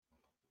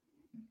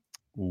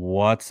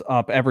What's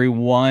up,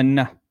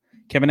 everyone?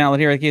 Kevin Allen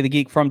here, aka the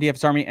Geek from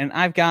DFS Army, and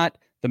I've got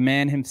the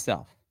man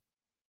himself,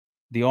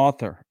 the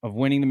author of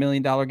Winning the $1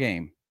 Million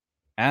Game,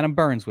 Adam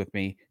Burns, with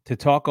me to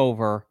talk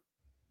over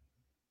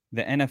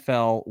the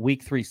NFL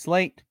Week 3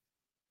 slate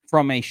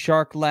from a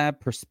Shark Lab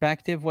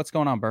perspective. What's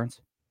going on,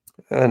 Burns?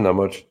 Not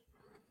much.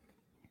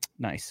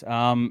 Nice.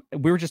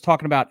 We were just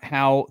talking about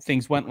how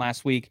things went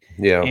last week,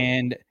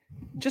 and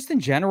just in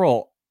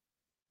general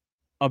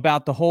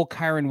about the whole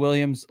Kyren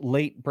Williams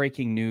late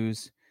breaking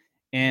news.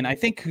 And I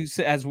think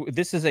as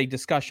this is a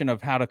discussion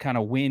of how to kind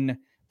of win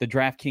the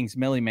DraftKings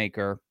Millie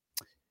Maker,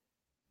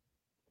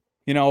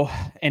 you know,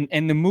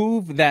 and the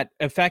move that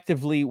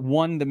effectively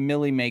won the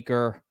Millie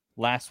Maker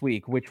last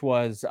week, which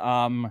was,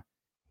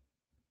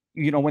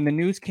 you know, when the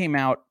news came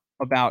out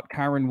about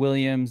Kyren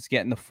Williams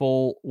getting the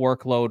full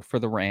workload for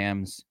the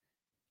Rams,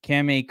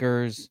 Cam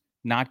Akers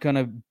not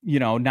gonna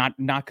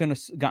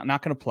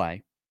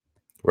play.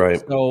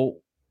 Right. So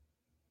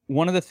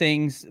one of the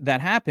things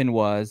that happened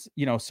was,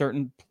 you know,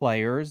 certain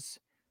players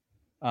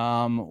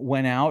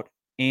went out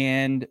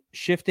and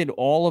shifted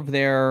all of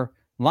their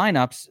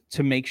lineups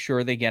to make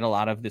sure they get a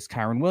lot of this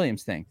Kyren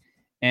Williams thing.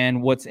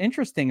 And what's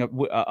interesting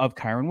of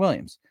Kyren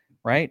Williams,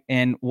 right?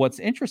 And what's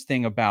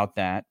interesting about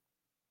that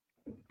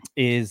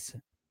is,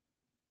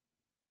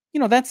 you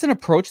know, that's an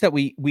approach that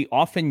we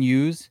often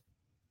use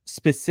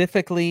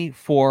specifically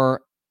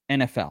for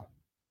NFL.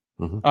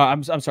 Mm-hmm.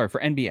 I'm sorry,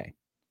 for NBA,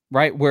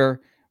 right?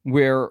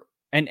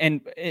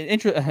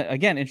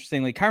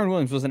 Interestingly, Kyren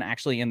Williams wasn't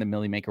actually in the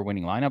Millie Maker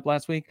winning lineup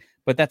last week,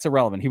 but that's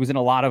irrelevant. He was in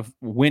a lot of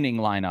winning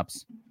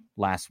lineups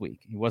last week.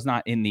 He was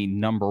not in the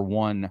number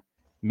one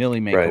Millie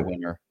Maker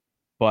winner,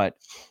 but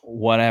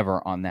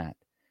whatever on that.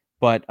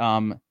 But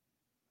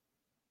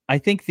I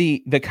think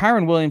the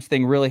Kyren Williams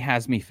thing really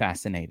has me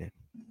fascinated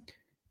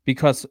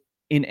because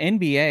in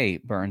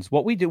NBA, Burns,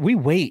 what we do, we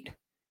wait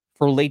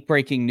for late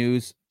breaking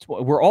news.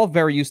 We're all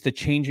very used to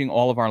changing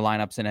all of our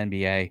lineups in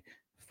NBA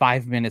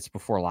 5 minutes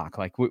before lock.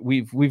 Like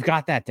we've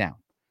got that down.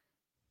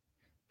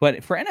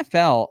 But for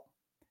NFL,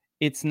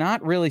 it's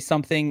not really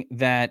something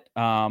that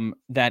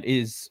that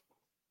is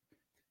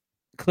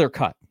clear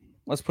cut.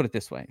 Let's put it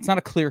this way. It's not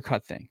a clear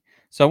cut thing.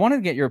 So I wanted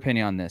to get your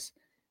opinion on this.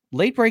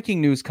 Late breaking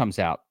news comes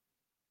out.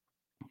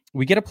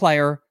 We get a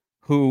player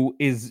who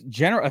is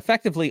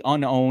effectively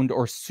unowned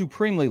or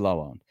supremely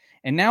low owned.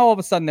 And now all of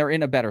a sudden they're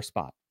in a better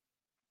spot.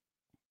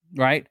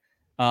 Right?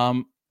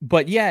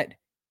 But yet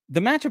the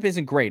matchup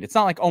isn't great. It's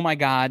not like, oh my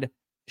God,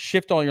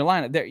 shift all your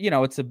lineup. There, you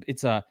know, it's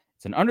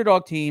an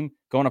underdog team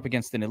going up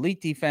against an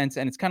elite defense,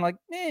 and it's kind of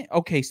like,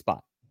 okay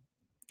spot.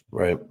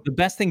 Right. The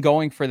best thing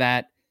going for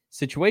that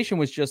situation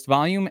was just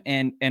volume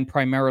and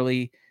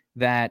primarily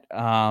that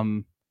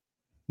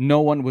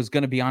no one was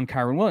going to be on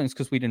Kyren Williams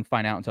because we didn't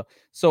find out until.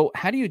 So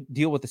how do you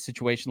deal with a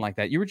situation like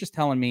that? You were just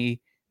telling me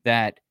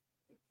that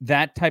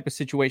type of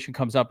situation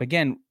comes up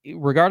again,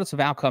 regardless of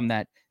outcome,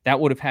 that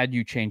would have had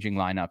you changing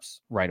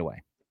lineups right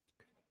away.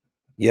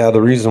 Yeah,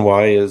 the reason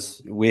why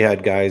is we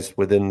had guys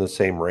within the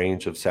same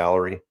range of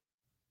salary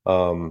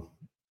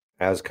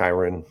as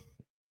Kyren.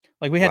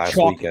 Like we had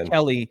Chalk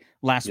Kelly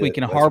last week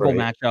in a horrible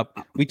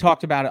matchup. We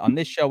talked about it on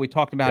this show. We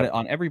talked about it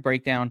on every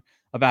breakdown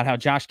about how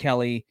Josh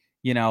Kelly,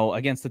 you know,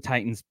 against the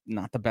Titans,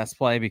 not the best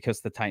play because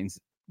the Titans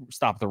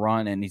stopped the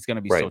run and he's going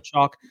to be so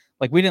chalk.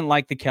 Like we didn't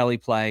like the Kelly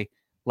play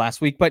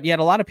last week, but yet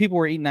a lot of people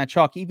were eating that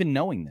chalk even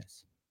knowing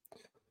this.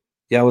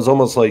 Yeah, it was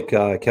almost like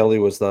Kelly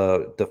was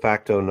the de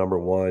facto number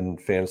one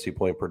fantasy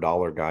point per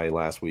dollar guy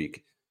last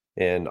week.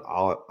 And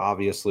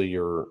obviously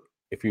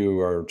if you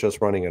are just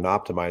running an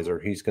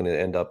optimizer, he's going to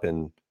end up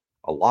in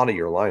a lot of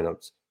your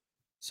lineups.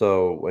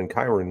 So when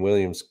Kyren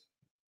Williams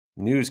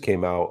news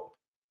came out,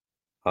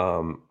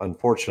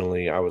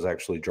 unfortunately, I was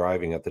actually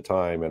driving at the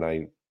time and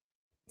I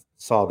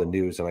saw the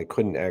news and I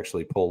couldn't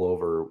actually pull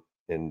over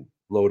and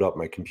load up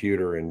my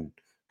computer and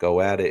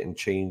go at it and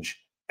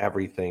change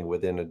everything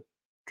within a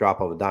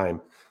drop of a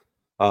dime.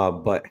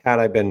 But had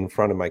I been in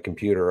front of my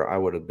computer, I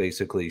would have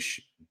basically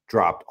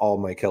dropped all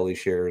my Kelly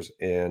shares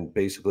and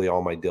basically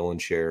all my Dylan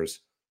shares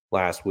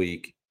last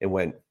week and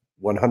went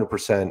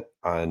 100%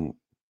 on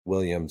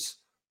Williams,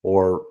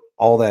 or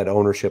all that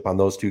ownership on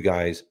those two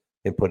guys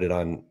and put it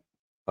on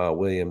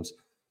Williams.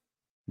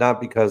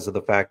 Not because of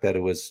the fact that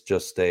it was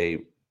just a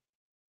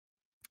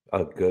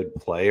good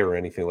play or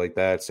anything like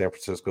that. San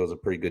Francisco is a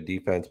pretty good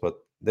defense, but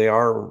they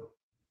are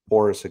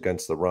porous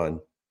against the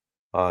run.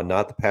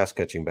 Not the pass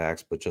catching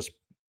backs, but just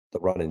the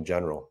run in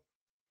general.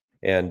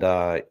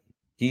 And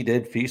he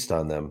did feast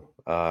on them.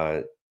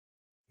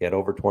 He had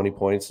over 20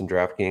 points in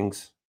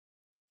DraftKings.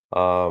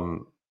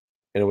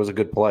 And it was a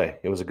good play.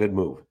 It was a good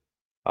move.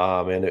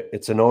 And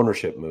it's an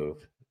ownership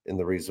move. And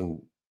the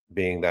reason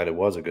being that it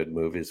was a good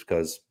move is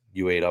because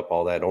you ate up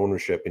all that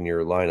ownership in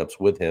your lineups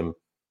with him,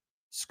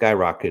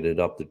 skyrocketed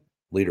up the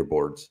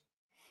leaderboards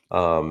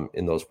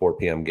in those 4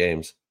 p.m.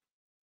 games.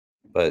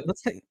 But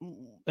let's say,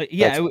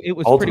 it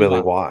was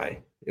ultimately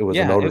why it was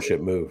an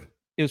ownership move.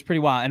 It was pretty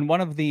wild. And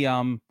one of the,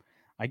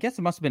 I guess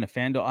it must have been a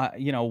FanDuel.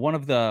 You know, one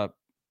of the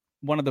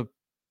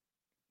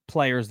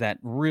players that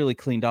really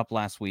cleaned up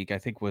last week, I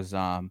think, was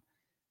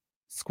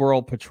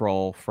Squirrel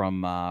Patrol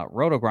from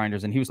Roto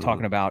Grinders, and he was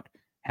talking about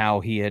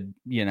how he had,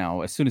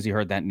 as soon as he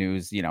heard that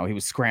news, he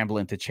was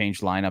scrambling to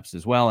change lineups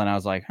as well. And I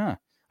was like,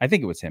 I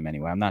think it was him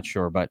anyway. I'm not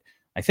sure, but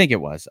I think it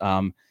was.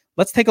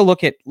 Let's take a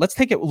look at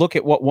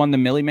what won the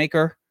Millie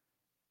Maker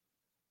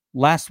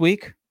last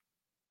week.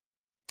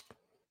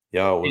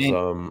 Yeah,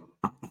 it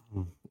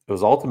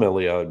was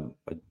ultimately a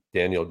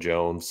Daniel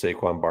Jones,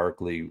 Saquon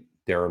Barkley,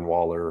 Darren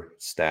Waller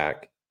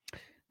stack.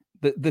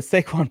 The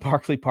Saquon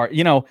Barkley part,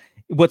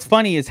 what's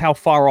funny is how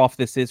far off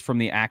this is from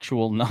the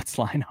actual Nuts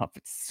lineup.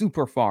 It's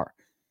super far.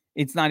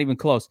 It's not even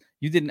close.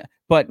 You didn't,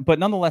 but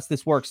nonetheless,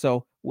 this works.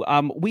 So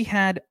we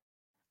had,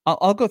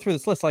 I'll go through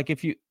this list. Like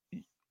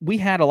we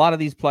had a lot of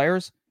these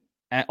players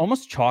at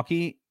almost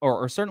chalky,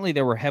 or certainly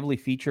they were heavily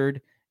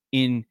featured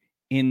in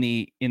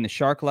the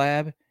Shark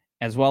Lab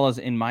as well as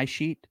in my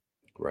sheet.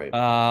 Right.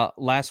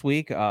 Last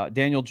week,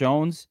 Daniel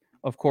Jones,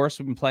 of course,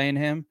 we've been playing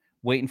him,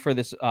 waiting for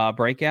this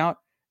breakout.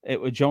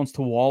 Jones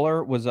to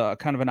Waller was a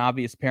kind of an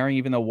obvious pairing,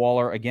 even though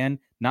Waller, again,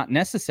 not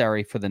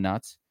necessary for the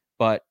Nuts,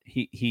 but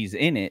he's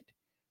in it,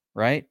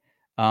 right?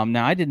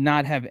 Now, I did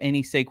not have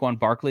any Saquon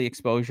Barkley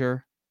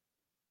exposure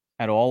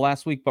at all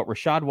last week, but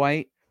Rachaad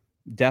White,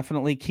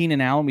 definitely.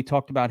 Keenan Allen, we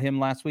talked about him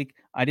last week.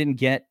 I didn't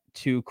get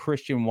to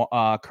Christian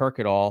Kirk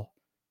at all,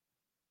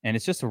 and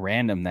it's just a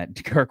random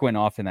that Kirk went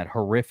off in that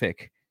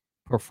horrific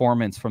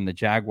performance from the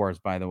Jaguars,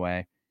 by the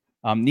way.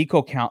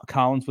 Nico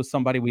Collins was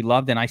somebody we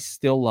loved, and I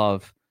still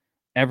love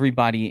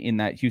everybody in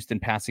that Houston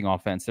passing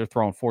offense. They're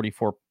throwing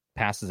 44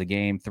 passes a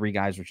game. 3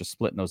 guys are just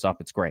splitting those up.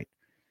 It's great.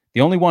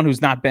 The only one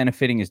who's not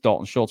benefiting is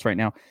Dalton Schultz right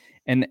now.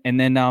 And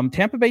then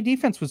Tampa Bay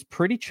defense was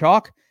pretty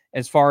chalk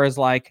as far as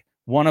like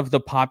one of the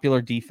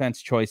popular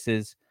defense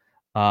choices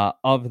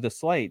of the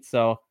slate.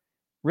 So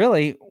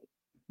really,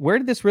 where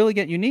did this really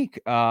get unique,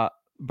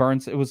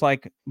 Burns? It was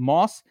like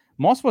Moss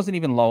wasn't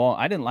even low.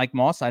 I didn't like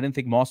Moss. I didn't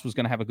think Moss was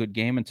going to have a good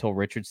game until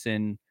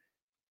Richardson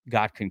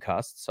got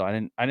concussed. So I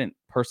didn't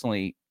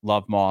personally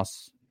love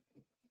Moss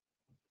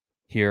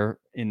here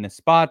in this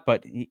spot,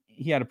 but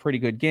he had a pretty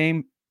good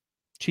game.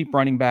 Cheap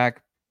running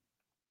back.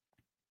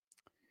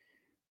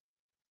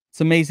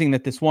 It's amazing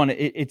that this one,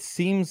 it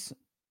seems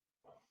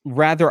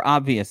rather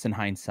obvious in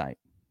hindsight.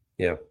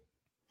 Yeah.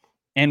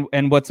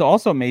 And what's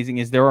also amazing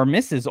is there are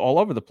misses all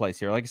over the place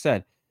here. Like I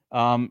said,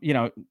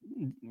 didn't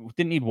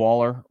need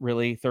Waller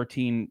really.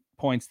 13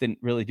 points didn't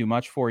really do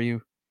much for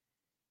you.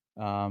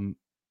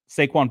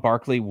 Saquon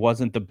Barkley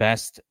wasn't the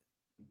best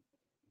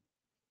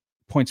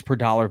points per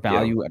dollar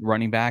value at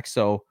running back.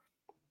 So,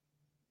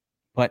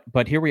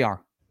 but here we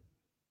are.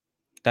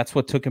 That's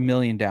what took $1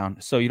 million down.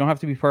 So you don't have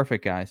to be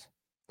perfect, guys.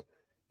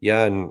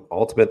 Yeah, and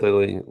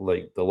ultimately,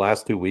 like the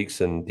last 2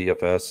 weeks in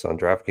DFS on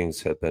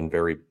DraftKings have been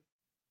very,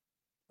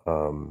 I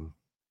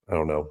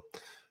don't know.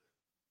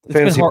 The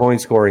fantasy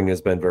point scoring has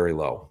been very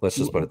low. Let's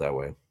just put it that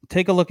way.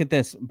 Take a look at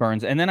this,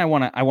 Burns, and then I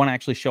want to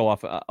actually show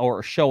off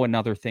or show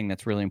another thing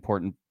that's really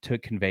important to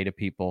convey to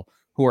people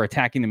who are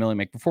attacking the Millie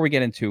Make. Before we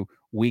get into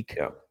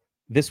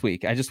this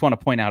week, I just want to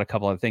point out a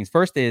couple of things.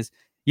 First is,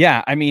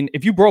 I mean,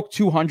 if you broke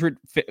 200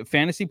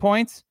 fantasy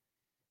points,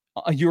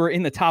 you were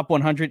in the top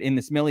 100 in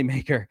this Millie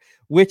Maker,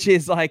 which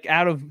is like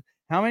out of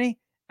how many?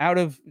 Out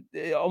of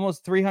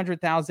almost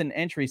 300,000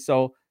 entries.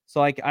 So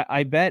like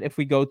I bet if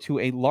we go to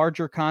a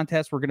larger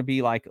contest, we're going to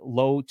be like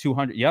low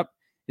 200. Yep.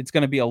 It's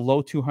going to be a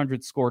low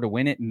 200 score to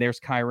win it. And there's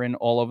Kyron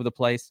all over the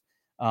place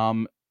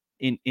in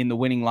the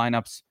winning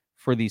lineups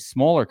for these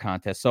smaller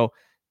contests. So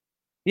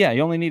yeah,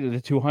 you only needed a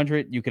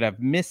 200. You could have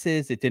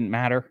misses. It didn't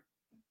matter.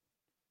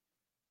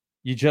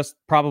 You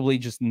probably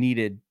just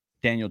needed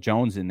Daniel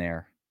Jones in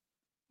there.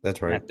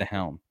 That's right. At the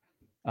helm.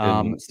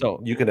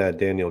 So you could add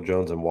Daniel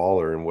Jones and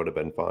Waller and would have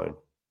been fine.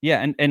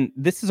 Yeah. And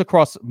this is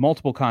across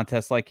multiple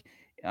contests. Like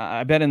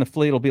I bet in the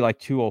flea, it'll be like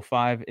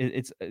 205.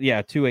 It's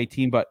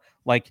 218, but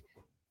like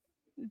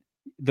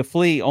the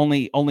flea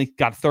only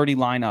got 30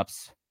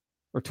 lineups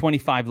or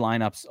 25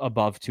 lineups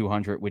above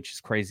 200, which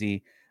is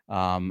crazy,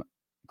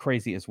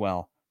 crazy as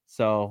well.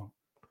 So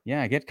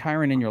yeah, get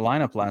Kyron in your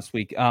lineup last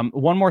week.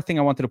 One more thing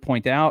I wanted to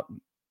point out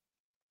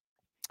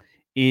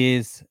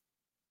is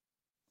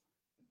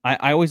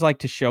I always like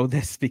to show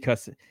this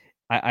because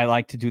I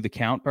like to do the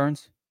count,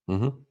 Burns,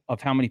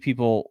 of how many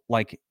people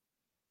like.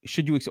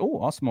 Should you?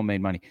 Osmo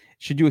made money.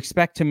 Should you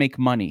expect to make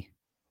money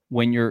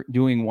when you're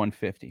doing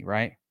 150?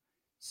 Right.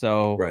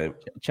 So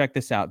check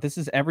this out. This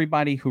is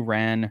everybody who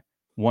ran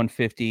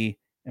 150.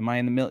 Am I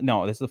in the middle?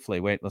 No, this is the flea.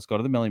 Wait, let's go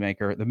to the Millie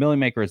Maker. The Millie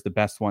Maker is the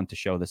best one to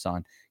show this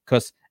on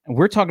because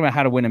we're talking about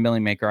how to win a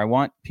Millie Maker. I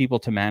want people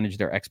to manage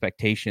their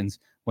expectations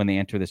when they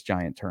enter this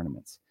giant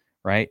tournaments.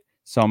 Right.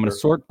 So I'm going to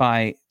sort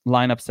by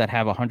lineups that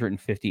have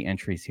 150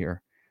 entries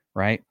here,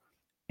 right?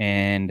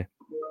 And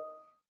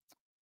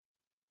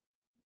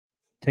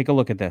take a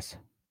look at this.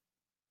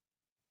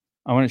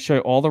 I want to show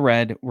you all the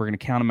red. We're going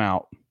to count them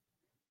out.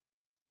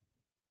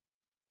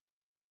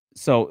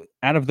 So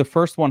out of the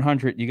first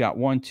 100, you got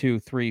 1, 2,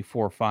 3,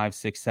 4, 5,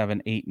 6,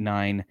 7, 8,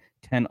 9,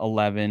 10,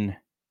 11,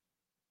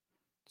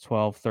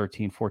 12,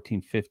 13,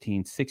 14,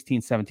 15,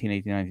 16, 17,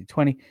 18, 19,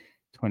 20,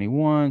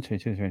 21,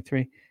 22,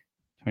 23,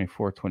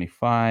 24,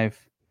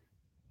 25,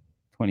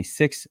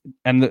 26.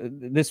 And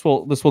this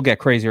will get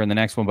crazier in the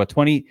next one, but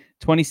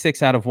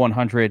 26 out of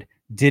 100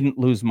 didn't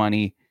lose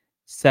money.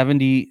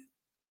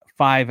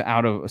 74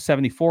 out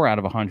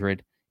of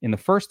 100 in the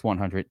first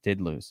 100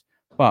 did lose.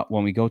 But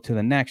when we go to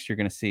the next, you're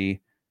going to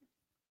see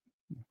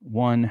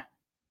one.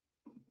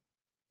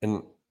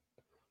 And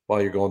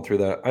while you're going through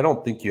that, I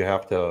don't think you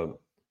have to.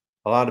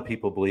 A lot of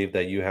people believe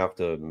that you have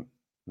to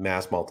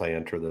mass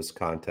multi-enter this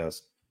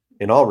contest.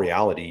 In all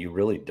reality, you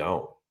really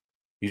don't.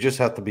 You just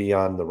have to be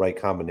on the right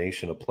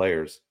combination of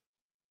players,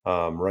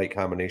 right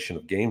combination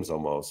of games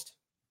almost.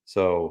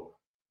 So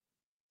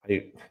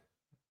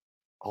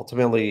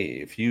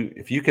ultimately, if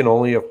you can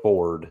only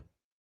afford,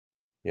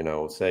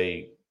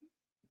 say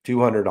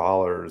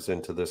 $200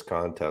 into this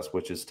contest,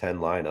 which is 10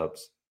 lineups,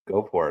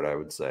 go for it, I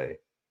would say.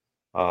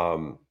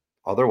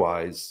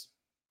 Otherwise,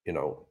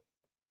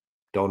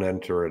 don't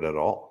enter it at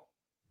all.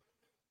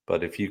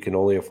 But if you can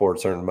only afford a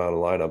certain amount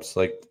of lineups,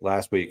 like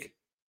last week,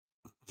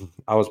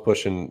 I was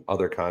pushing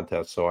other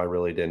contests, so I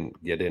really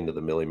didn't get into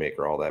the Millie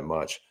Maker all that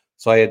much.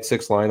 So I had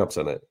 6 lineups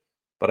in it,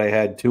 but I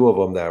had 2 of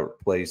them that were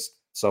placed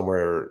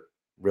somewhere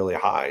really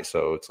high.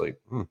 So it's like,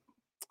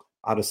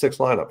 out of 6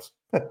 lineups,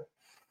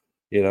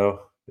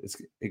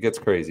 it gets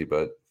crazy,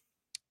 but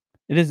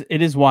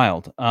it is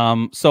wild.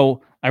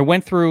 So I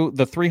went through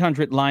the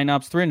 350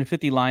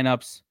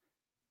 lineups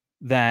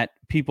that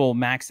people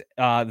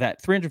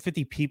that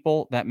 350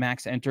 people that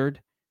max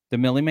entered the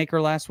Millie Maker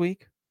last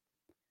week.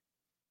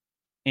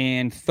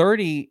 And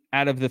 30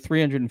 out of the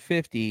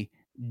 350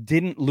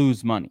 didn't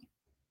lose money,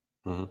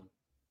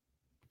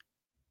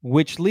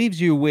 which leaves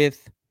you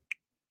with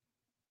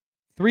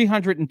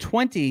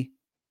 320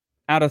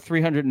 out of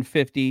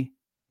 350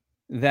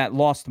 that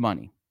lost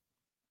money.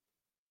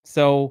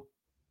 So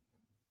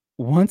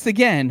once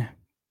again,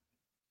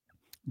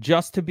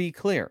 just to be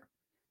clear,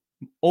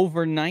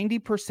 over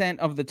 90%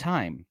 of the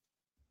time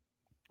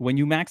when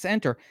you max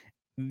enter,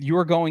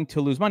 you're going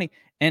to lose money.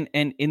 And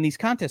in these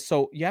contests,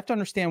 so you have to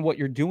understand what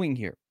you're doing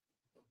here.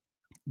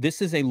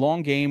 This is a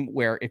long game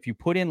where if you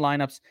put in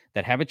lineups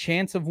that have a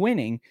chance of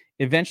winning,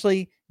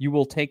 eventually you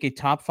will take a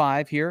top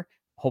 5 here,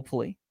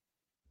 hopefully.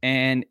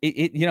 And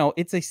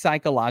it's a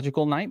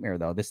psychological nightmare,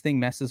 though. This thing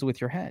messes with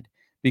your head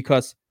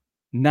because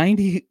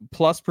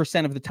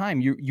 90+% of the time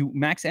you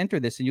max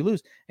enter this and you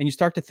lose, and you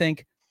start to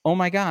think, oh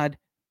my God,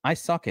 I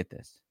suck at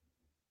this.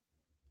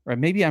 Right?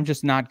 Maybe I'm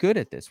just not good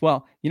at this.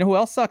 Well, you know who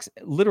else sucks?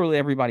 Literally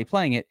everybody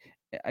playing it.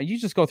 You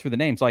just go through the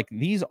names. Like,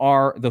 these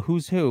are the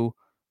who's who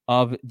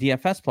of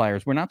DFS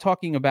players. We're not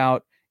talking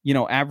about,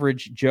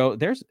 average Joe.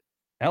 There's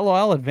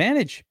LOL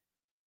Advantage,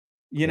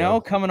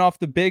 coming off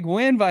the big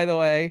win, by the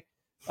way.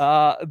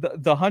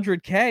 The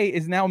 100K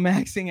is now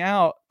maxing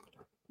out.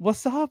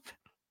 What's up?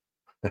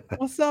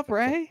 What's up,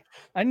 Ray?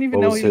 I didn't even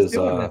know he was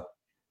doing that.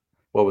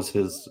 What was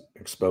his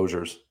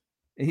exposures?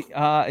 He did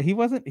all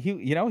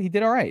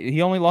right.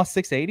 He only lost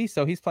 680,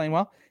 so he's playing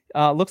well.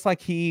 Looks like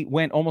he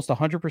went almost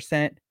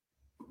 100%.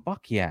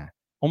 Fuck yeah.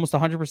 Almost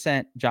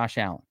 100% Josh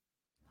Allen.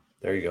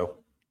 There you go.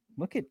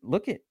 Look at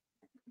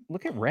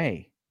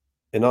Ray.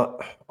 And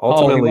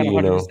ultimately, he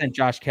went 100%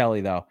 Josh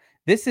Kelly, though.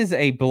 This is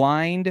a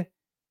blind.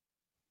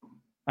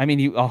 I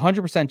mean,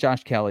 100%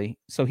 Josh Kelly,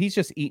 so he's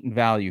just eating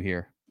value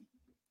here.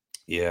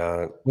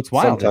 Yeah. What's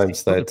wild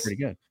sometimes that's pretty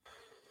good.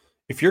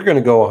 If you're going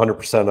to go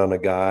 100% on a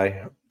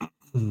guy,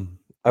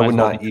 I would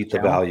not eat the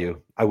value.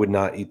 I would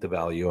not eat the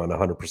value on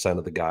 100%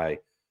 of the guy,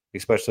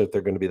 especially if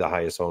they're going to be the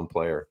highest owned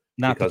player.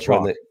 Because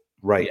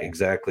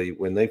exactly.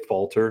 When they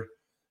falter,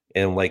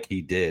 and like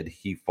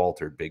he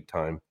faltered big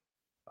time.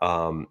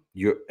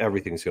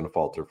 Everything's going to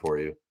falter for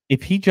you.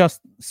 If he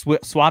just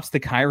swaps to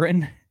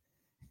Kyron,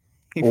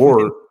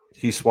 or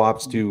he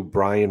swaps to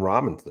Brian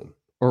Robinson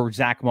or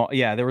Zach Moss.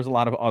 Yeah, there was a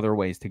lot of other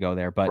ways to go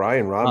there, but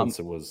Brian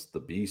Robinson was the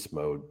beast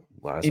mode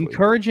last week.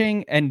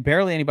 Encouraging, and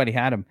barely anybody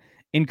had him.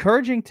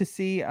 Encouraging to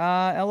see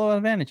LO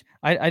Advantage.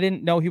 I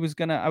didn't know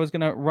I was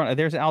gonna run.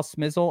 There's Al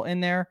Smizzle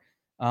in there.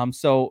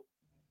 So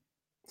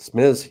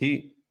Smiz,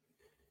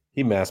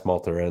 he mass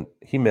multi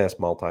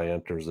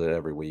enters it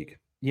every week.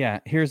 Yeah,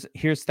 here's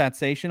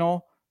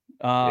Statsational,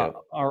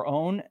 our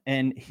own,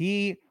 and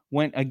he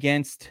went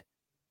against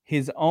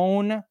his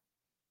own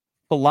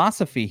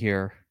philosophy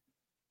here.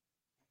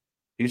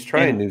 He's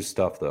trying new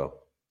stuff, though.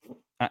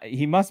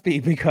 He must be,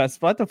 because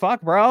what the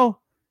fuck, bro?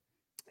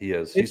 He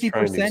is.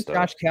 50%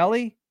 Josh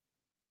Kelly?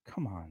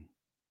 Come on.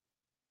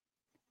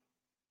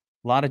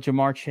 A lot of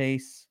Jamar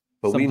Chase.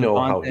 But we know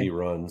how he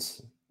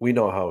runs. We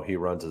know how he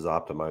runs his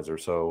optimizer.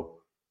 So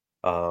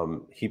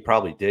he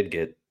probably did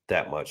get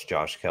that much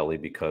Josh Kelly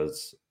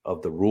because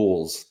of the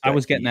rules I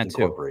was getting that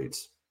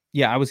incorporates. Too.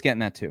 Yeah, I was getting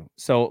that too.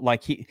 So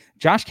like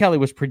Josh Kelly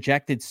was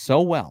projected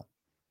so well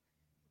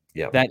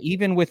that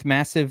even with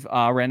massive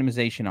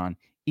randomization on,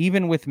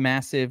 even with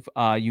massive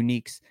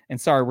uniques, and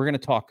sorry, we're going to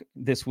talk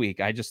this week.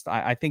 I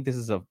think this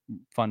is a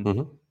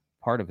fun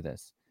part of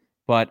this,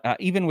 but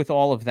even with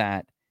all of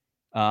that,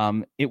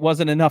 it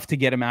wasn't enough to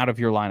get him out of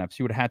your lineups.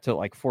 You would have had to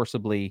like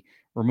forcibly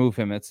remove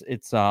him. It's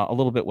a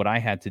little bit what I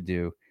had to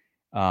do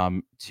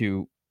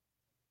to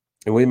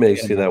And we may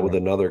see that with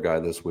another guy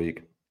this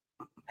week.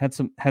 Had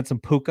some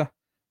Puka.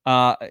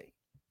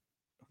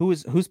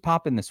 Who's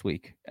popping this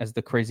week as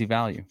the crazy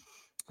value?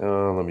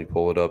 Let me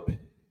pull it up.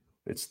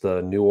 It's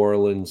the New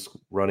Orleans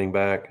running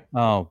back.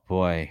 Oh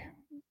boy.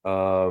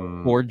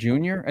 Ford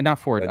Jr. Not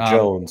Ford.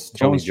 Jones.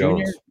 Tony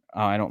Jones. Jr.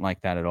 Oh, I don't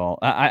like that at all.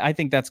 I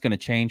think that's going to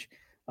change.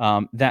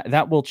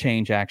 That will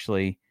change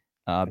actually,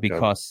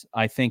 because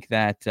I think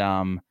that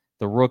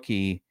the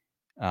rookie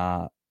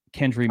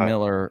Kendry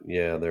Miller,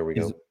 there we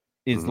go,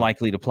 is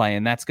likely to play,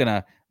 and that's going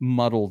to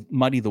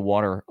muddy the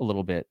water a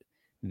little bit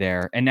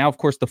there. And now, of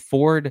course, the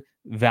Ford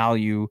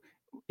value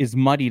is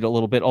muddied a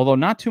little bit, although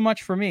not too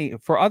much for me.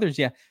 For others,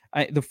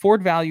 the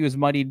Ford value is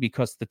muddied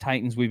because the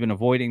Titans, we've been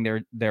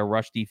avoiding their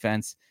rush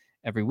defense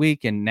every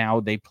week, and now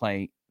they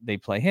play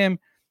him,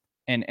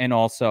 and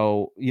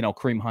also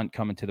Kareem Hunt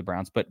coming to the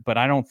Browns. But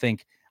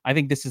I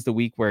think this is the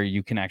week where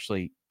you can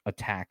actually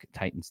attack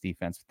Titans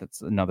defense.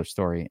 That's another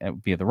story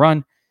via the run.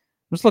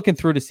 I'm just looking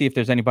through to see if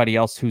there's anybody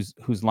else whose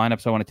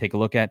lineups I want to take a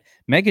look at.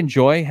 Megan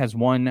Joy has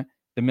won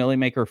the Millie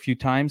Maker a few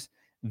times.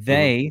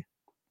 I'm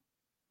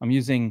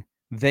using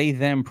they,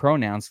 them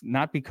pronouns,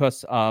 not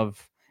because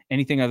of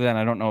anything other than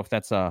I don't know if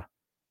that's a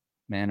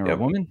man or a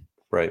woman.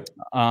 Right.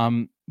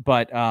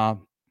 But I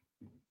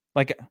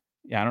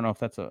don't know if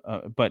that's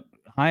but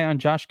high on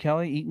Josh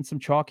Kelly, eating some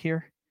chalk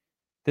here.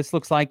 This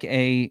looks like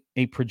a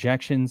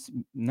projections.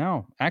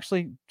 No,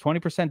 actually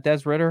 20% Des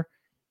Ridder.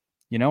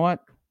 You know what?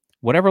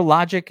 Whatever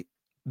logic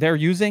they're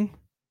using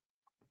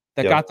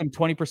that got them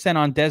 20%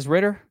 on Des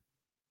Ridder,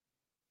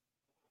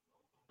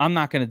 I'm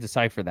not going to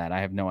decipher that.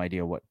 I have no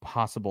idea what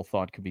possible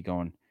thought could be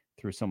going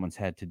through someone's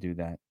head to do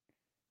that.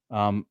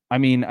 I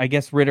mean, I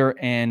guess Ridder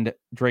and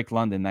Drake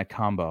London, that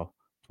combo,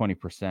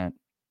 20%.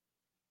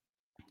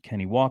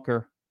 Kenny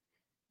Walker.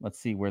 Let's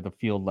see where the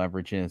field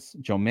leverage is.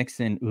 Joe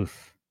Mixon,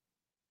 oof.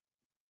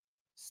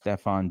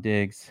 Stephon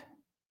Diggs.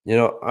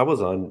 I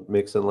was on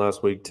Mixon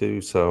last week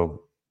too,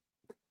 so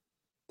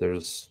there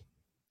was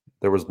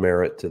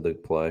merit to the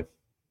play.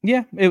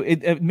 Yeah,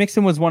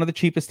 Mixon was one of the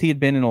cheapest he had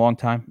been in a long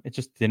time. It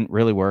just didn't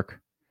really work.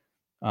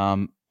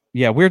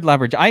 Weird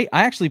leverage. I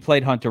actually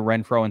played Hunter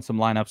Renfrow in some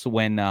lineups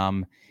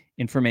when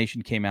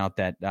information came out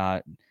that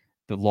the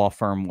law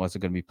firm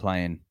wasn't going to be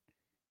playing.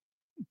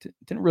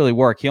 Didn't really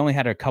work. He only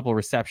had a couple of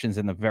receptions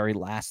in the very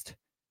last,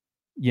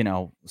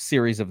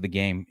 series of the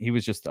game. He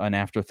was just an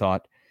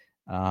afterthought.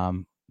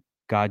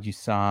 God, you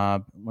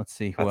sob. Let's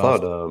see who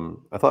else.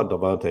 I thought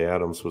Devontae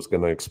Adams was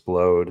going to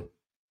explode,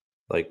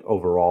 like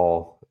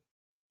overall,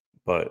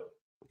 but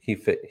he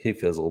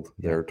fizzled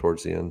there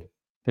towards the end.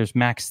 There's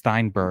Max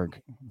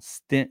Steinberg,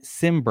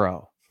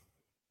 Simbro.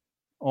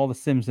 All the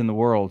Sims in the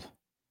world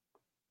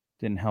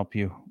didn't help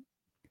you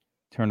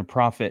turn a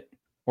profit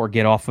or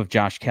get off of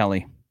Josh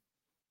Kelly.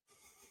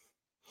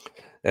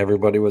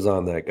 Everybody was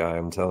on that guy.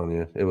 I'm telling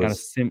you, it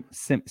was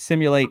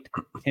simulate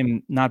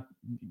him not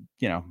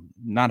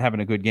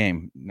having a good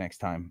game next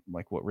time,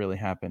 like what really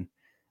happened.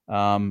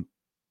 And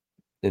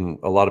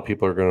a lot of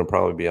people are going to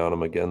probably be on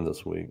him again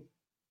this week,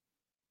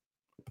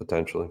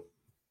 potentially.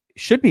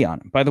 Should be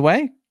on him. By the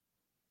way,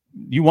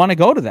 you want to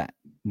go to that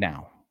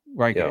now,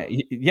 right?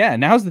 Yeah.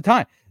 Now's the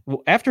time.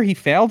 After he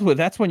failed,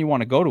 that's when you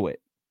want to go to it.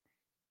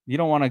 You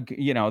don't want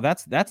to,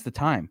 that's the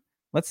time.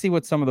 Let's see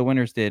what some of the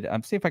winners did.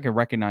 See if I can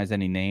recognize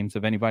any names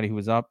of anybody who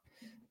was up.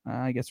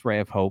 I guess Ray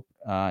of Hope.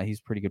 He's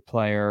a pretty good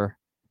player.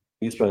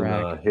 He's been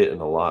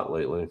hitting a lot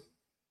lately.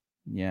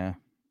 Yeah.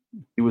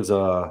 He was in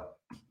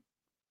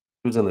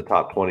the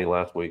top 20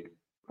 last week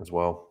as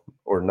well.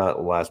 Or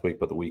not last week,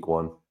 but the week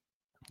one.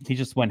 He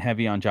just went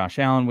heavy on Josh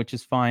Allen, which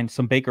is fine.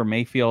 Some Baker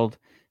Mayfield.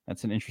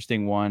 That's an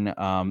interesting one.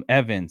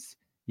 Evans.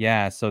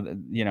 Yeah. So,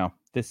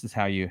 this is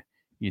how you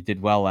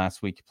did well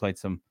last week. You played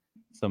some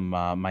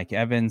Mike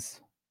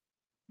Evans.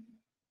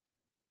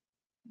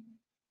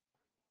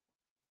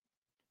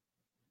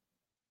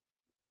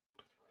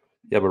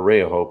 Yeah, but Ray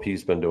of Hope,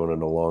 he's been doing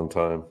it a long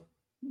time.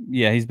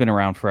 Yeah, he's been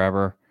around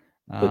forever.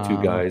 The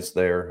two guys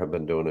there have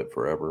been doing it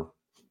forever.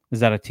 Is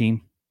that a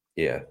team?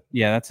 Yeah.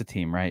 Yeah, that's a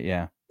team, right?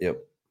 Yeah. Yep.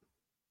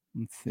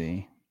 Let's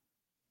see.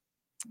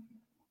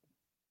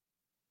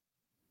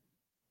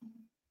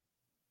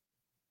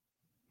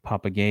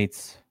 Papa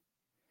Gates.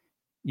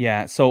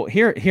 Yeah, so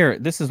here,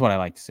 this is what I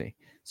like to see.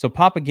 So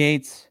Papa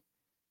Gates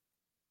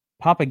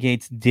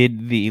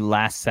did the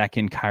last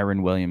second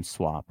Kyren Williams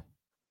swap.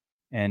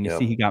 And you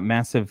see he got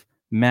massive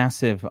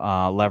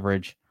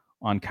leverage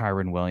on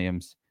Kyren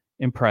Williams.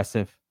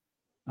 Impressive.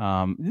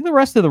 The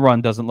rest of the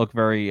run doesn't look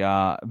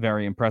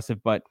very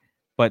impressive, but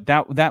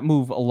that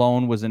move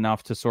alone was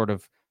enough to sort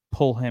of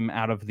pull him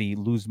out of the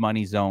lose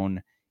money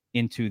zone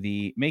into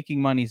the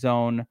making money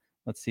zone.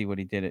 Let's see what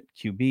he did at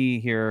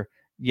QB here.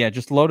 Yeah,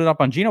 just loaded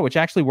up on Geno, which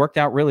actually worked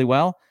out really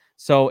well.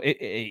 So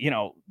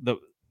the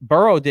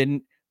Burrow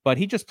didn't, but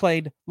he just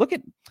played. Look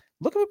at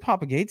what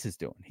Papa Gates is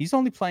doing. He's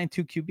only playing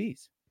 2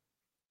 QBs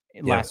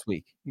last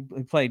week. He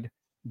played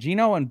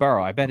Geno and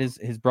Burrow. I bet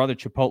his brother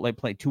Chipotle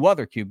played 2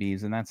 other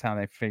QBs, and that's how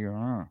they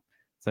figure.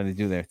 So they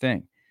do their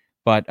thing.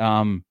 But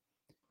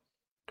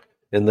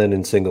And then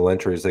in single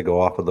entries, they go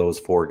off of those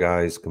 4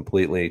 guys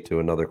completely to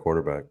another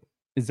quarterback.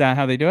 Is that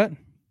how they do it?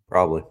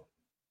 Probably.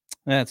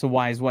 That's a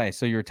wise way.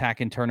 So you're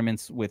attacking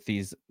tournaments with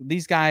these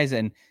guys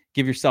and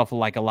give yourself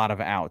like a lot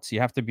of outs. You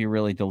have to be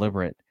really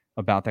deliberate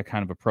about that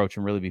kind of approach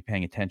and really be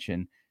paying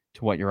attention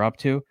to what you're up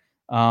to.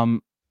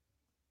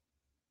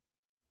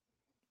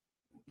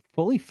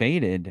 Fully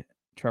faded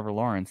Trevor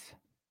Lawrence.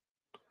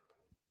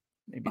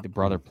 Maybe the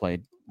brother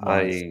played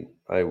once.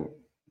 I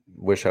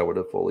wish I would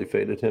have fully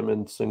faded him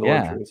in single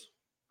entries.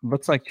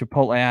 Looks like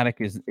Chipotle Attic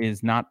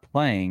is not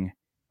playing.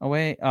 Oh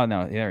wait, oh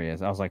no, there he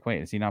is. I was like,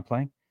 wait, is he not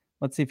playing?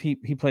 Let's see if he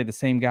played the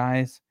same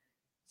guys.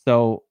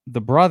 So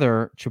the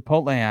brother,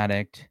 Chipotle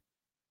Addict,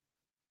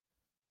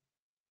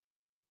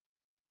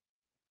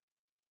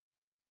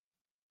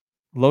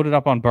 loaded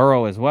up on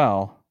Burrow as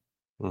well.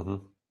 Mm-hmm.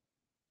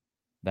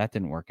 That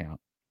didn't work out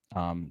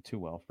too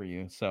well for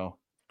you. So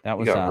that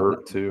was he got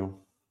hurt too.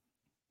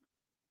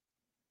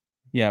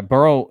 Yeah,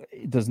 Burrow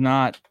does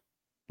not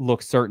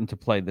look certain to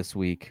play this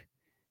week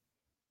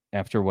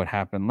after what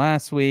happened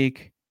last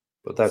week.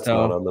 But that's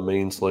not on the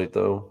main slate,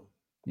 though.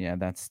 Yeah,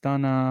 that's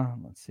Stunna.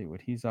 Let's see what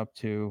he's up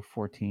to.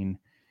 14.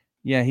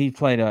 Yeah, he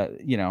played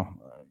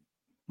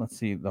let's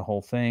see the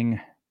whole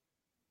thing.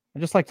 I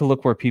just like to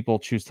look where people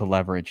choose to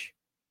leverage.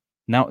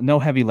 Now, no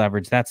heavy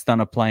leverage. That's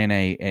Stunna playing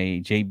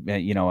a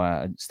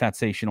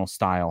statsational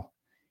style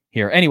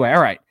here. Anyway,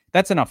 all right.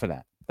 That's enough of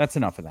that.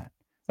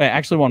 Wait,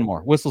 actually, one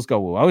more. Whistles go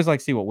woo. I always like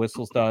to see what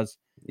Whistles does.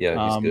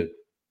 Yeah, he's good.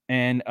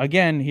 And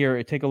again,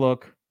 here, take a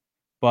look.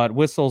 But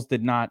Whistles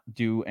did not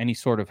do any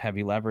sort of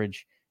heavy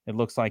leverage. It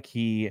looks like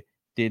he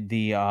did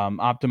the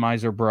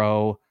optimizer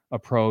bro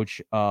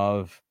approach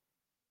of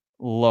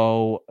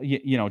low,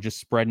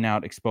 just spreading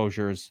out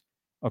exposures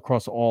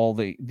across all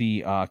the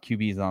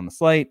QBs on the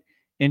slate.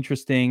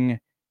 Interesting,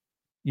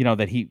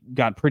 that he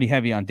got pretty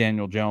heavy on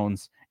Daniel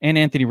Jones and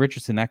Anthony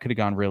Richardson. That could have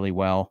gone really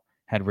well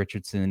had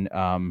Richardson,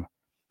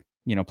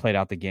 played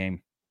out the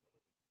game.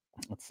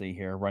 Let's see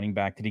here. Running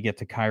back. Did he get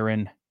to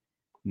Kyron?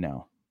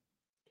 No.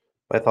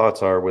 My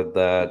thoughts are with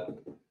that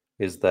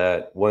is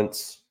that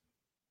once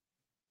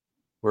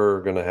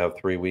we're going to have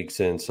 3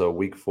 weeks in, so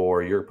week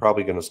 4, you're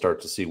probably going to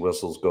start to see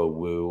Whistles go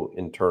woo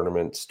in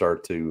tournaments,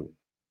 start to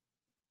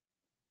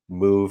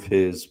move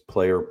his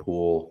player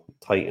pool,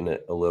 tighten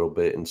it a little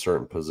bit in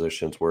certain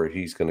positions where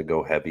he's going to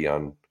go heavy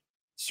on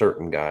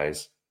certain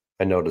guys.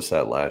 I noticed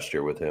that last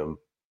year with him.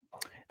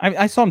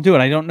 I saw him do it.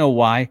 I don't know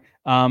why.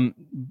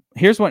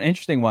 Here's one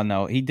interesting one,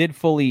 though. He did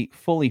fully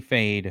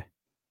fade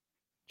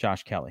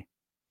Josh Kelly.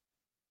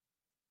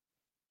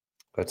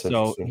 That's so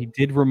interesting. He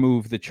did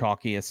remove the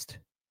chalkiest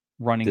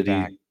running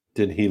back.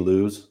 Did he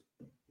lose?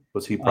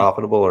 Was he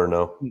profitable or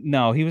no?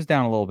 No, he was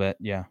down a little bit.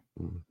 Yeah.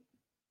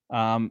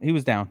 He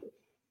was down.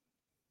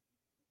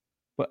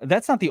 But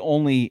that's not the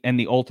only and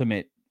the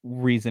ultimate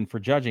reason for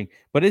judging.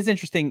 But it's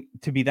interesting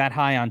to be that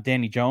high on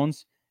Danny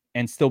Jones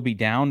and still be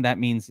down. That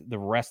means the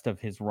rest of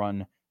his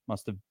run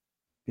must have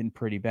been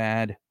pretty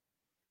bad.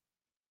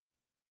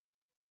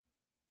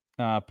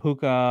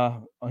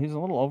 Puka, he's a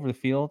little over the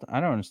field. I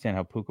don't understand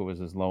how Puka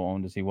was as low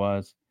owned as he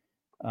was.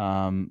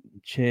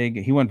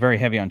 Chig, he went very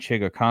heavy on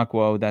Chig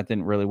Okonkwo. That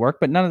didn't really work,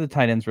 but none of the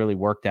tight ends really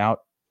worked out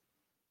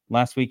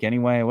last week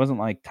anyway. It wasn't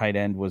like tight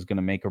end was going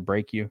to make or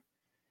break you.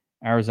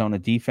 Arizona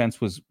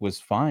defense was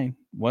fine.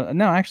 Well,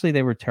 no, actually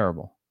they were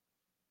terrible.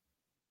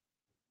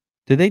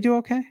 Did they do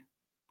okay?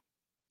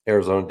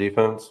 Arizona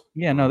defense?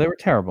 Yeah, no, they were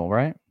terrible,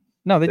 right?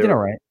 No, they did all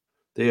right.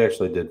 They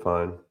actually did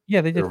fine.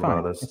 Yeah, they did fine.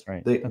 Modest. That's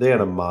right. They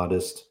had a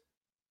modest.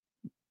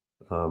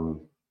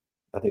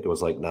 I think it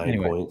was like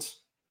 9 points.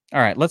 All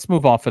right, let's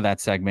move off of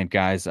that segment,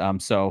 guys.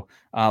 So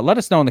let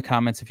us know in the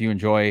comments if you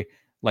enjoy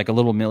like a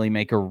little Millie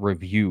Maker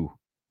review.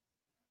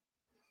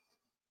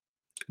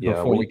 Yeah,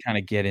 before we kind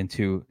of get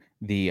into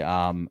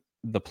the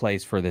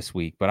plays for this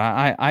week, but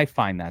I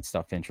find that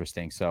stuff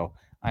interesting, so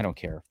I don't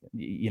care.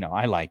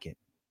 I like it,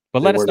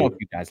 but let us know if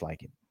you guys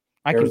like it.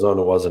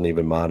 Arizona wasn't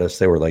even modest;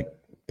 they were like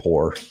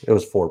poor. It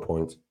was 4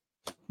 points.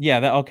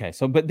 Yeah. Okay.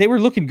 So, but they were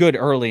looking good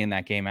early in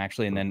that game,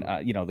 actually, and then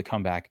the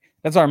comeback.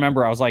 That's what I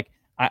remember. I was like,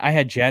 I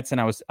had Jets,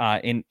 and I was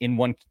in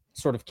one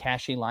sort of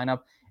cashy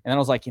lineup, and then I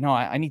was like,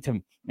 I need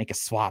to make a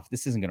swap.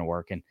 This isn't going to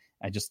work, and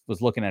I just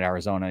was looking at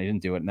Arizona. I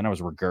didn't do it, and then I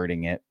was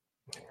regurging it,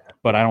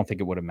 but I don't think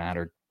it would have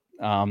mattered.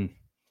 I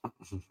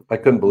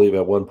couldn't believe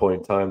at one point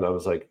in time I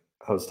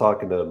was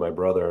talking to my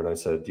brother, and I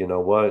said, you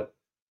know what?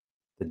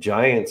 The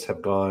Giants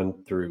have gone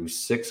through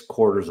 6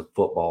 quarters of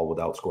football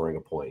without scoring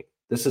a point.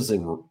 This is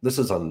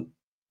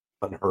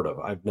unheard of.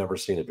 I've never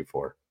seen it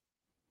before.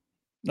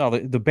 No,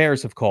 the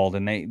Bears have called,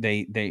 and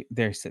they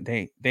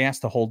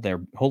asked to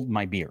hold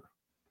my beer.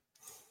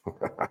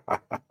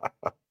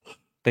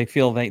 They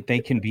feel they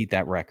can beat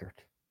that record.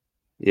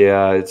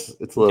 Yeah, it's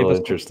a little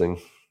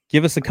interesting.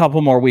 Give us a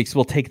couple more weeks.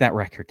 We'll take that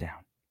record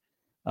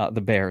down.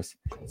 The Bears.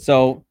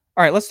 So, all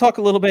right, let's talk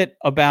a little bit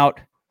about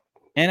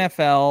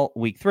NFL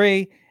Week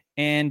 3.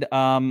 And,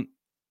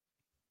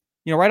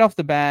 right off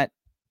the bat,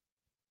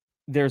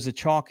 there's a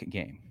chalk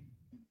game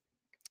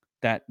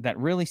that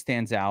really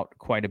stands out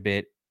quite a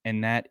bit,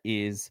 and that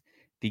is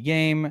the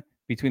game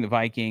between the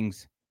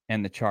Vikings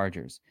and the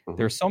Chargers. Mm-hmm.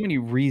 There are so many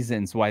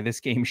reasons why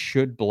this game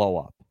should blow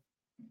up.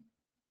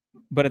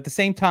 But at the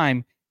same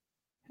time,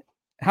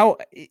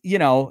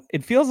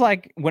 it feels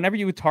like whenever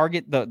you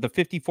target the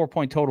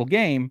 54-point total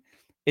game,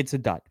 it's a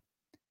dud,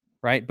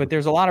 right? But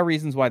there's a lot of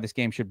reasons why this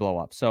game should blow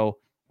up. So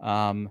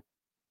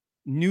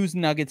news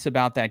nuggets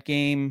about that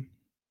game.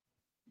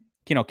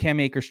 Cam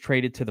Akers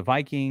traded to the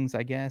Vikings,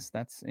 I guess.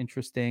 That's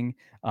interesting.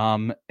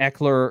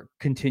 Eckler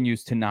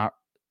continues to not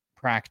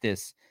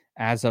practice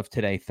as of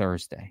today,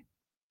 Thursday.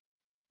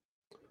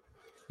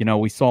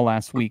 We saw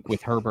last week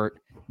with Herbert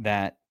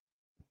that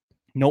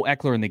no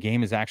Eckler in the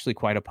game is actually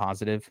quite a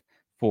positive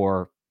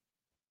for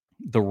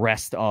the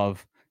rest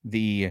of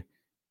the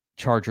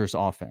Chargers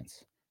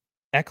offense.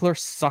 Eckler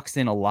sucks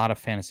in a lot of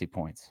fantasy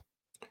points.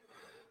 It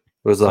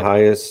was the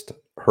highest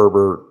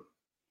Herbert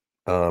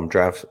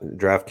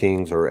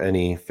DraftKings or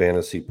any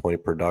fantasy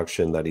point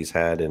production that he's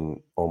had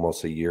in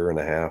almost a year and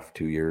a half,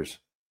 2 years.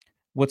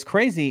 What's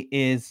crazy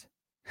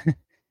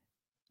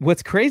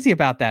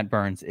about that,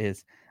 Burns,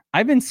 is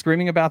I've been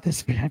screaming about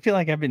this. I feel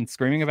like I've been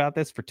screaming about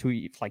this for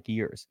 2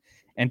 years.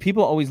 And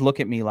people always look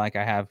at me like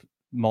I have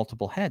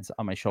multiple heads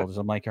on my shoulders.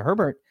 I'm like,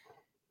 Herbert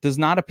does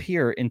not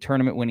appear in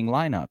tournament winning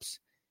lineups.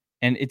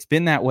 And it's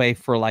been that way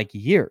for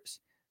years.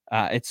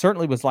 It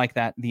certainly was like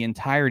that the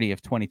entirety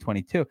of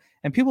 2022.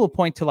 And people will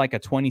point to a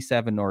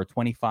 27 or a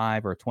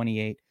 25 or a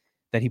 28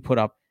 that he put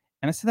up.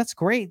 And I said, that's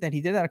great that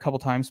he did that a couple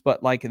times,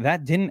 but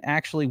that didn't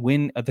actually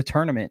win the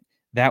tournament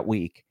that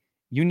week.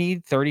 You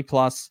need 30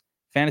 plus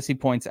fantasy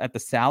points at the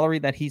salary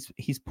that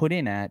he's put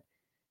in at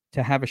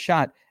to have a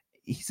shot.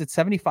 He's at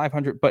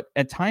 7,500, but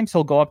at times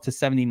he'll go up to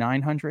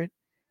 7,900.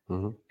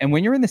 Mm-hmm. And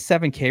when you're in the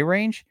 7K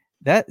range,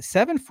 that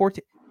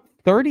 714,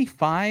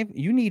 35,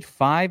 you need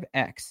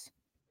 5X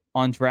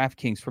on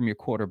DraftKings from your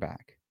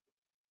quarterback,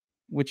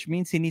 which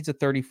means he needs a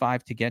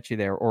 35 to get you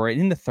there or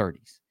in the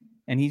 30s.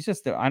 And he's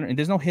just,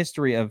 there's no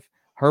history of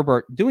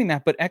Herbert doing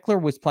that, but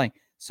Eckler was playing.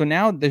 So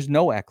now there's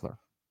no Eckler.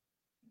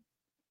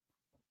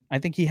 I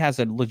think he has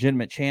a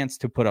legitimate chance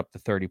to put up the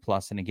 30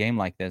 plus in a game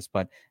like this.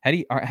 But how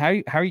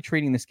are you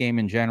treating this game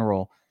in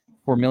general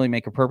for Millie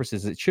Maker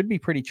purposes? It should be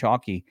pretty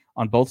chalky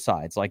on both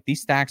sides.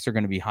 These stacks are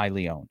going to be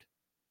highly owned.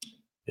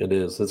 It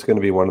is. It's going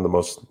to be one of the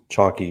most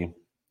chalky.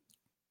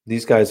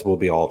 These guys will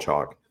be all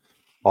chalk,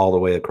 all the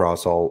way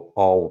across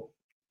all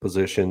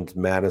positions.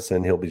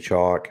 Madison, he'll be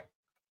chalk.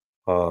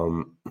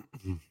 You'll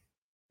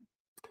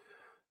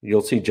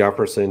see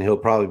Jefferson. He'll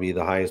probably be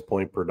the highest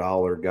point per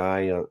dollar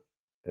guy.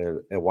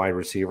 At wide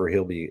receiver,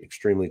 he'll be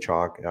extremely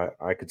chalk.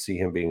 I could see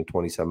him being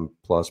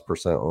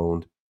 27+%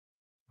 owned.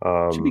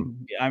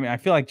 I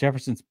feel like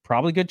Jefferson's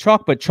probably good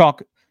chalk, but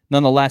chalk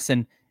nonetheless.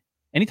 And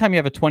anytime you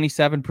have a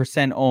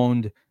 27%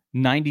 owned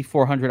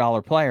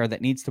 $9,400 player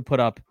that needs to put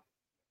up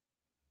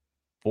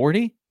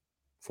 40,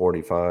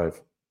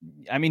 45.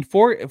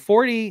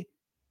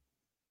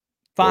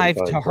 45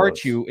 to plus.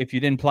 hurt you if you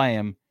didn't play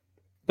him.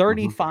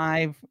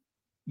 35,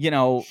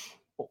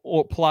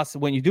 or plus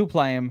when you do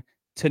play him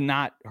to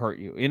not hurt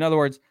you. In other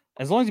words,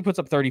 as long as he puts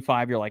up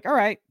 35, you're like, all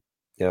right.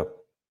 Yeah.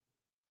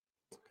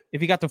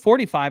 If he got to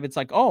 45, it's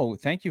like, oh,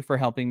 thank you for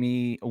helping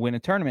me win a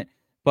tournament.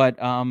 But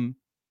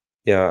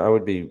yeah,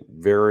 I'd be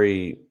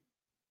very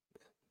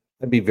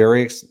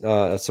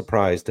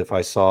surprised if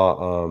I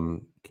saw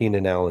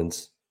Keenan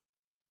Allen's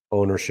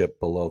ownership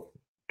below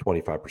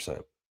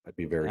 25%. I'd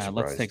be very surprised.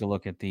 Let's take a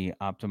look at the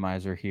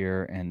optimizer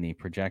here and the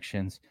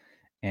projections.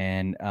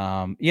 And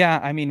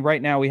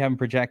right now we have him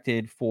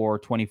projected for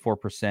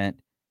 24%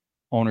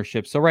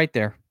 ownership. So right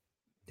there.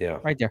 Yeah.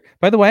 Right there.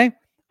 By the way,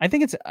 I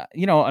think it's,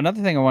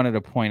 another thing I wanted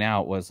to point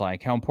out was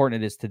how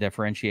important it is to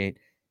differentiate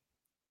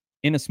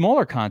in a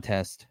smaller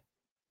contest,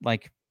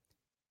 like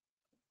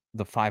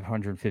the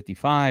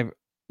 555,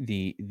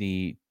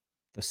 the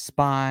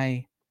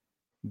spy,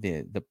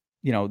 the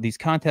these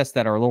contests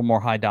that are a little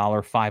more high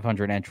dollar,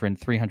 500 entrant,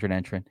 300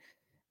 entrant.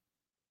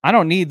 I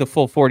don't need the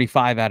full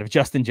 45 out of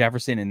Justin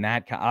Jefferson in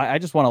that. I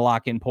just want to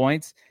lock in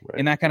points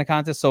in that kind of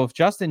contest. So if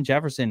Justin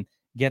Jefferson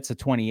gets a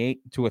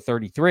 28 to a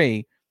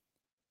 33,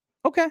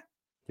 okay.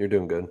 You're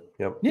doing good.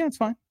 Yep. Yeah, it's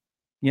fine.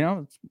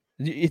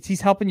 He's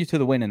helping you to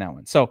the win in that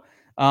one. So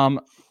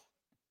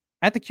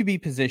at the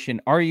QB position,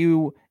 are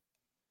you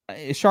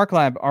Shark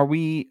Lab, are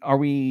we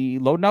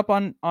loading up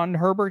on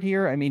Herbert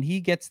here? I mean, he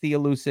gets the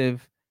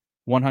elusive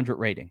 100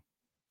 rating.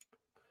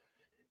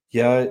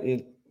 Yeah,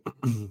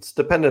 it's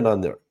dependent on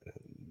the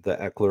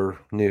Eckler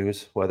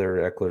news, whether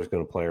Eckler is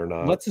going to play or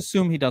not. Let's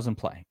assume he doesn't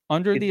play.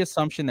 Under the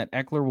assumption that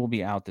Eckler will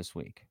be out this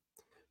week.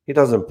 He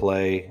doesn't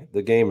play.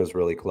 The game is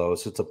really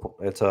close. It's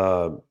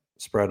a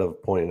spread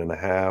of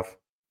 1.5,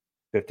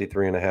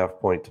 53.5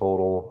 point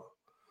total.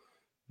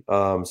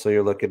 So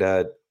you're looking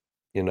at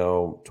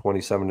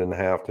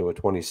 27.5 to a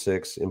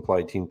 26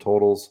 implied team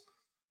totals.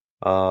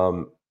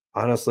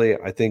 Honestly,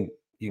 I think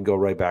you can go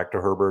right back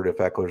to Herbert if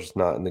Eckler's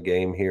not in the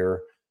game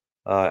here.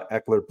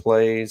 Eckler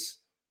plays.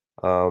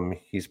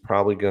 He's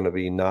probably going to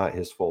be not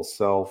his full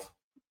self.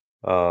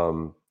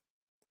 So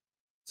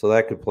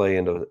that could play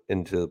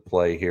into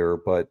play here.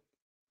 But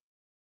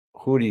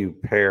who do you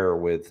pair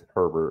with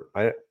Herbert?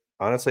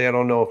 honestly, I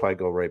don't know if I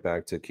go right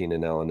back to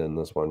Keenan Allen in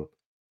this one.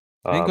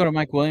 I think go to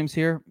Mike Williams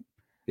here.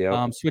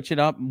 Yeah. Switch it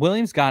up.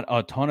 Williams got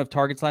a ton of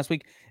targets last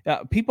week.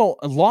 People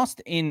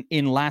lost in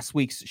last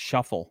week's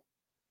shuffle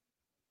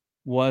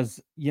was,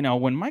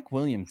 when Mike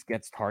Williams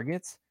gets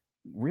targets,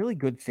 really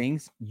good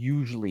things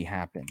usually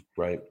happen.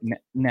 Right.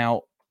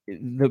 Now,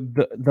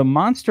 the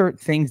monster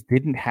things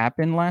didn't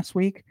happen last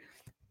week,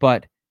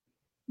 but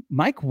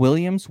Mike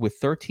Williams with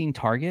 13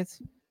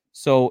 targets.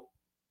 So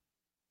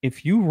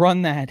if you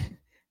run that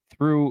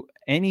through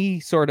any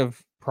sort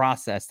of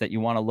process that you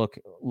want to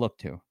look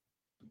to,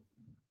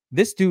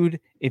 this dude,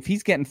 if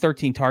he's getting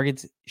 13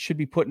 targets, should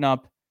be putting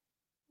up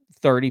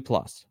 30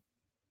 plus.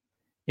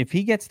 If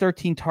he gets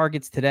 13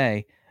 targets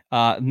today,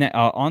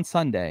 on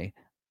Sunday,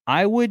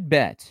 I would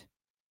bet,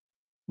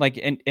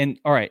 and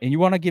all right, and you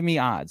want to give me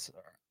odds,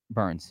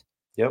 Burns?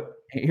 Yep.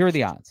 Here are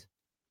the odds.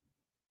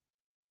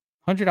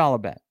 $100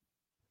 bet.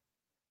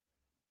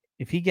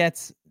 If he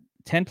gets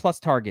 10 plus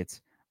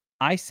targets,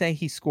 I say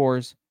he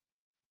scores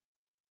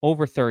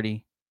over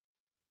 30.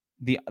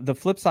 The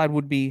flip side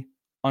would be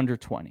under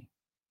 20.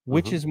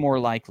 Which is more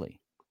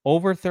likely,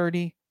 over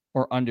 30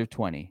 or under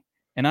 20?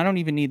 And I don't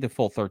even need the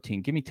full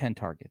 13. Give me 10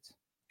 targets.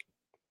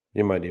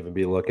 You might even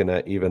be looking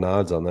at even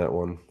odds on that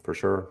one for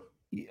sure.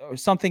 Or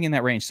something in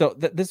that range. So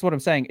this is what I'm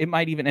saying. It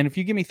might even, and if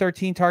you give me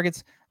 13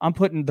 targets, I'm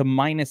putting the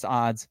minus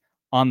odds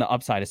on the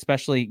upside,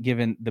 especially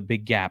given the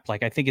big gap.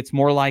 Like, I think it's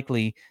more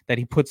likely that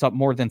he puts up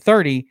more than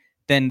 30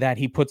 than that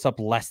he puts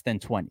up less than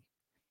 20.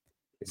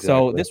 Exactly.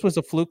 So this was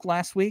a fluke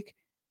last week.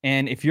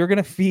 And if you're going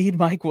to feed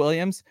Mike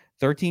Williams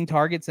 13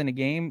 targets in a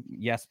game,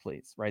 yes,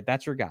 please. Right.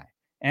 That's your guy.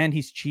 And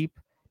he's cheap.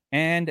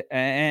 And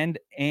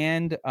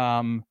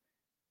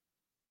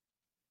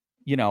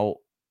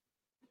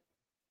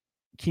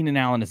Keenan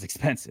Allen is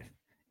expensive,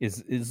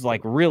 is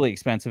like really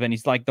expensive. And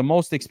he's like the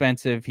most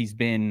expensive he's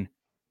been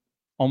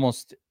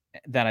almost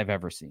that I've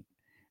ever seen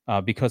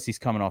because he's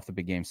coming off the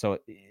big game. So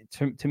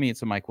to me,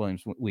 it's a Mike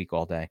Williams week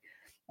all day.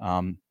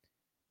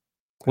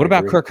 What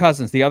about Kirk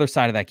Cousins, the other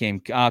side of that game?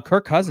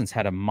 Kirk Cousins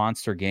had a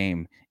monster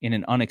game in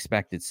an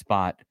unexpected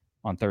spot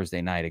on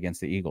Thursday night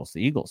against the Eagles.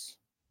 The Eagles,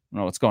 I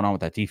don't know what's going on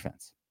with that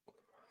defense.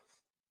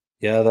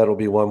 Yeah, that'll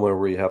be one where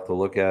we have to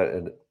look at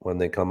it when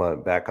they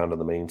come back onto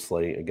the main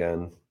slate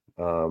again,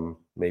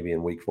 maybe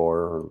in week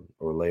 4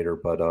 or later.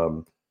 But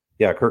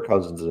yeah, Kirk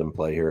Cousins is in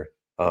play here,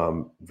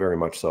 very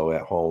much so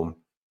at home.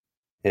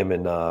 Him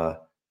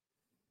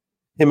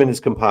and his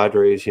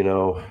compadres,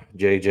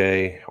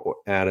 JJ,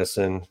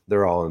 Addison,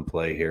 they're all in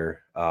play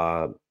here.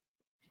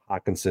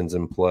 Hawkinson's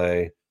in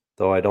play,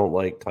 though I don't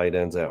like tight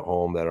ends at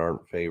home that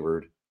aren't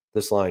favored.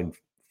 This line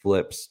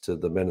flips to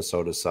the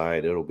Minnesota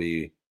side. It'll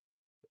be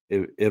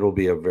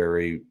a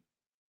very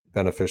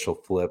beneficial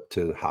flip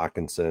to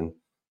Hawkinson.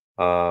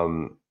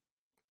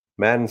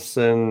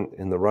 Madison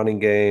in the running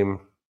game,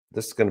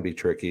 this is going to be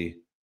tricky.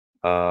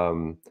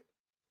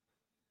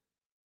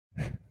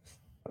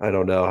 I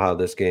don't know how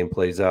this game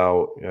plays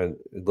out. It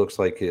looks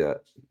like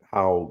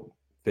how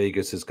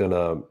Vegas is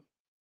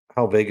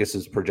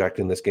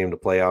projecting this game to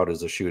play out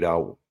as a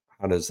shootout.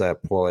 How does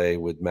that play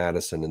with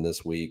Madison in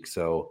this week?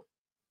 So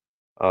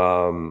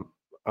I'm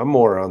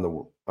more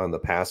on the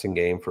passing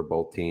game for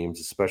both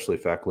teams, especially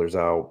if Eckler's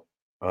out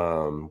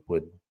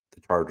with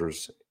the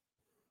Chargers.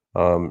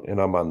 And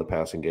I'm on the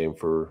passing game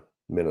for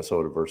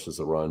Minnesota versus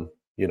the run.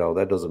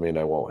 That doesn't mean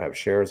I won't have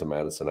shares of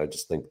Madison. I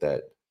just think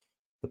that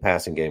the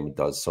passing game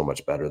does so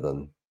much better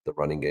than the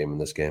running game in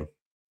this game.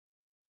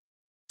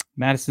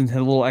 Madison's had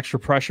a little extra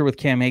pressure with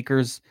Cam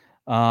Akers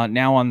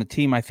now on the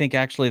team. I think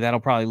actually that'll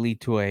probably lead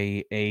to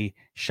a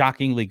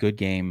shockingly good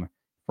game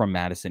from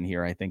Madison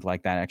here. I think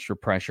like that extra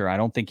pressure. I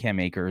don't think Cam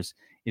Akers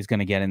is going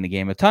to get in the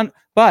game a ton,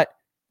 but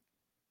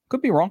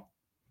could be wrong.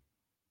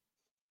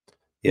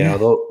 Yeah,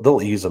 they'll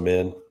ease him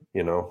in,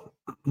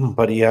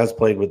 but he has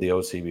played with the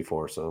OC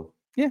before, so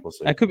yeah, we'll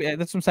see. That's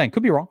what I'm saying.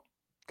 Could be wrong.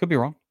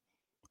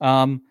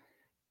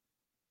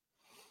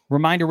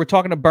 Reminder, we're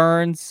talking to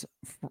Burns,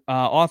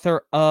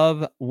 author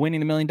of Winning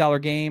the $1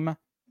 Million Game.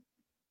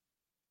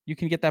 You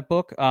can get that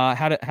book,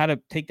 How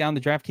to Take Down the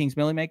DraftKings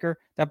Millie Maker.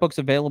 That book's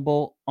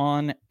available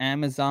on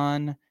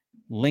Amazon.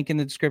 Link in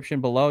the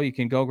description below. You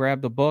can go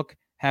grab the book,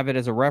 have it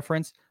as a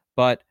reference.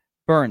 But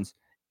Burns,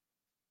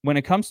 when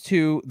it comes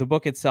to the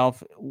book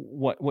itself,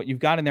 what you've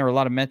got in there are a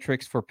lot of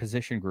metrics for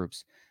position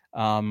groups.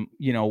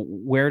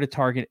 Where to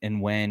target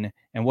and when,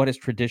 and what has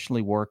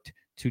traditionally worked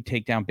to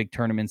take down big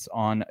tournaments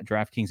on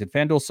DraftKings and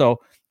FanDuel. So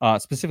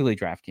specifically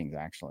DraftKings,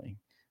 actually.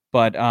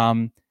 But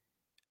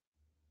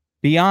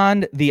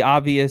beyond the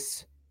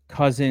obvious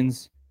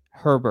Cousins,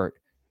 Herbert,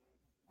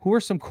 who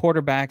are some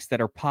quarterbacks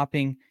that are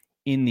popping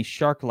in the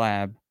Shark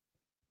Lab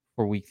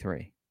for week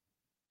 3?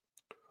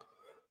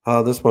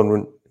 This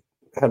one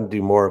had to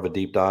do more of a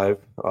deep dive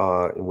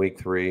in week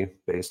 3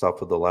 based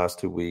off of the last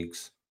 2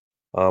 weeks.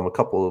 A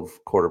couple of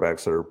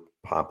quarterbacks that are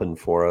popping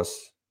for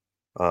us.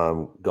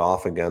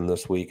 Goff again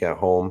this week at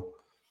home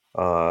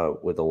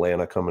with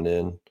Atlanta coming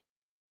in.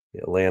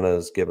 Atlanta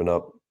has given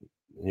up,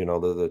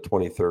 the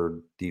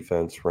 23rd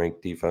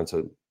ranked defense,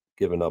 have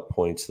given up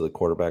points to the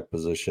quarterback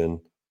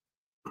position.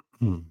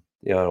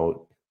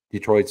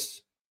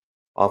 Detroit's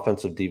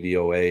offensive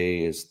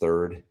DVOA is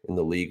third in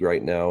the league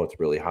right now. It's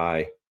really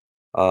high.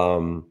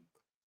 So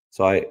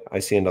I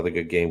see another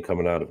good game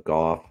coming out of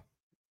Goff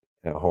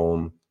at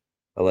home.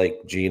 I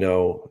like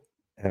Geno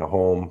at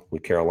home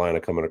with Carolina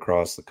coming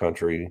across the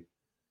country.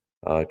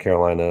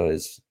 Carolina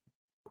is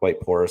quite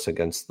porous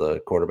against the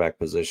quarterback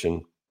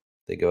position.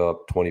 They go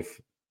up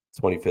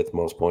 25th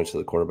most points to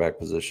the quarterback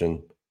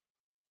position.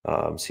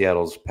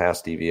 Seattle's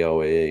pass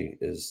DVOA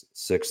is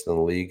sixth in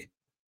the league.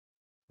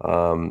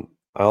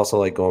 I also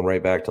like going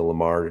right back to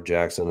Lamar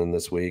Jackson in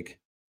this week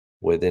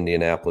with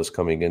Indianapolis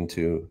coming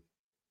into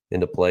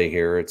play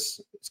here.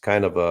 It's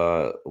kind of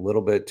a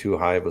little bit too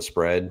high of a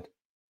spread,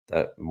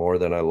 that more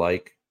than I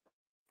like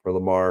for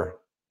Lamar.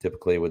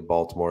 Typically with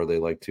Baltimore, they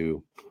like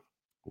to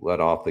let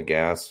off the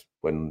gas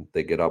when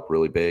they get up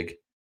really big.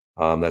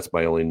 That's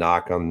my only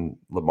knock on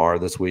Lamar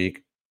this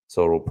week.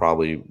 So it'll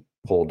probably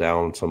pull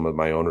down some of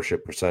my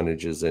ownership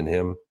percentages in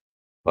him.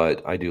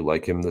 But I do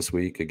like him this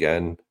week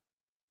again.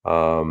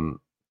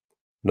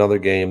 Another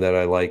game that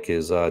I like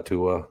is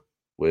Tua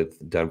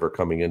with Denver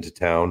coming into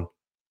town.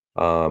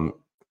 The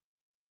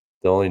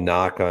only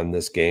knock on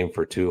this game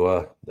for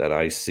Tua that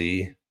I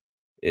see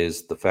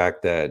is the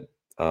fact that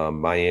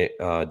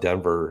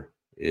Denver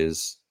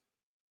is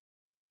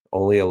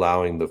only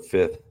allowing the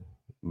fifth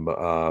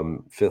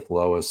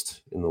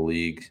lowest in the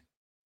league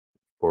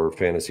for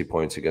fantasy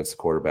points against the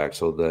quarterback.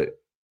 So that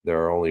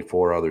there are only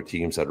 4 other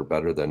teams that are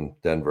better than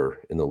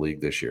Denver in the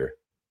league this year,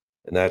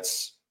 and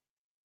that's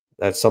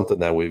something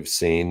that we've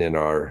seen in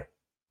our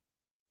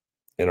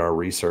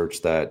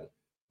research, that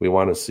we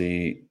want to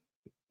see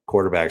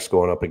quarterbacks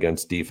going up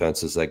against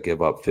defenses that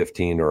give up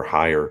 15 or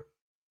higher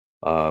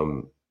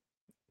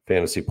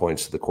fantasy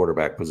points to the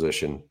quarterback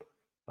position.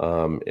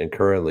 And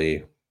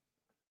currently,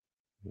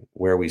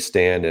 where we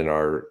stand in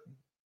our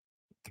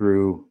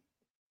through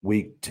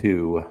week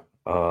 2,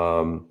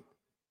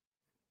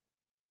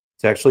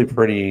 it's actually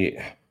pretty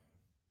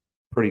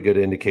good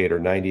indicator.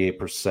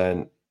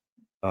 98%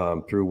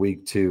 through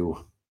week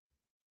 2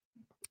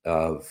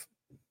 of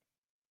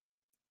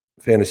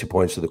fantasy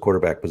points to the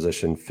quarterback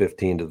position,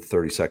 15 to the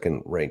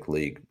 32nd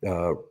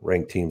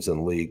ranked teams in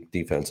the league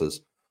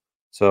defenses.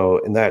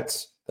 So, and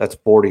that's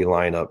 40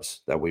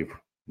 lineups that we've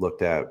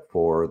looked at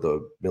for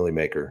the Millie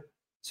Maker.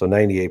 So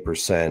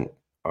 98%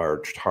 are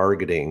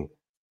targeting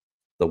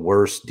the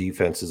worst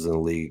defenses in the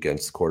league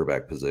against the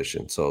quarterback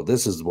position. So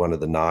this is one of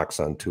the knocks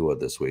on Tua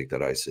this week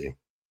that I see.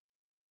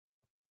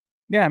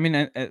 Yeah, I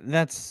mean,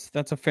 that's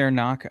a fair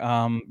knock.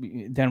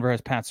 Denver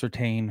has Pat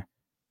Surtain,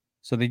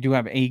 so they do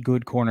have a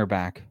good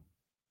cornerback.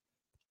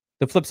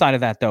 The flip side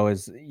of that, though,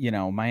 is,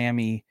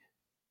 Miami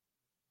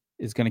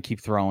is going to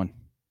keep throwing,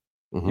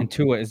 and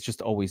Tua is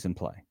just always in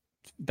play.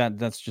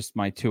 That's just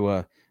my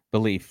Tua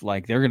belief.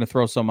 Like, they're going to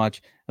throw so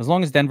much. As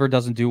long as Denver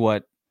doesn't do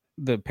what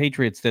the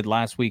Patriots did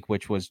last week,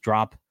 which was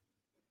drop,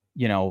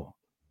 a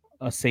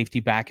safety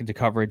back into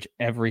coverage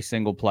every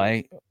single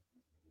play,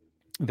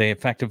 they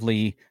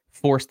effectively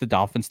forced the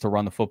Dolphins to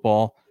run the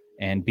football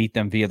and beat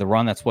them via the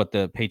run. That's what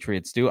the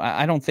Patriots do.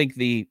 I don't think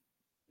the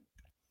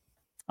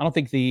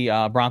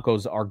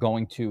Broncos are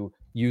going to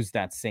use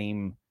that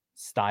same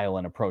style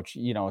and approach.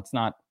 It's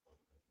not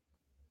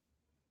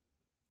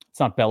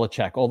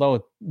Belichick,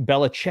 although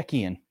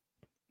Belichickian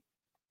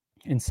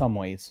in some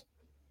ways,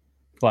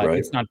 but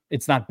right.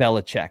 it's not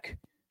Belichick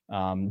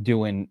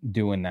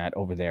doing that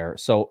over there.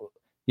 So,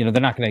 they're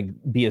not going to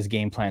be as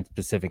game plan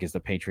specific as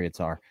the Patriots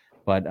are.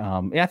 But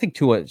I think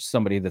Tua is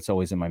somebody that's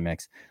always in my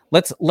mix.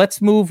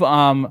 Let's move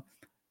down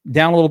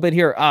a little bit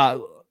here.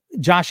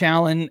 Josh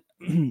Allen,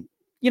 in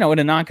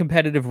a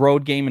non-competitive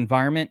road game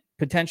environment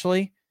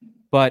potentially,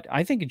 but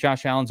I think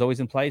Josh Allen's always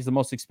in play. He's the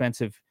most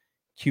expensive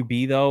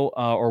QB though,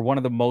 or one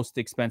of the most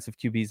expensive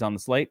QBs on the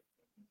slate.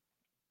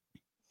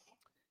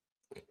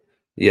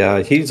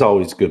 Yeah, he's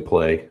always good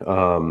play.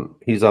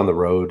 He's on the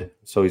road,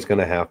 so he's going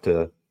to have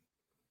to,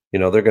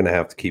 they're going to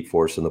have to keep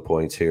forcing the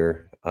points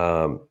here.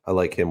 I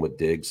like him with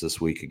Diggs this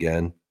week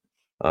again.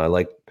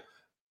 I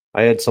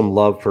had some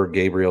love for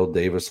Gabriel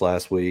Davis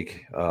last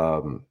week.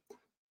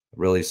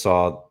 Really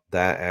saw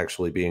that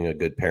actually being a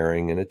good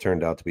pairing, and it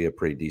turned out to be a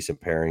pretty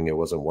decent pairing. It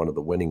wasn't one of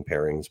the winning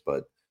pairings,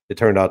 but it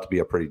turned out to be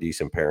a pretty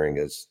decent pairing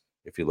as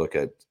if you look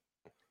at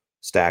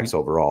stacks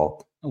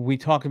overall. We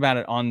talked about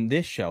it on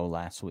this show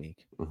last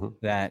week,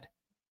 that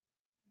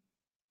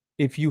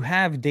if you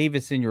have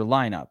Davis in your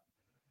lineup,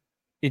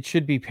 it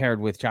should be paired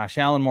with Josh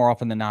Allen more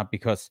often than not,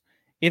 because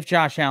if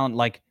Josh Allen,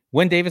 like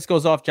when Davis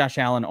goes off, Josh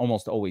Allen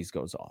almost always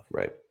goes off.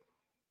 Right.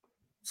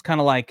 It's kind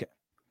of like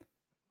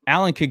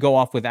Allen could go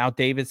off without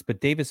Davis,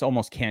 but Davis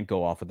almost can't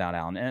go off without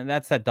Allen. And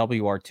that's that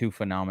WR2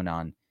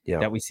 phenomenon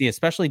that we see,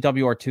 especially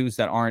WR2s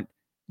that aren't,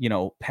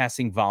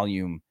 passing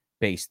volume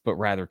based, but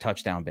rather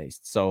touchdown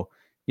based. So,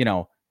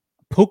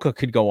 Puka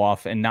could go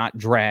off and not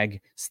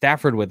drag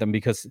Stafford with him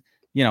because,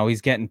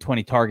 he's getting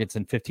 20 targets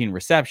and 15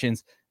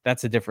 receptions.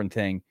 That's a different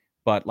thing.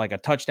 But like a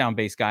touchdown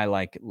based guy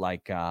like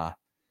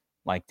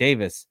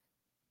Davis,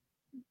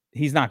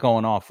 he's not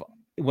going off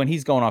when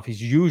he's going off,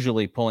 he's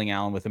usually pulling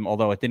Allen with him,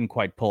 although it didn't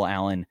quite pull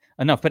Allen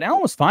enough. But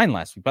Allen was fine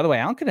last week. By the way,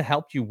 Allen could have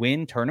helped you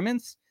win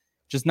tournaments,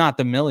 just not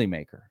the Millie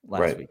Maker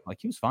last week. Like,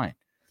 he was fine.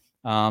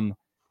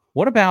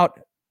 What about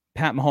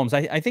Pat Mahomes?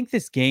 I think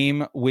this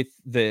game with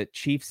the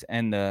Chiefs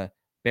and the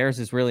Bears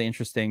is really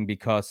interesting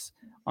because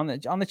on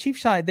the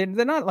Chiefs side,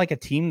 they're not like a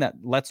team that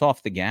lets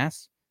off the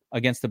gas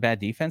against a bad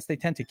defense. They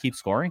tend to keep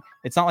scoring.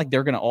 It's not like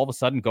they're going to all of a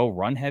sudden go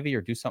run heavy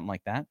or do something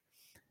like that.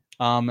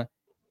 And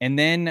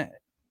then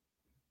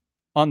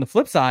on the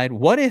flip side,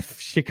 what if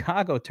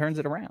Chicago turns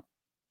it around?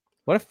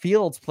 What if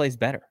Fields plays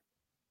better?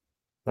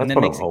 That's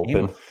what I'm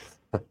hoping.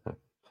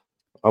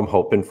 I'm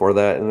hoping for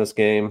that in this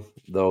game,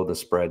 though the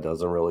spread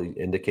doesn't really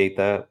indicate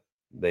that.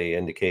 They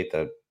indicate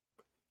that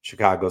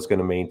Chicago's going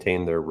to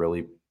maintain their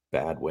really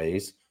bad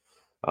ways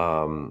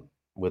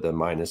with a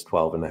minus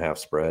 12.5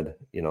 spread.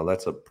 You know,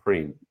 that's a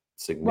pretty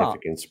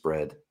significant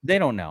spread. They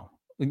don't know.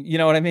 You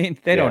know what I mean?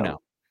 They don't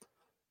know.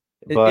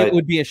 But it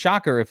would be a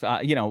shocker if,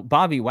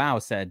 Bobby Wow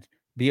said,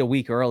 be a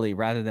week early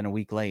rather than a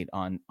week late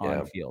on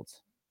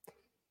Fields.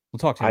 We'll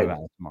talk to him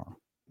about it tomorrow.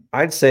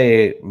 I'd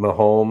say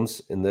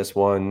Mahomes in this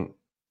one.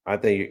 I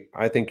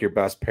think your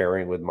best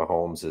pairing with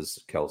Mahomes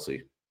is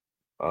Kelsey.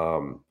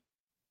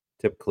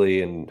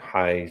 Typically in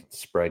high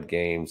spread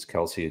games,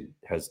 Kelsey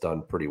has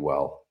done pretty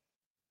well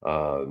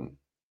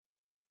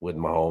with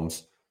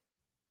Mahomes.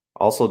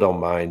 Also, don't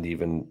mind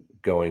even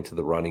going to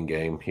the running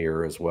game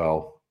here as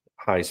well.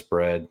 High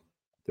spread.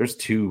 There's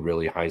two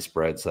really high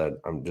spreads that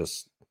I'm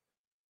just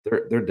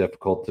they're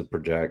difficult to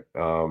project.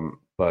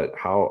 But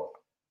how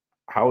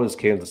is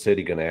Kansas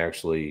City going to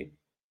actually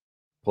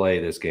play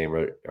this game?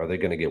 Are they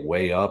going to get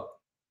way up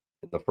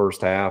in the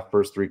first half,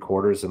 first three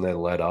quarters, and then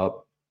let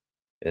up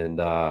and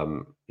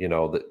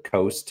the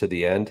coast to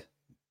the end?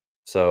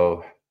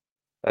 So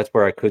that's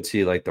where I could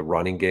see like the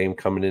running game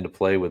coming into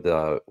play with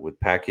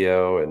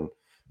Pacquiao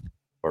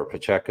or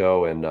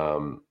Pacheco and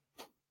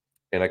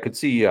I could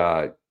see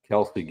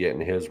Kelsey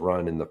getting his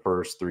run in the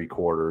first three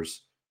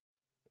quarters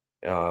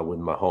with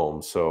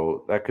Mahomes.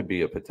 So that could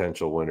be a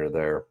potential winner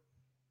there.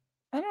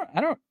 I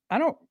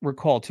don't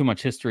recall too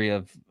much history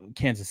of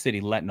Kansas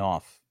City letting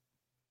off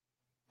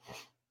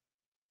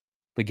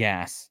the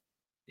gas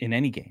in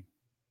any game.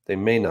 They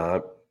may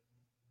not,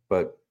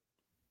 but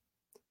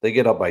they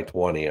get up by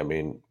 20. I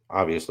mean,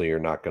 obviously you're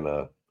not going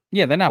to.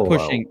 Yeah, they're not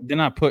pushing. They're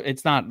not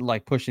it's not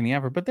like pushing the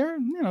effort, but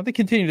they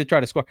continue to try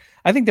to score.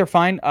 I think they're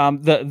fine.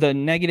 The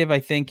negative I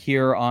think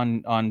here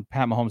on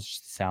Pat Mahomes is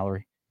just the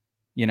salary.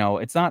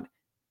 It's not.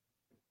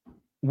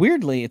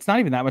 Weirdly, it's not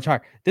even that much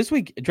higher. This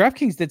week,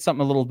 DraftKings did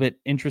something a little bit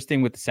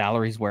interesting with the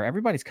salaries where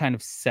everybody's kind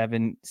of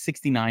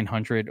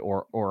 6,900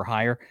 or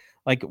higher.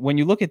 Like when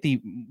you look at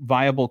the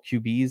viable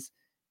QBs,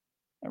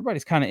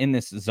 everybody's kind of in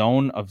this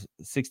zone of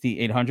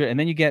 6,800. And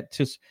then you get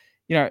to,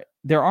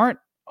 there aren't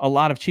a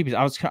lot of cheapies.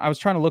 I was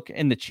trying to look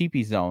in the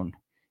cheapie zone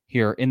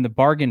here in the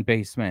bargain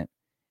basement,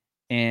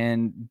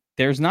 and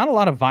there's not a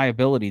lot of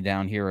viability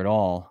down here at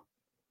all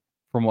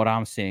from what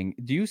I'm seeing.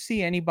 Do you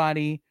see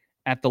anybody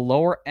at the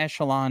lower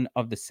echelon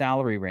of the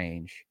salary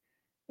range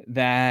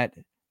that,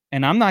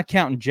 and I'm not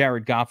counting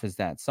Jared Goff as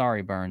that.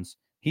 Sorry, Burns.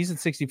 He's at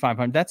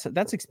 6,500.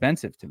 That's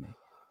expensive to me.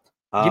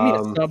 Give me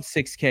a sub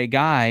 6K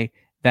guy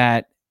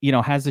that,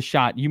 has a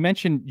shot. You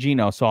mentioned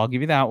Geno, so I'll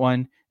give you that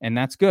one. And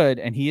that's good.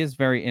 And he is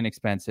very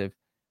inexpensive.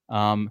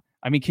 Can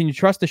you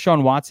trust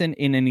Deshaun Watson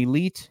in an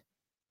elite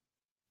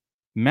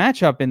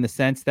matchup in the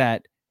sense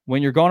that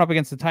when you're going up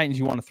against the Titans,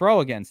 you want to throw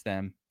against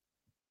them?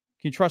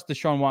 Can you trust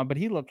Deshaun Watson? But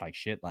he looked like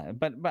shit.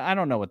 But I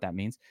don't know what that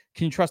means.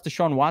 Can you trust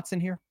Deshaun Watson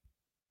here?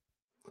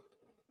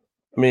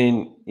 I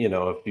mean,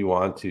 if you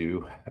want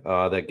to,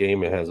 that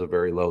game, it has a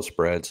very low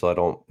spread, so I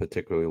don't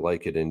particularly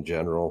like it in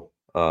general.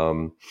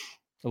 A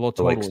low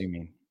total, you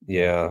mean?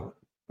 Yeah.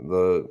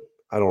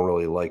 I don't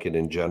really like it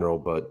in general,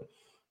 but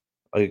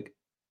like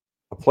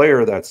a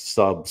player that's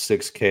sub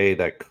 6K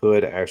that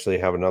could actually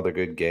have another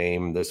good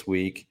game this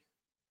week,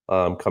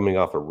 coming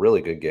off a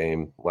really good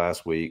game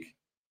last week.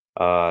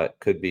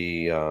 Could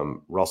be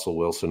Russell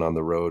Wilson on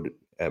the road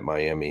at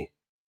Miami.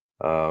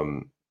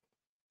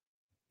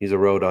 He's a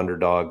road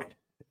underdog,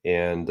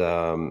 and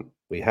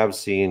we have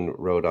seen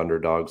road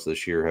underdogs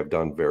this year have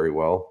done very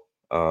well.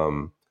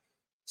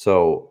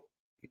 So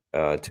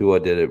Tua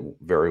did it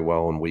very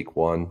well in week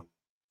one.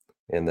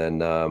 And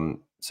then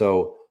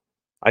so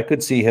I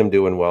could see him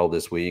doing well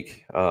this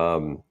week.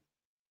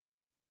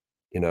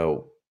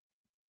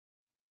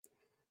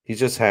 He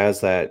just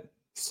has that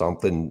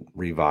something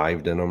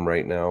revived in him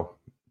right now,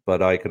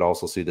 but I could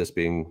also see this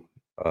being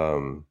a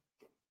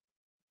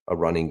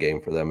running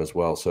game for them as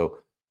well. So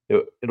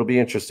it'll be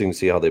interesting to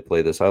see how they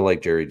play this. I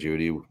like Jerry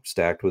Jeudy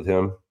stacked with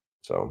him.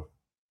 So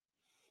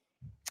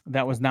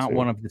that was not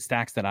one of the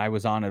stacks that I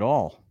was on at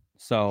all.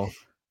 So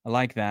I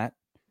like that.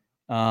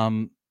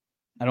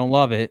 I don't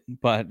love it,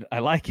 but I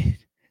like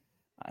it.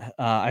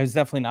 I was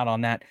definitely not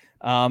on that.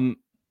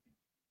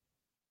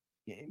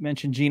 You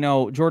mentioned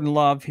Jordan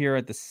Love here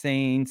at the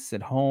Saints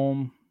at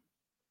home.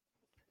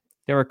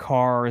 Derek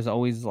Carr is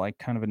always like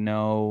kind of a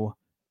no.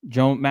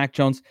 Mac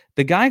Jones,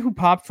 the guy who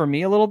popped for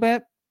me a little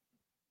bit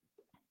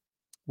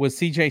was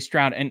CJ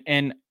Stroud.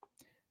 And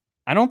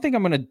I don't think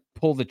I'm going to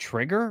pull the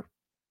trigger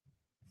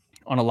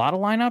on a lot of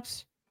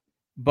lineups,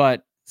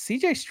 but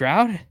CJ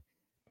Stroud,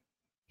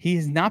 he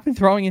has not been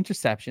throwing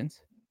interceptions,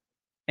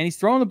 and he's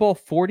throwing the ball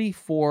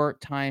 44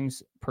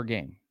 times per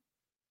game.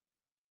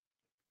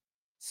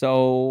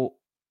 So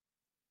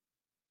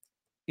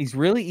he's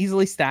really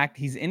easily stacked.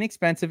 He's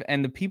inexpensive,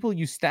 and the people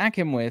you stack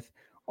him with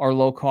are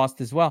low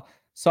cost as well.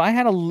 So I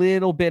had a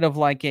little bit of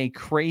like a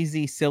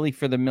crazy, silly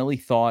for the millie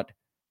thought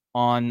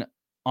on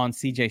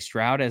CJ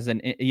Stroud as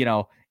an, you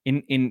know,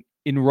 in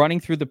running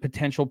through the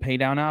potential pay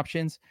down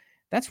options.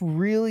 That's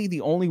really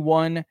the only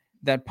one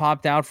that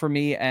popped out for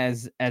me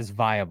as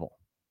viable.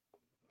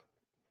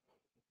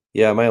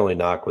 Yeah, my only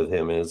knock with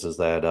him is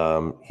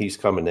that he's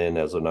coming in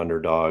as an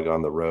underdog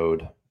on the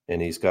road,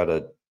 and he's got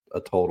a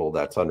total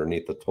that's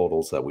underneath the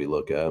totals that we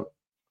look at.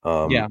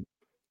 Yeah,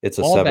 it's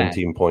a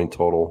 17-point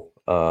total.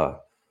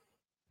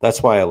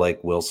 That's why I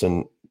like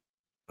Wilson,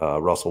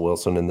 Russell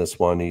Wilson in this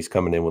one. He's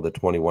coming in with a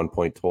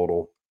 21-point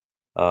total.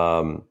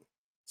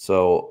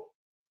 So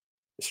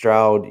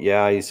Stroud,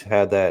 yeah, he's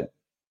had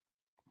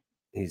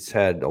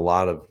a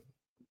lot of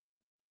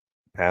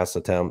pass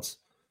attempts.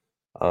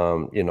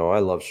 You know, I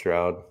love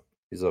Stroud.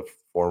 He's a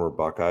former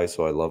Buckeye,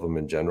 so I love him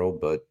in general,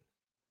 but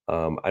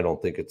I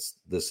don't think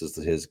this is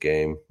his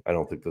game. I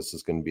don't think this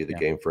is going to be the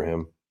game for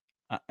him.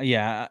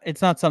 Yeah,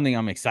 it's not something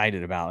I'm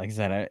excited about. Like I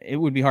said, it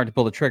would be hard to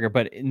pull the trigger,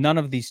 but none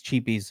of these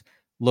cheapies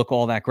look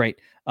all that great.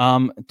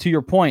 To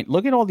your point,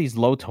 look at all these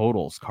low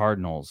totals: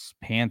 Cardinals,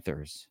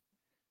 Panthers,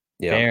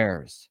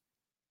 Bears,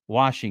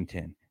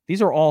 Washington.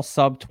 These are all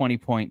sub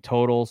 20-point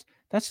totals.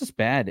 That's just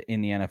bad in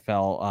the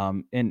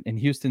NFL. And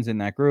Houston's in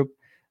that group.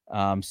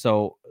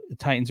 So the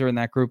Titans are in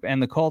that group,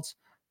 and the Colts.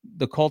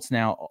 The Colts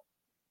now,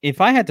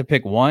 if I had to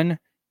pick one,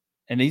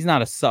 and he's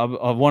not a sub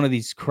of one of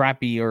these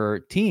crappier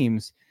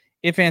teams,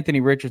 if Anthony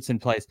Richardson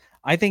plays,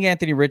 I think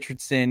Anthony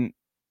Richardson,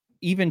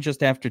 even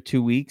just after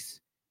 2 weeks,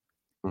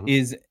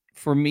 is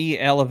for me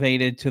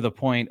elevated to the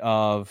point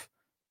of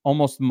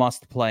almost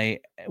must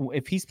play.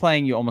 If he's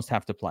playing, you almost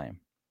have to play him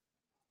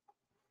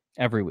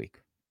every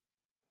week.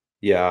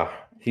 Yeah,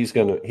 he's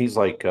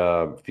like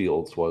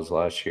Fields was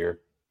last year.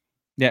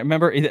 Yeah,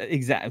 remember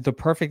the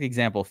perfect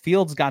example.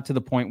 Fields got to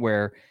the point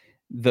where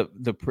the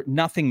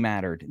nothing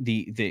mattered.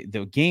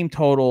 The game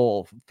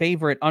total,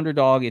 favorite,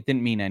 underdog, it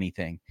didn't mean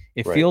anything.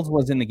 If Fields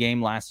was in the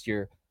game last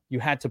year, you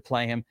had to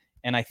play him,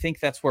 and I think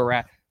that's where we're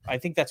at. I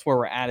think that's where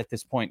we're at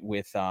this point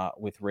with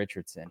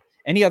Richardson.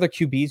 Any other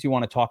QBs you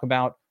want to talk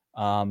about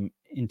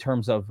in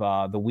terms of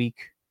the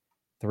week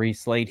 3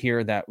 slate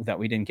here that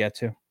we didn't get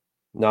to?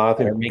 No, I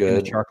think we're making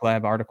good. The Shark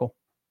Lab article.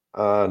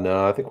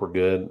 No, I think we're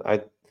good.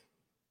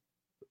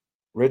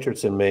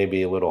 Richardson may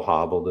be a little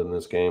hobbled in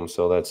this game,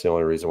 so that's the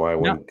only reason why I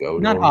wouldn't go to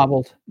him.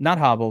 Not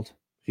hobbled.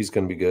 He's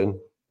going to be good.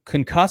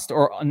 Concussed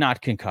or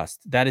not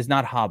concussed. That is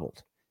not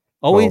hobbled.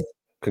 Always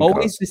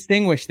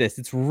distinguish this.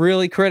 It's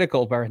really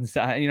critical, Burns.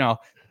 You know,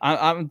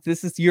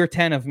 this is year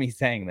 10 of me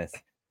saying this.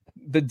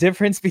 The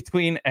difference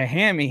between a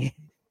hammy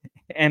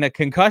and a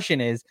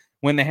concussion is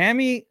when the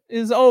hammy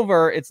is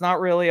over, it's not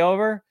really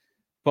over.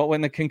 But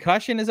when the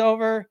concussion is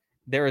over,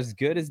 they're as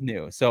good as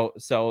new.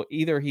 So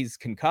either he's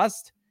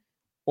concussed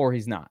or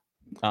he's not.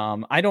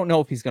 I don't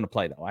know if he's going to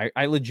play though.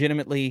 I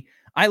legitimately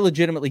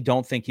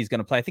don't think he's going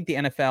to play. I think the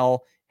NFL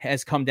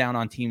has come down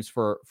on teams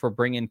for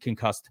bringing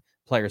concussed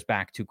players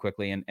back too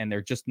quickly, and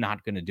they're just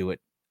not going to do it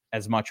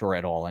as much or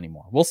at all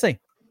anymore. We'll see.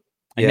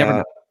 I never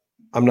know.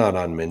 I'm not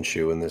on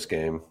Minshew in this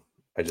game.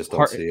 I just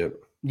don't see it.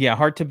 Yeah,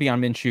 hard to be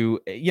on Minshew.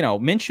 You know,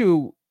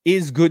 Minshew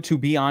is good to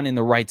be on in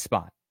the right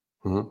spot.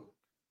 Mm-hmm.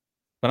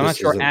 But I'm not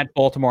sure at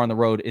Baltimore on the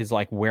road is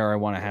like where I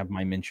want to have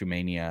my Minshew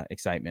mania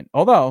excitement.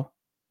 Although,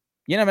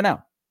 you never know.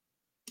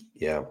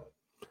 Yeah.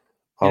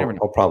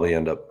 I'll probably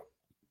end up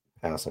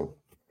passing.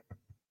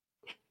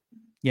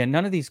 Yeah,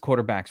 none of these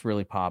quarterbacks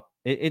really pop.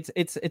 It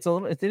is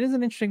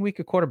an interesting week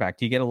of quarterback.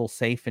 Do you get a little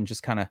safe and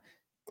just kind of?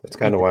 That's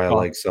kind of why I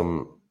like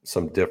some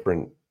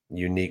different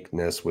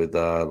uniqueness with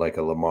like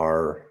a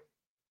Lamar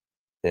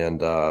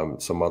and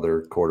some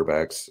other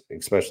quarterbacks,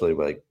 especially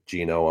like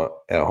Geno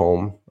at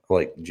home. I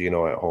like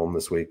Geno at home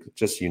this week.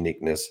 Just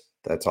uniqueness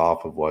that's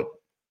off of what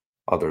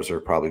others are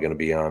probably going to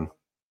be on.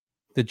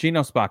 The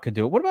Geno spot could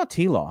do it. What about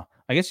T-Law?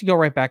 I guess you go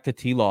right back to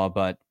T-Law,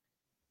 but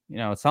you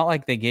know, it's not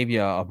like they gave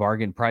you a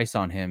bargain price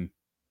on him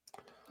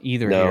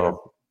either.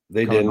 No,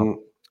 they didn't.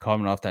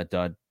 Coming off that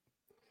dud.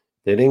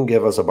 They didn't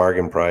give us a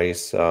bargain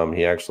price.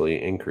 He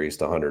actually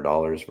increased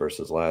 $100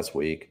 versus last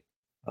week.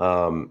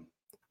 But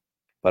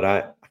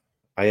I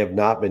have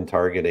not been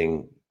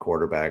targeting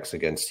quarterbacks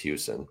against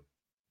Houston.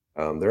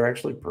 They're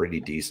actually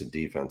pretty decent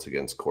defense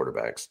against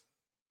quarterbacks.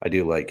 I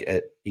do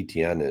like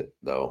ETN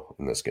though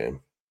in this game.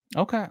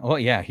 Okay. Well,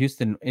 yeah,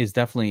 Houston has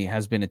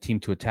been a team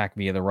to attack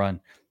via the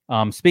run.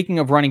 Speaking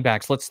of running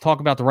backs, let's talk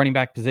about the running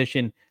back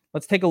position.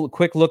 Let's take a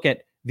quick look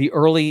at the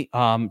early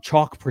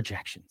chalk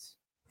projections.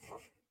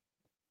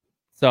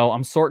 So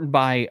I'm sorting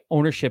by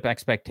ownership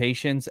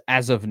expectations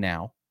as of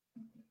now,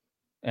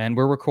 and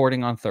we're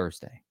recording on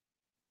Thursday.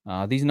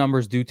 These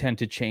numbers do tend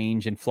to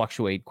change and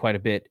fluctuate quite a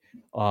bit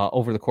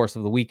over the course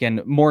of the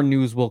weekend. More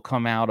news will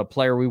come out. A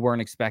player we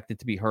weren't expected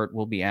to be hurt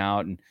will be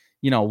out, and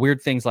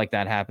weird things like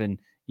that happen.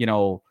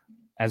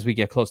 As we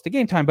get close to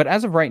game time. But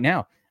as of right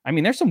now, I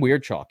mean, there's some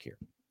weird chalk here.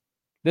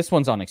 This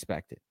one's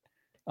unexpected.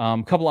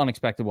 A couple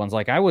unexpected ones.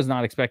 Like I was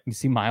not expecting to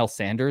see Miles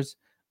Sanders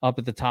up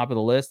at the top of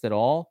the list at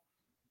all,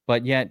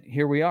 but yet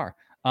here we are.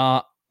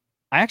 I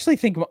actually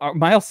think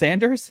Miles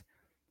Sanders.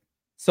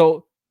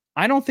 So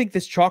I don't think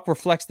this chalk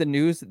reflects the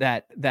news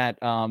that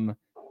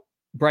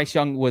Bryce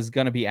Young was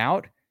going to be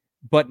out,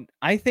 but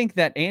I think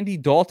that Andy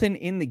Dalton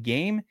in the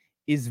game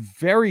is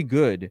very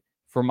good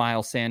for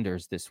Miles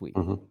Sanders this week.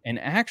 Mm-hmm. And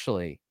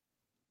actually,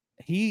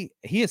 he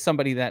is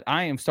somebody that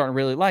I am starting to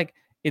really like.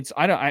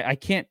 I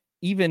can't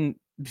even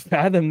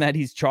fathom that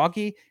he's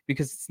chalky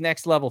because it's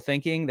next level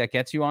thinking that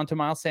gets you onto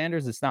Miles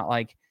Sanders. It's not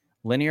like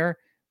linear,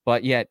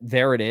 but yet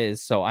there it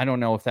is. So I don't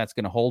know if that's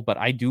going to hold, but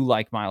I do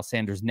like Miles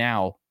Sanders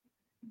now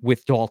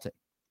with Dalton.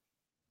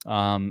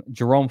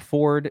 Jerome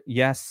Ford,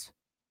 yes,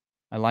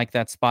 I like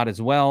that spot as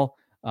well.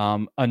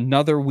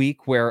 Another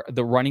week where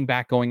the running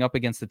back going up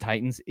against the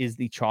Titans is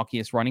the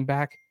chalkiest running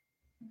back.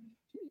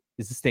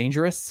 Is this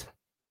dangerous?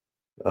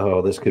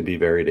 Oh, this could be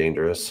very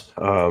dangerous.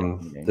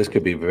 This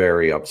could be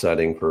very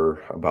upsetting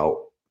we're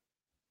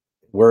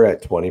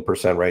at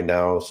 20% right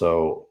now.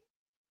 So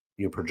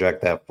you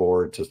project that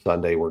forward to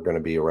Sunday, we're going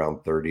to be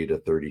around 30 to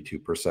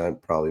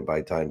 32%, probably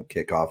by time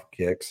kickoff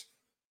kicks.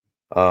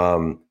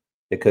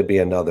 It could be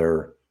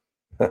another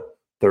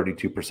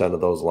 32% of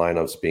those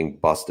lineups being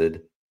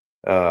busted.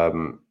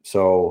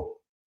 So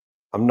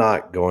I'm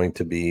not going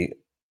to be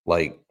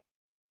like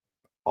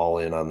all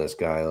in on this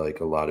guy like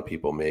a lot of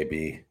people may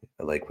be,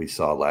 like we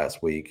saw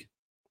last week.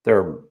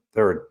 There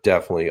are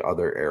definitely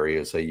other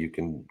areas that you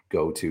can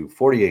go to.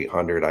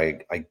 4,800,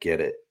 I get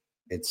it.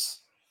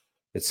 It's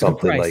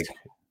something like,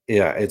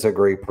 yeah, it's a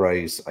great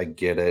price. I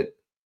get it,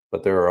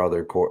 but there are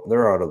other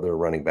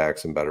running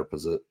backs in better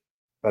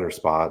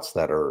spots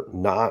that are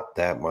not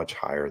that much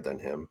higher than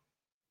him.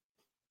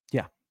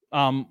 Yeah.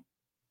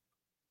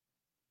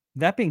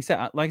 That being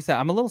said, like I said,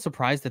 I'm a little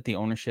surprised at the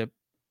ownership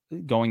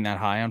going that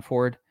high on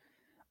Ford.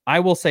 I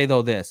will say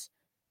though this,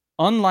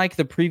 unlike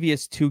the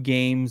previous two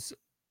games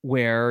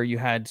where you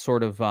had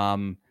sort of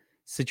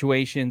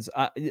situations,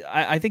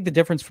 I think the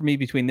difference for me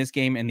between this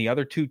game and the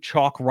other two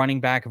chalk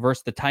running back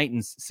versus the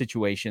Titans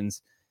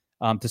situations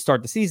to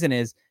start the season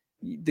is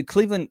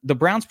the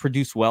Browns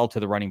produce well to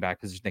the running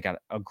back position. They got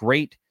a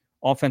great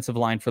offensive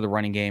line for the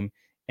running game,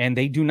 and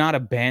they do not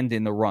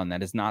abandon the run.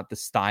 That is not the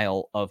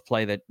style of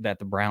play that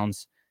the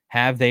Browns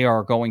have. They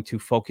are going to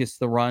focus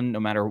the run no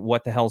matter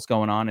what the hell's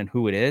going on and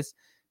who it is.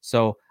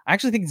 So I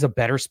actually think it's a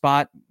better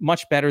spot,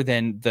 much better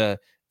than the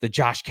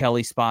Josh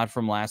Kelly spot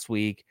from last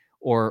week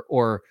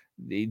or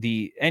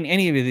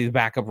any of the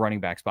backup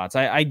running back spots.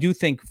 I do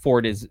think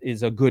Ford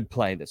is a good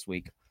play this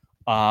week.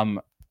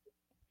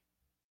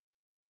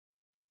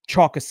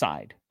 Chalk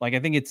aside, like I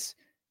think it's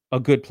a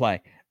good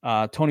play.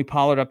 Tony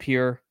Pollard up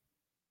here.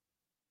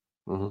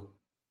 Mm-hmm.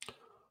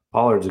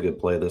 Pollard's a good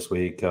play this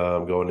week.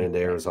 Going into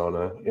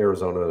Arizona.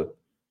 Arizona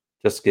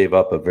just gave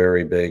up a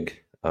very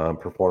big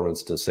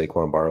performance to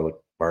Saquon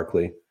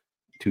Barkley.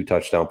 2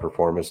 touchdown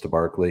performance to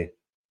Barkley.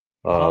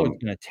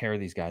 Pollard's going to tear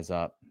these guys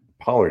up.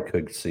 Pollard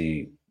could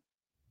see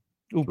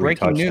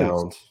breaking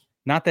touchdowns. News.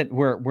 Not that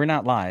we're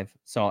not live,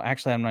 so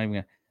actually I'm not even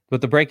going to.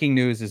 But the breaking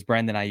news is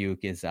Brandon Ayuk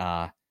is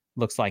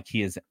looks like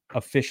he is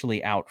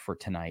officially out for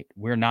tonight.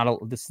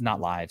 This is not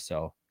live,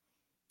 so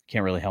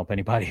can't really help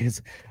anybody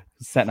who's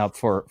setting up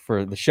for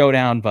the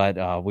showdown,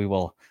 but we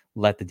will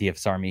let the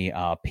DFS Army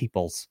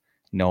peoples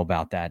know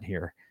about that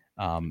here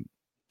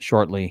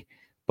shortly.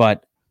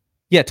 But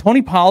yeah,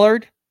 Tony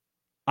Pollard,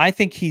 I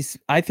think he's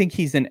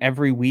an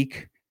every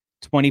week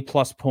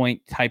 20+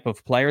 point type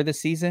of player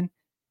this season.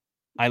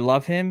 I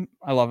love him.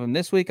 I love him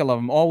this week. I love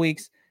him all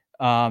weeks.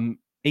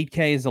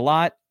 8K is a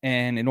lot,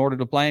 and in order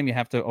to play him, you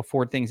have to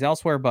afford things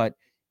elsewhere. But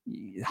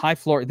high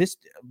floor. This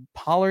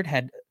Pollard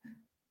had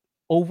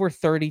over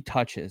 30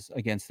 touches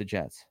against the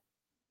Jets.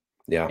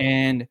 Yeah,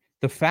 and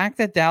the fact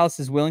that Dallas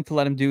is willing to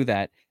let him do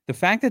that, the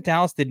fact that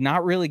Dallas did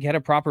not really get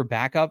a proper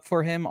backup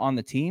for him on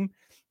the team,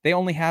 they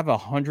only have a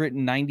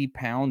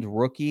 190-pound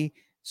rookie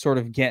sort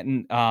of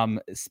getting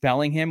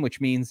spelling him,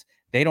 which means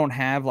they don't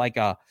have like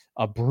a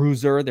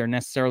bruiser they're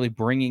necessarily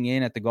bringing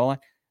in at the goal line.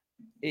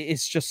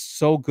 It's just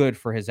so good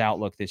for his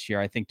outlook this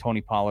year. I think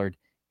Tony Pollard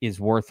is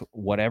worth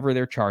whatever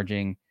they're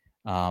charging,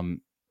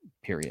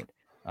 period.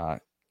 Yeah,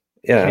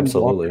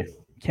 absolutely.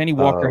 Kenny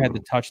Walker had the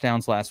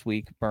touchdowns last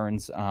week,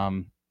 Burns.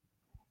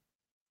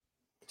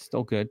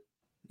 Still good.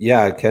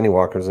 Yeah, Kenny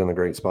Walker's in a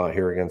great spot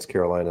here against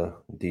Carolina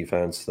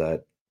defense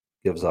that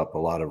gives up a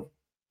lot of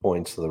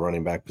points to the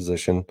running back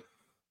position.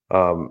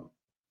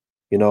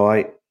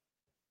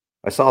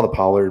 I saw the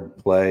Pollard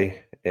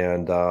play,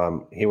 and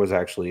he was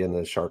actually in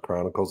the Shark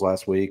Chronicles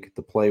last week.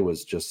 The play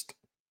was just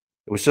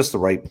the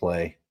right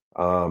play.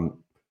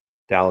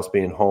 Dallas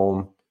being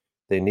home,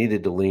 they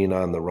needed to lean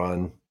on the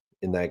run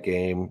in that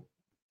game.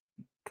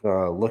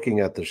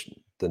 Looking at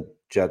the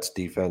Jets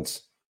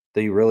defense,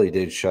 they really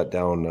did shut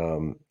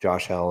down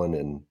Josh Allen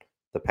and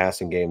the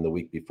passing game the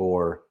week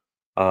before.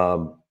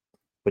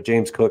 But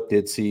James Cook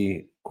did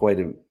see quite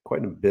a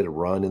bit of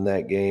run in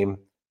that game.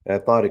 And I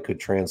thought it could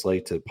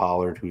translate to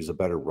Pollard, who's a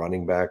better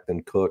running back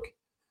than Cook.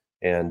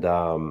 And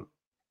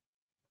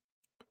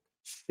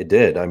it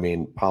did. I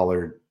mean,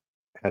 Pollard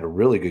had a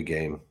really good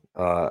game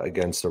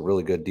against a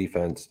really good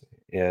defense.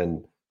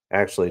 And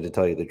actually, to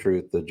tell you the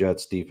truth, the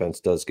Jets defense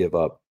does give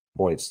up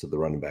points to the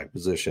running back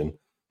position.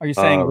 Are you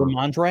saying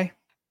Ramondre?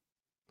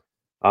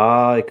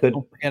 I could.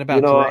 Don't forget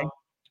about Dre.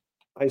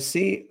 I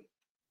see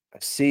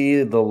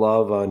the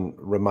love on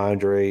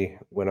Ramondre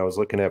when I was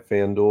looking at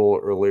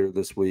FanDuel earlier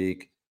this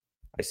week.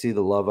 I see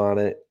the love on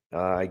it.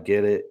 I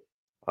get it.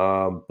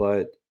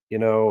 But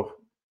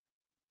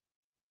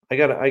I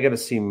gotta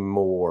see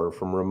more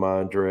from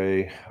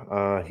Ramondre.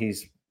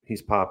 He's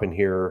popping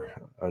here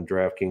on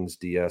DraftKings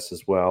DS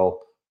as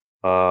well.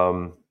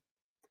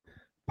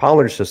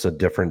 Pollard's just a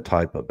different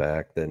type of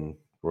back than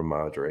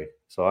Ramondre.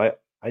 So I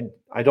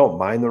don't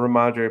mind the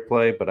Ramondre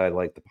play, but I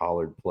like the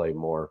Pollard play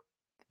more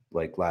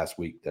like last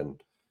week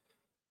and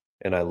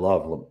I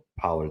love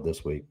Pollard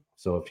this week.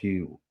 So if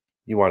you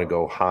want to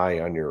go high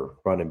on your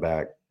running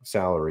back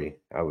salary,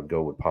 I would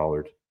go with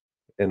Pollard.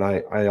 And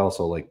I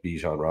also like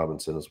Bijan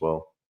Robinson as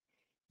well.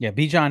 Yeah,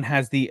 Bijan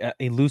has the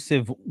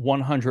elusive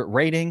 100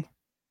 rating.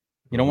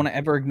 You don't want to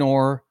ever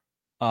ignore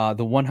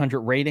the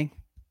 100 rating.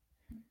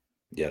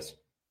 Yes.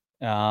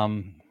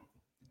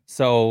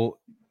 So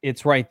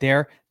it's right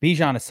there.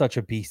 Bijan is such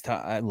a beast.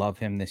 I love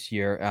him this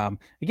year.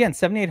 Again,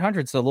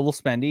 7,800 is a little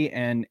spendy,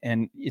 and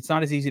it's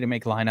not as easy to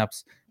make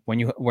lineups when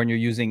you're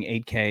using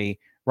 8K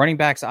running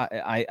backs.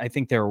 I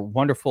think they're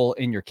wonderful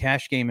in your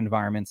cash game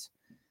environments,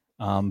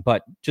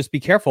 but just be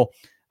careful.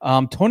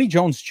 Tony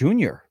Jones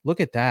Jr. Look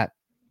at that.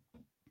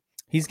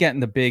 He's getting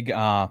the big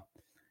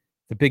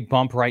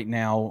bump right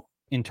now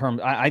in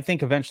terms. I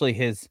think eventually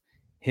his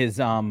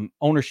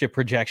ownership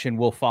projection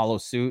will follow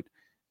suit.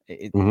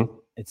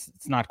 It's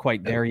not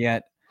quite there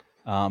yet.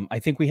 I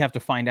think we have to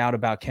find out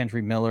about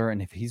Kendry Miller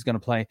and if he's going to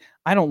play.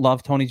 I don't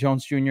love Tony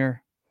Jones Jr.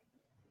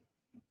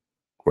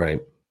 Right.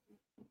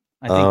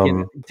 I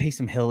think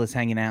Taysom Hill is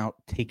hanging out,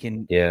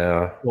 taking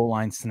goal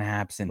line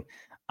snaps, and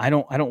I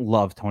don't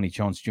love Tony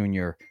Jones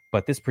Jr.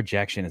 But this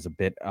projection is a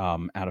bit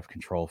out of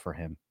control for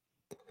him.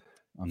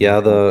 Yeah,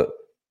 the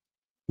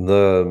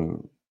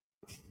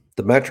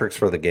metrics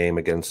for the game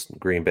against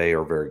Green Bay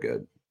are very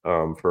good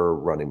for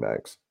running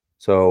backs.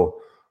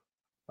 So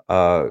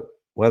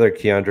whether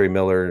Keandre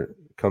Miller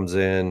comes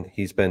in,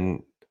 he's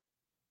been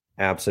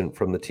absent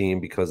from the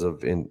team because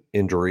of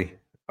injury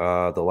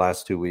the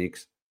last 2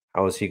 weeks.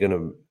 How is he going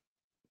to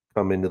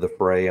come into the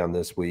fray on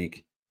this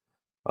week?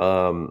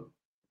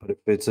 But if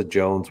it's a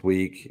Jones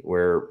week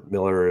where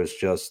Miller is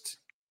just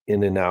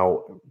in and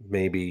out,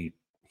 maybe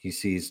he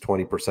sees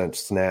 20%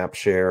 snap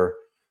share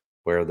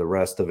where the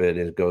rest of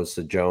it goes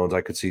to Jones.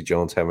 I could see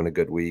Jones having a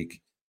good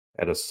week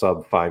at a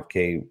sub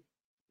 5K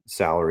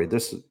salary.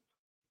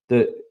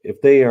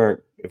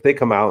 If they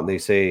come out and they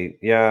say,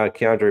 yeah,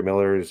 Keandre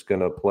Miller is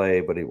going to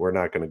play, but we're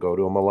not going to go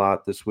to him a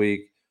lot this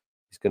week.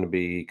 He's going to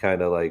be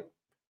kind of like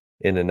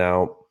in and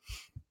out.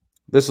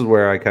 This is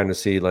where I kind of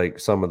see like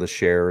some of the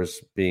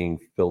shares being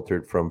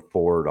filtered from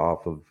Ford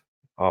off of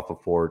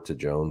Ford to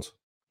Jones.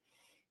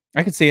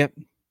 I could see it.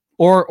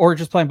 Or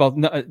just playing both.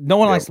 No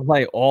one likes to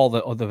play all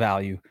the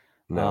value.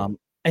 No.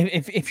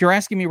 If you're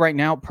asking me right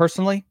now,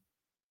 personally,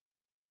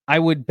 I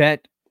would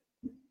bet,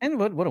 and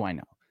what do I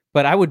know?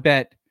 But I would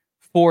bet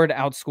Ford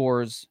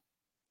outscores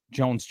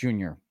Jones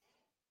Jr.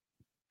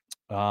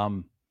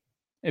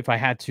 If I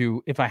had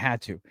to,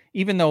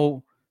 even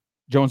though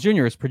Jones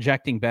Jr. is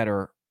projecting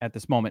better at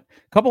this moment.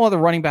 A couple other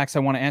running backs I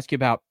want to ask you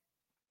about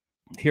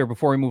here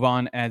before we move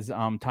on, as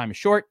time is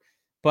short.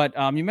 But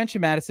you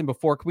mentioned Madison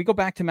before. Can we go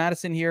back to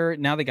Madison here?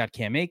 Now they got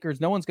Cam Akers.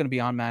 No one's going to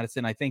be on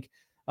Madison, I think.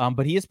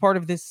 But he is part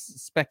of this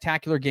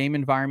spectacular game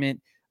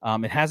environment.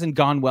 It hasn't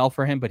gone well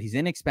for him, but he's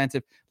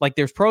inexpensive. Like,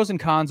 there's pros and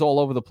cons all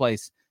over the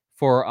place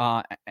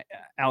for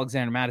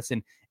Alexander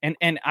Madison.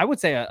 And I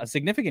would say a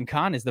significant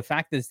con is the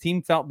fact that his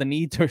team felt the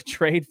need to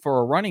trade for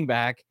a running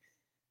back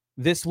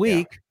this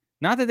week. Yeah.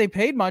 Not that they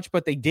paid much,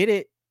 but they did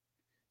it.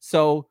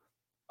 So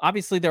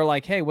obviously they're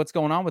like, hey, what's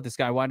going on with this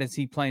guy? Why is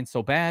he playing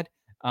so bad?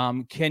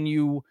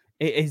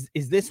 Is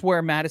this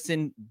where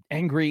Madison,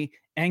 angry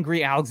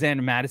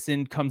Alexander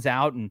Madison comes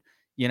out and,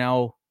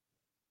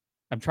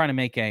 I'm trying to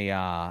make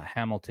a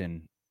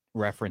Hamilton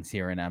reference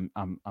here, and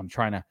I'm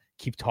trying to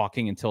keep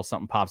talking until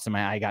something pops in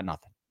my eye. I got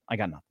nothing.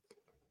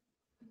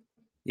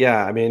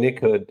 Yeah, I mean, it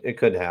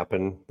could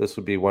happen. This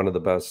would be one of the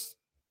best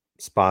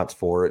spots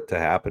for it to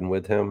happen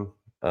with him.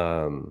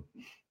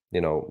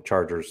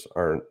 Chargers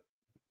aren't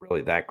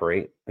really that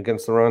great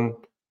against the run.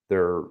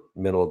 They're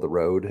middle of the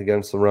road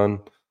against the run.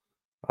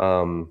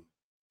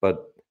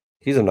 But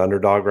he's an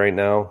underdog right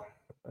now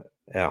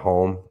at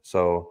home.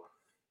 So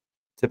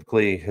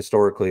typically,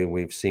 historically,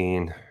 we've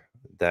seen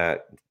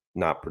that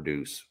not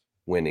produce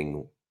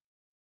winning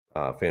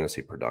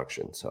fantasy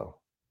production. So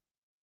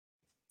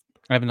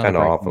I have another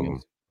off of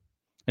him.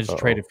 I just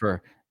traded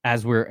for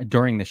as we're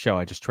during the show,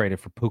 I just traded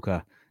for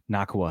Puka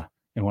Nakua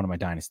in one of my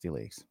dynasty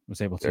leagues.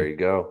 Was able to there you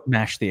go.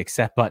 mash the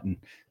accept button.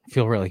 I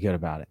feel really good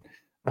about it.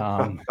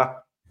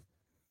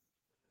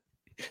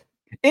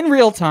 In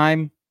real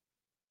time.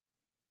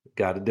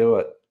 Got to do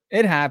it.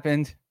 It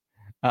happened.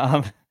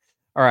 All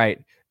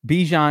right.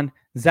 Bijan,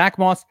 Zach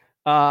Moss.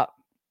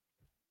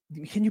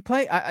 Can you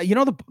play?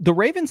 The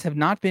Ravens have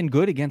not been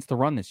good against the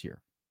run this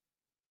year.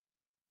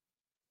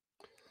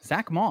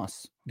 Zach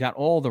Moss got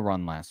all the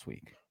run last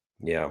week.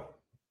 Yeah.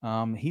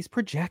 He's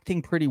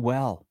projecting pretty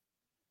well.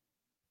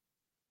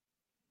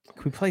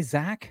 Can we play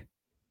Zach?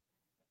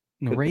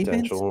 The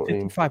Ravens,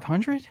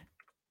 5,500?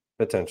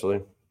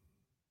 Potentially.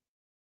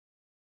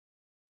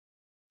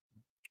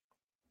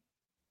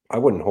 I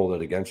wouldn't hold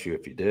it against you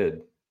if you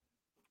did.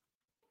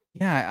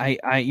 Yeah,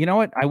 I you know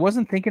what? I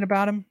wasn't thinking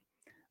about him.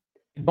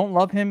 I don't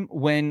love him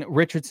when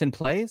Richardson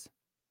plays.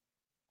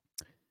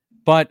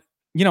 But,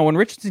 when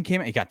Richardson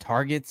came, he got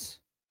targets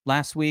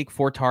last week,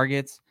 4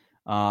 targets,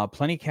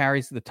 plenty of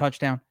carries, the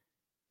touchdown.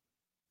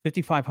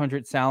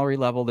 5,500 salary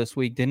level this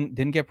week.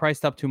 Didn't get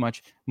priced up too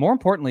much. More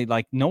importantly,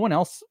 like no one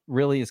else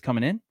really is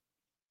coming in.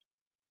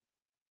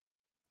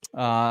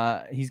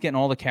 He's getting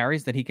all the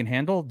carries that he can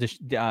handle.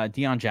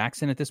 Deion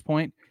Jackson at this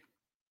point.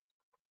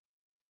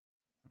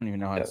 I don't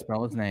even know how to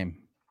spell his name.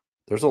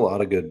 There's a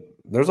lot of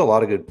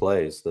good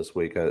plays this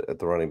week at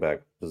the running back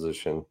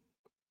position.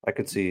 I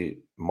could see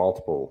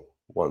multiple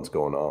ones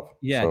going off.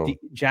 Yeah, so.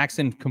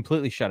 Jackson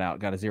completely shut out,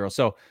 got a 0.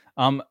 So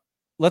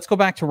let's go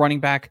back to running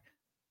back.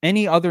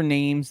 Any other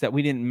names that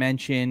we didn't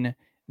mention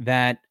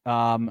that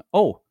I'm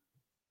going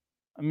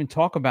to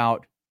talk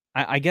about?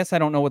 I guess I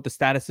don't know what the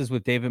status is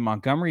with David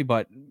Montgomery,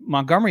 but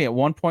Montgomery at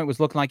one point was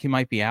looking like he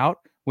might be out,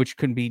 which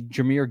could be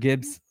Jahmyr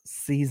Gibbs'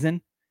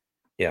 season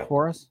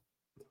for us.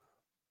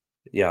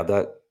 Yeah,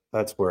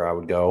 that's where I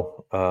would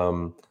go.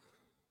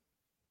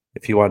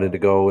 If you wanted to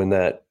go in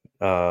that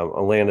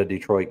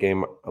Atlanta-Detroit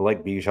game, I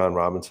like Bijan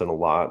Robinson a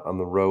lot on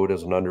the road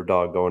as an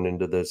underdog going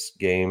into this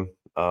game.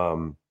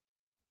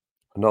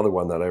 Another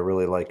one that I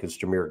really like is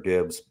Jahmyr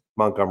Gibbs.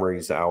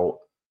 Montgomery's out.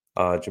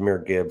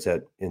 Jahmyr Gibbs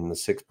in the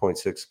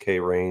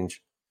 6.6K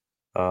range.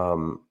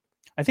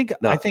 I think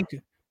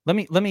let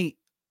me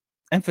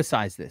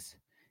emphasize this.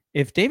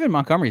 If David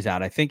Montgomery's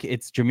out, I think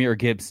it's Jahmyr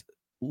Gibbs'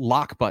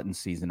 lock button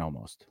season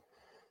almost.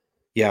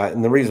 Yeah,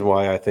 and the reason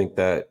why I think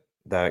that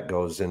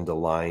goes into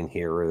line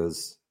here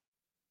is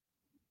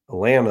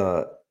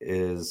Atlanta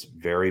is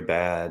very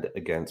bad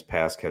against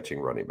pass catching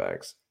running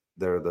backs.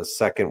 They're the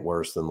second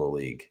worst in the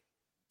league.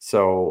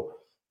 So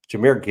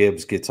Jahmyr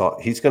Gibbs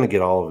he's going to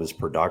get all of his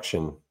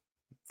production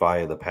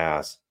via the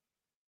pass.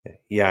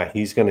 Yeah,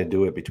 he's going to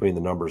do it between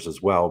the numbers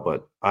as well,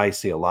 but I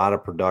see a lot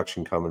of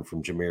production coming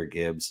from Jahmyr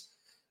Gibbs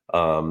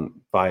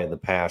via the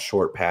pass,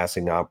 short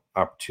passing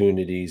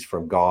opportunities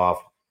from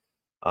Goff.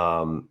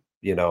 Atlanta's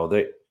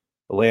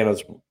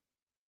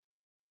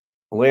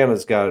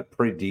got a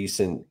pretty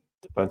decent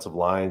defensive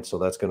line, so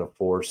that's going to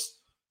force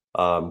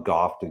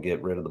Goff to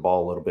get rid of the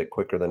ball a little bit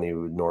quicker than he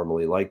would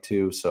normally like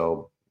to.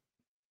 So,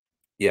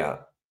 yeah,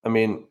 I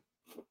mean,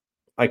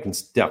 I can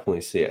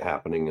definitely see it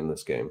happening in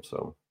this game.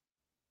 So,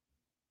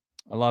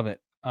 I love it.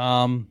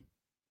 That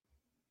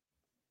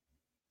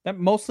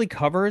mostly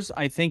covers,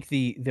 I think,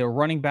 the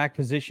running back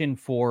position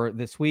for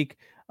this week.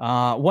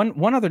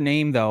 One other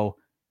name though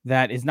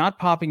that is not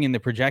popping in the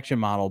projection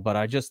model,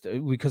 but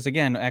because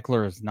again,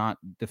 Eckler is not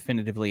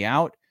definitively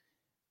out.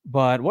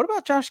 But what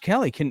about Josh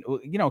Kelly?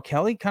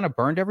 Kelly kind of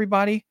burned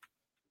everybody.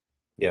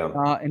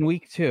 Yeah. In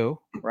week 2,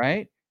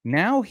 right?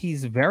 Now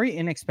he's very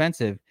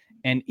inexpensive,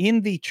 and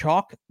in the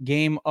chalk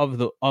game of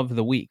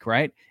the week,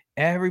 right?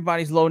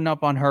 Everybody's loading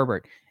up on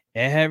Herbert.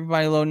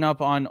 Everybody loading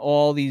up on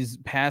all these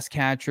pass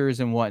catchers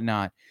and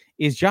whatnot.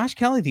 Is Josh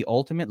Kelly the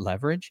ultimate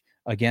leverage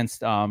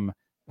against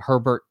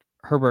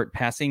Herbert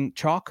passing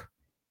chalk?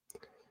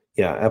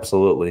 Yeah,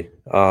 absolutely.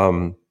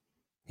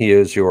 He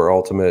is your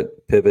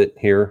ultimate pivot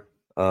here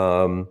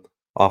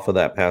off of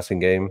that passing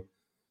game.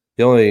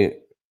 The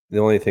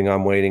only thing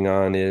I'm waiting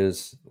on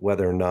is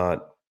whether or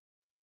not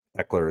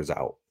Eckler is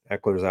out.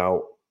 Eckler's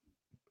out.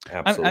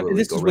 Absolutely.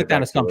 This is with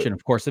that assumption,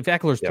 of course. If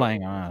Eckler's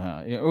playing,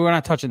 we're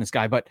not touching this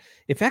guy. But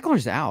if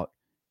Eckler's out,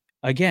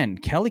 again,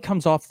 Kelly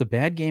comes off the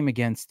bad game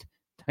against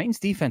Titans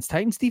defense.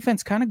 Titans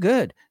defense kind of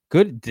good,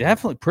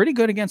 definitely pretty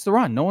good against the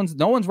run. No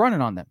one's running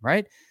on them,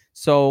 right?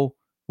 So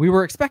we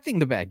were expecting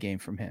the bad game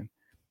from him,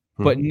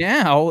 but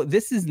now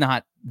this is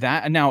not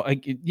that. Now,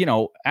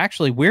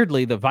 actually,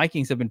 weirdly, the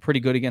Vikings have been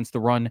pretty good against the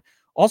run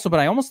also, but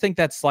I almost think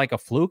that's like a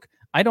fluke.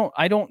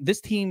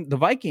 This team, the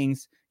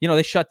Vikings,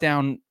 they shut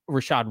down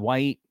Rashad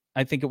White,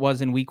 I think it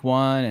was in week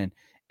 1.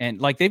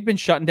 And like they've been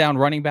shutting down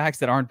running backs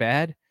that aren't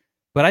bad,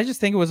 but I just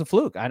think it was a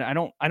fluke. They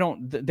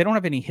don't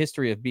have any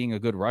history of being a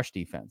good rush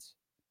defense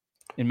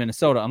in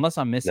Minnesota, unless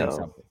I'm missing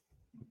something.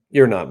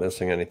 You're not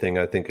missing anything.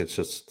 I think it's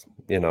just,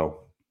 they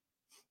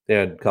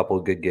had a couple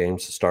of good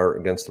games to start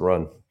against the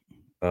run.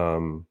 They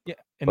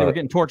were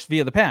getting torched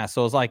via the pass.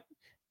 So it was like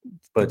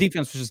the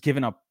defense was just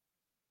giving up.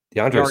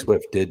 DeAndre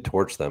Swift did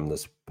torch them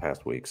this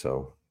past week.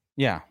 So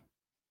yeah.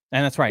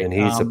 And that's right. And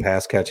he's a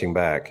pass catching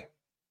back.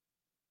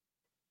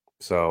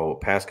 So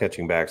pass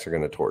catching backs are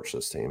going to torch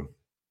this team.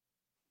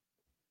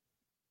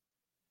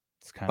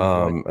 It's kind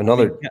of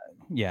another.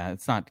 Yeah,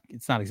 it's not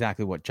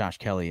exactly what Josh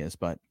Kelly is,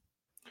 but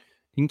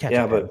he can catch.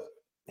 Yeah, but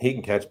he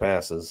can catch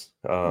passes.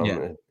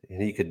 And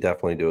he could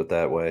definitely do it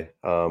that way.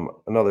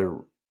 Another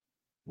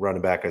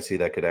running back I see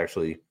that could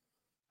actually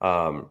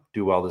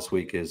do well this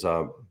week is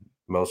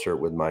Mostert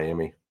with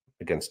Miami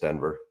against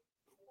Denver.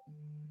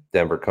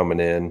 Denver coming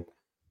in.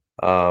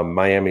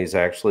 Miami's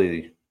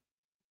actually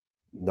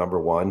number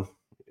 1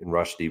 in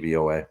rush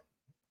DVOA.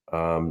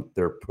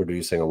 They're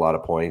producing a lot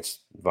of points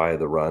via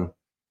the run.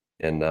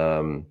 And,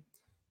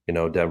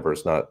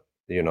 Denver's not,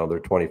 they're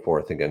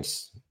 24th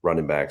against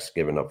running backs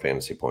giving up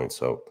fantasy points.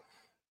 So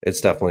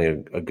it's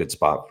definitely a good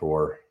spot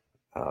for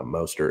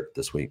Mostert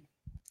this week.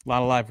 A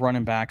lot of live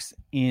running backs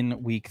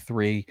in week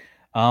 3.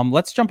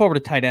 Let's jump over to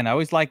tight end. I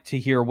always like to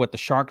hear what the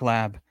Shark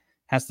Lab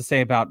has to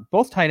say about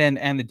both tight end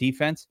and the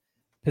defense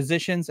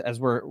positions as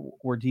we're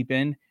deep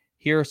in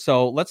here.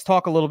 So let's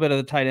talk a little bit of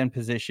the tight end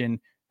position.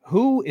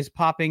 Who is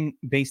popping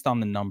based on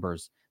the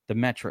numbers, the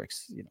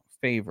metrics,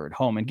 favored,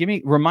 home,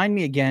 and remind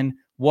me again,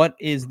 what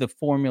is the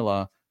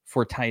formula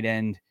for tight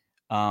end?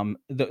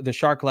 The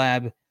Shark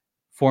Lab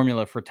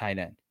formula for tight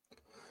end.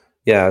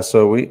 Yeah,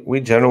 so we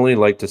generally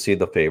like to see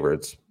the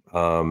favorites.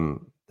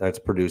 That's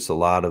produced a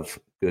lot of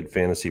good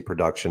fantasy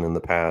production in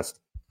the past,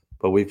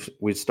 but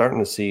we're starting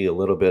to see a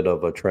little bit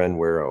of a trend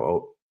where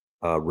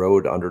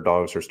road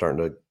underdogs are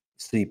starting to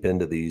seep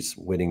into these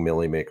winning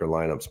Millie Maker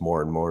lineups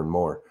more and more and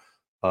more.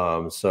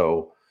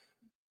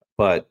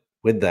 But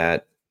with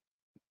that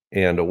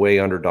and away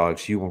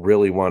underdogs, you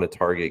really want to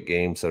target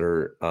games that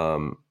are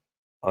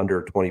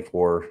under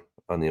 24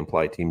 on the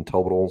implied team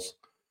totals.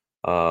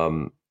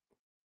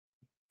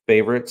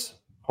 Favorites,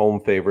 home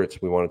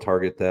favorites, we want to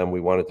target them. We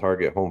want to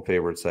target home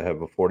favorites that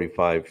have a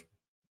 45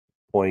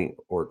 point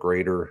or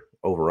greater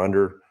over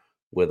under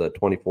with a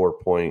 24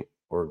 point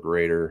or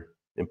greater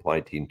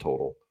implied team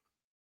total.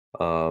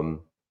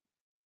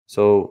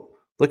 So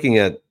looking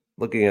at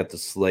the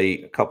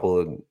slate, a couple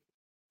of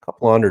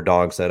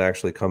underdogs that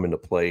actually come into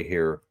play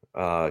here.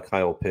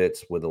 Kyle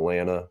Pitts with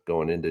Atlanta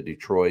going into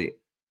Detroit.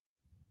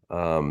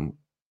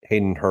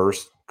 Hayden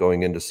Hurst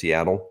going into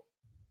Seattle.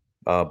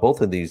 Both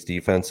of these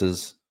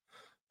defenses,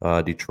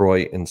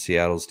 Detroit and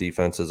Seattle's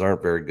defenses,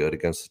 aren't very good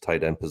against the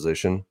tight end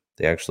position.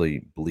 They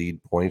actually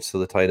bleed points to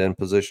the tight end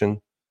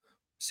position.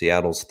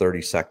 Seattle's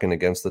 32nd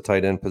against the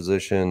tight end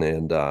position,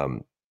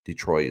 and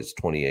Detroit is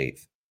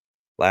 28th.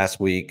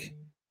 Last week,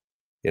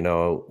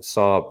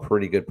 saw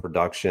pretty good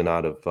production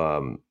out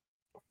of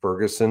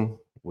Ferguson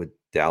with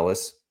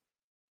Dallas,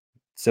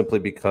 simply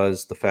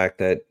because the fact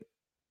that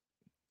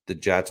the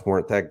Jets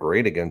weren't that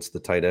great against the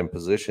tight end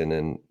position.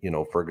 And,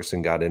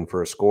 Ferguson got in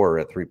for a score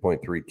at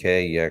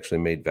 3.3K. He actually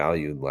made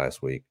value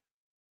last week.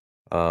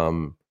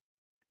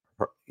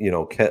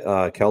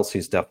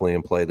 Kelsey's definitely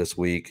in play this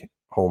week.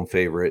 Home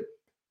favorite.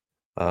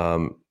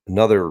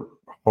 Another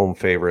home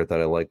favorite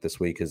that I like this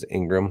week is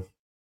Ingram.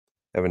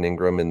 Evan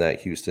Ingram in that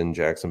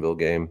Houston-Jacksonville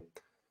game.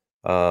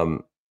 I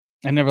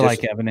never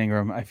like Evan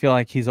Ingram. I feel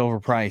like he's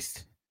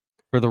overpriced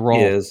for the role.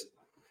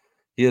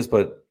 He is,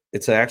 but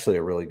it's actually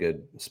a really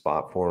good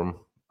spot for him.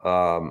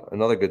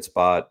 Another good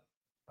spot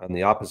on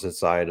the opposite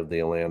side of the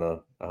Atlanta,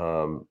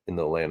 in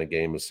the Atlanta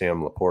game, is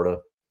Sam Laporta.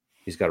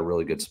 He's got a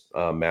really good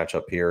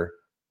matchup here.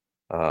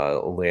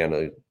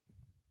 Atlanta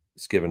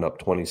is giving up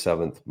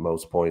 27th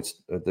most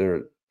points.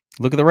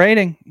 Look at the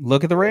rating.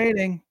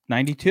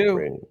 92.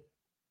 Rating.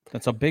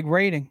 That's a big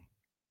rating.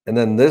 And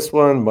then this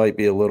one might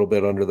be a little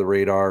bit under the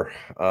radar.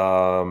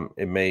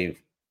 It may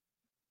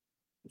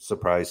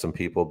surprise some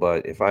people,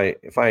 but if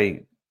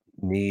I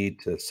need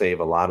to save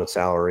a lot of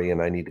salary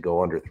and I need to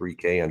go under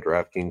 3K on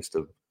DraftKings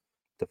to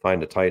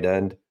find a tight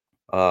end,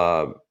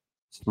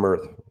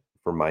 Smurth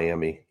for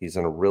Miami. He's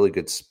in a really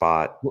good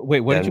spot. Wait,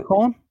 what did you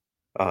call him?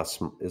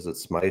 Is it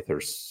Smythe or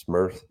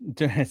Smurth?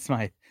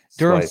 Smythe.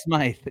 Durham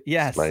Smythe.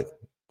 Yes.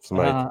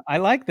 Smythe. I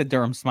like the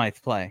Durham Smythe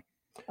play.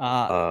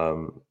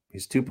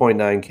 He's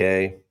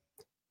 2.9K.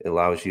 It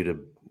allows you to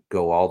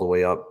go all the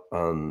way up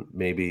on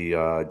maybe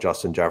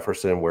Justin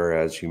Jefferson,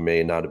 whereas you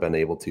may not have been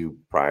able to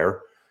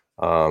prior.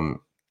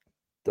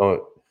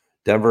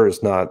 Denver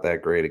is not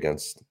that great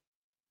against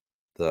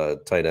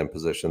the tight end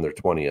position. They're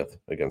 20th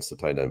against the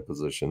tight end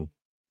position.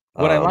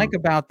 What I like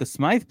about the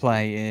Smythe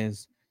play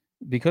is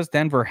because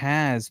Denver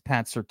has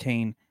Pat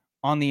Surtain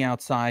on the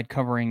outside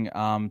covering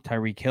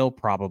Tyreek Hill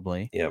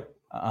probably. Yep.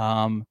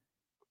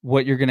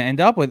 What you're going to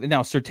end up with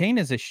now, Surtain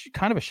is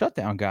kind of a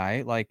shutdown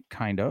guy,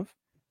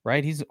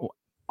 right? He's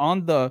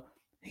on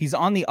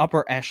the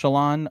upper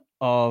echelon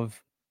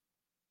of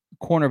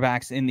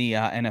cornerbacks in the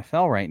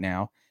NFL right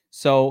now.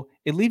 So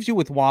it leaves you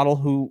with Waddle,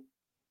 who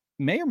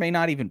may or may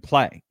not even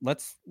play.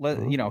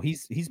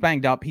 He's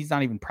banged up. He's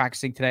not even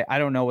practicing today. I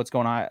don't know what's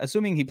going on.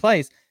 Assuming he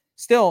plays,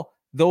 still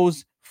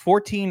those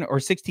 14 or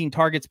 16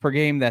 targets per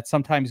game that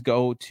sometimes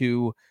go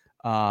to,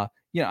 I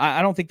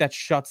don't think that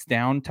shuts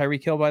down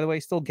Tyreek Hill, by the way.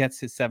 Still gets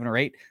his 7 or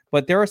 8,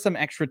 but there are some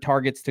extra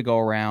targets to go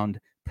around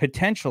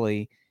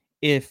potentially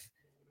if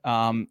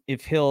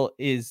if Hill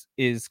is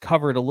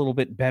covered a little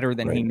bit better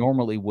than he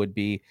normally would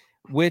be,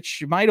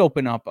 which might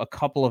open up a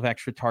couple of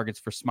extra targets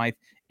for Smythe.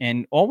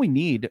 And all we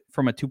need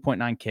from a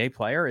 2.9K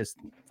player is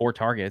 4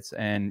 targets,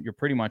 and you're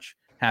pretty much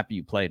happy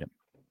you played him.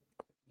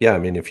 Yeah, I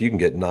mean, if you can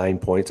get 9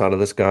 points out of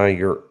this guy,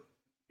 you're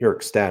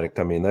ecstatic.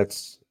 I mean,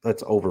 that's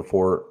over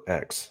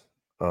 4x,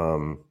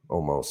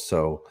 almost.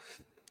 So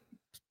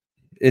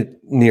it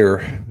near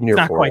it's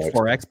not 4x. Quite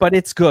 4x, but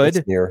it's good.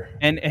 It's near,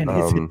 and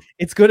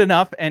it's good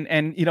enough.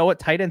 And you know what?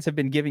 Tight ends have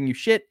been giving you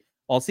shit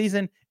all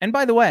season. And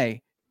by the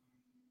way,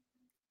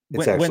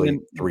 it's actually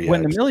 3x.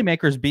 When the Millie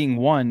Maker is being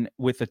won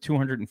with a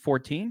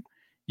 214,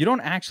 you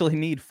don't actually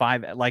need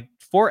 5. Like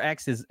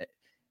 4x is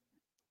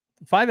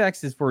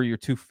 5x is for your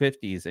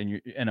 250s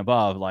and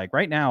above. Like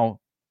right now,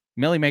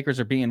 Millie Makers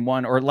are being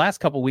won, or last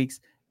couple weeks,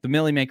 the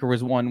Millie Maker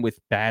was won with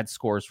bad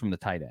scores from the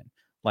tight end.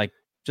 Like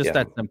just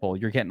that simple.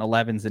 You're getting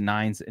 11s and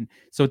 9s, and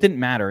so it didn't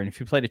matter. And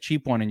if you played a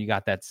cheap one and you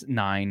got that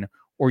 9,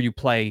 or you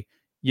play,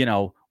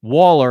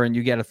 Waller and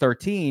you get a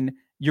 13,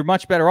 you're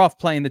much better off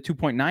playing the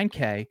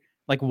 2.9K.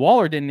 Like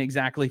Waller didn't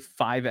exactly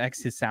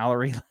 5x his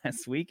salary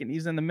last week, and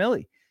he's in the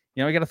Millie.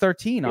 He got a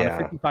 13 on a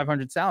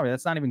 5,500 salary.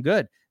 That's not even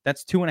good.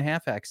 That's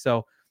 2.5x.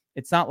 So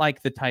it's not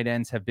like the tight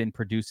ends have been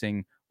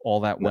producing all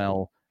that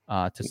well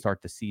to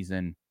start the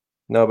season.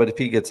 No, but if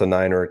he gets a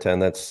 9 or a 10,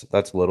 that's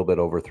a little bit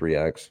over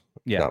 3x.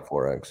 Yeah, not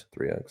 4x,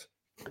 3x.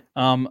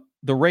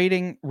 The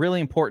rating, really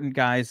important,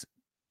 guys.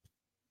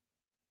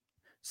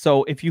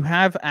 So if you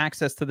have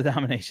access to the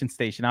Domination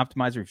Station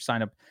Optimizer, if you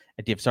sign up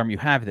at DFSRM, you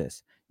have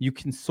this. You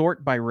can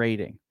sort by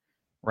rating,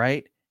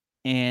 right?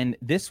 And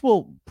this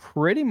will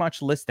pretty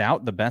much list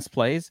out the best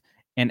plays.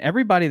 And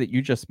everybody that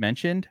you just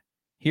mentioned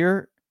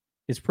here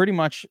is pretty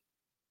much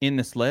in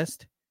this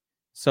list.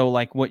 So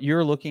like what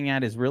you're looking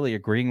at is really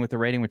agreeing with the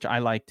rating, which I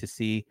like to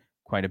see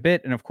quite a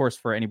bit. And of course,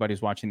 for anybody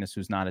who's watching this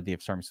who's not a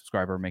DFS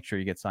subscriber, make sure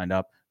you get signed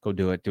up. Go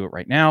do it. Do it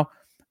right now.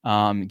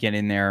 Get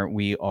in there.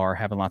 We are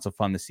having lots of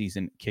fun this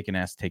season, kicking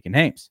ass, taking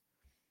names.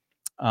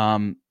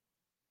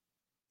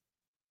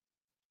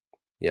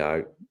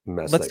 Yeah,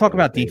 let's talk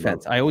about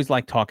defense. I always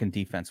like talking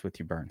defense with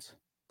you, Burns.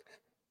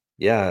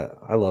 Yeah,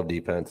 I love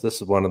defense.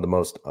 This is one of the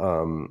most I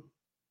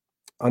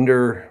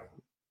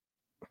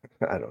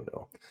don't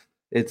know.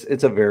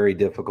 It's a very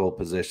difficult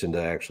position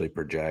to actually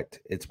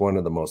project. It's one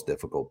of the most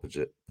difficult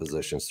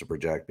positions to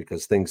project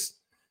because things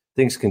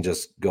can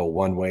just go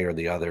one way or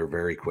the other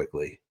very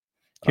quickly.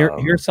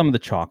 Here's some of the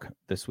chalk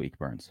this week,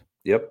 Burns.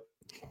 Yep.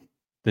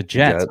 The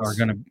Jets are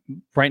going to,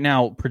 right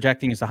now,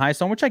 projecting is the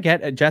highest one, which I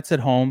get. Jets at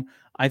home,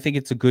 I think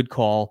it's a good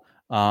call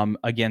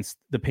against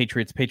the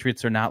Patriots.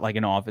 Patriots are not like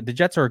an offense. The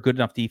Jets are a good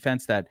enough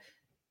defense that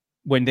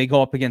when they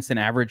go up against an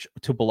average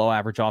to below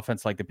average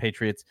offense like the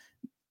Patriots,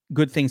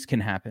 good things can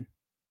happen.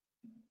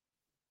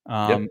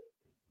 Yep.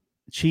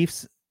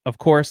 Chiefs, of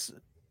course,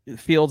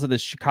 Fields of the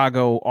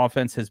Chicago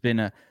offense has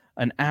been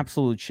an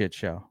absolute shit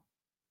show.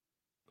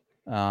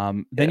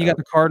 Then you got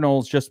the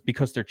Cardinals just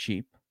because they're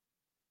cheap.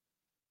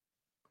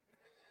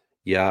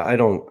 Yeah, I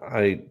don't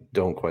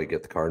quite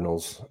get the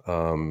Cardinals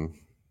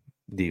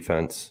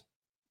defense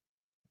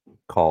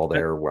call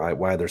there.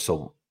 Why they're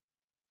so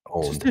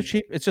owned. It's just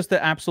cheap. It's just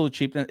the absolute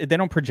cheap. They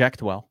don't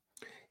project well.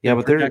 Yeah,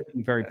 but they're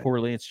very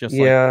poorly. It's just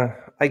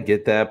I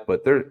get that,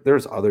 but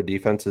there's other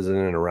defenses in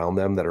and around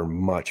them that are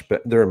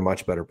they're in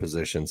much better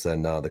positions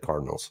than the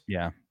Cardinals.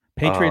 Yeah,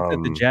 Patriots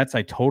at the Jets,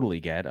 I totally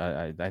get.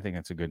 I think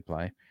that's a good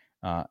play.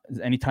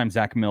 Anytime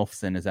Zach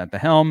Milfson is at the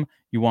helm,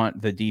 you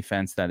want the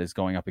defense that is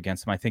going up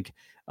against him. I think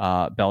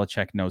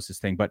Belichick knows this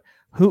thing, but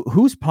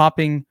who's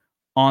popping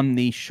on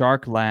the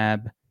Shark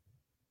Lab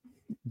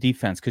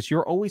defense? Because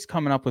you're always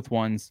coming up with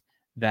ones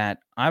that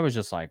I was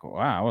just like,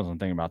 wow, I wasn't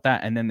thinking about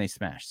that, and then they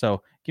smash.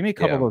 So give me a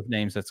couple of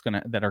names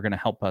that are gonna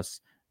help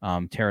us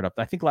tear it up.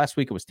 I think last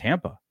week it was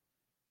Tampa.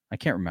 I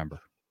can't remember.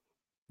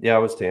 Yeah,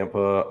 it was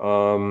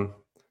Tampa.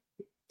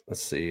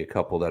 Let's see, a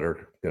couple that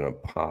are gonna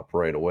pop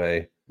right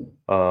away.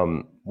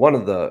 One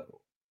of the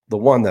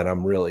one that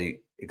I'm really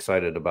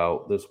excited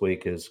about this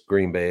week is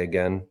Green Bay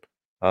again.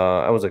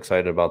 I was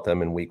excited about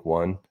them in week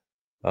 1.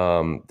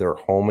 They're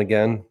home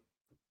again.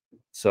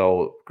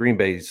 So Green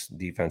Bay's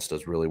defense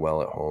does really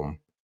well at home.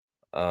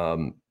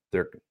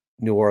 Their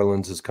New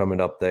Orleans is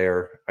coming up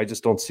there. I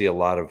just don't see a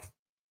lot of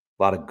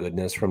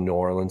goodness from New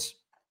Orleans.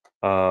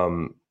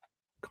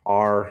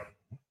 Carr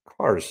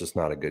is just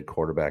not a good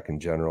quarterback in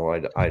general.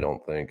 I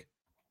don't think.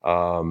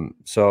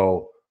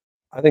 So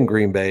I think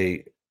Green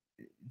Bay,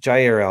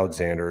 Jair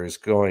Alexander is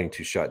going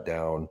to shut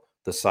down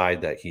the side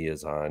that he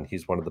is on.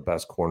 He's one of the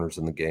best corners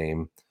in the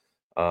game.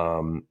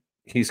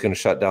 He's going to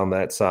shut down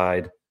that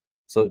side.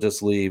 So it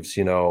just leaves,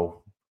 is that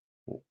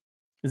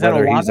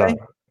whether Olave? He's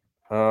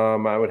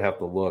on, I would have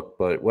to look,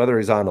 but whether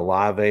he's on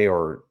Olave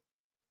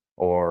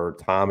or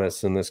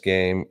Thomas in this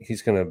game,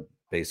 he's going to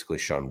basically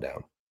shut him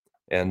down.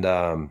 And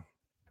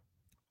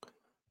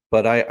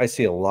but I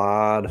see a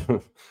lot.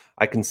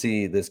 I can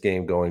see this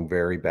game going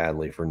very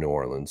badly for New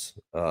Orleans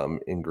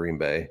in Green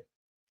Bay.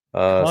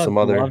 Some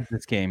other loves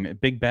this game.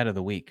 Big bet of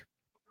the week.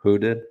 Who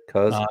did?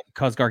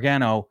 Cuz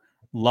Gargano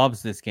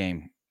loves this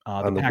game.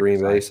 On the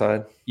Green Bay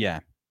side? Yeah.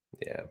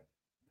 Yeah.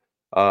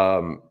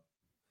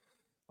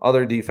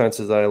 Other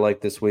defenses that I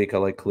like this week, I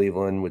like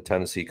Cleveland with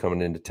Tennessee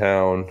coming into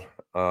town.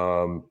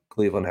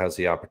 Cleveland has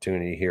the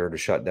opportunity here to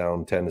shut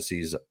down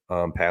Tennessee's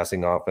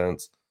passing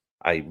offense.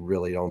 I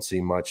really don't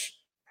see much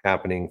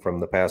happening from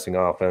the passing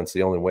offense.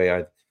 The only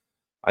way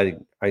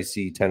I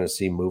see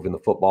Tennessee moving the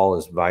football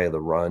is via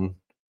the run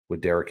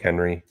with Derrick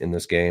Henry in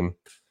this game.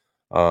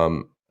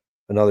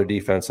 Another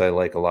defense I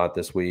like a lot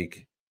this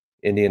week,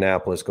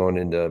 Indianapolis going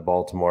into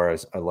Baltimore.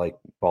 I like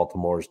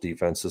Baltimore's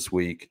defense this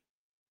week.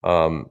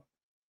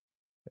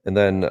 And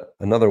then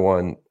another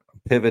one,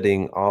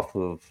 pivoting off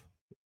of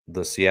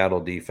the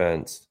Seattle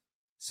defense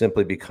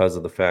simply because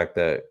of the fact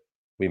that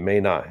we may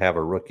not have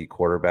a rookie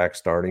quarterback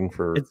starting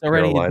for It's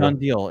already Carolina. a done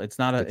deal. It's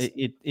not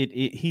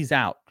he's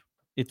out.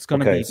 It's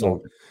going to be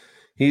so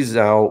he's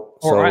out.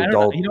 Or so I don't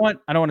know. You know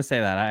what? I don't want to say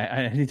that.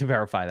 I need to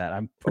verify that.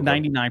 I'm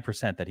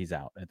 99% that he's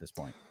out at this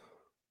point.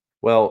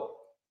 Well,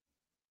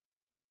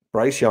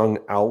 Bryce Young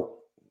out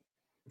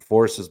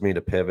forces me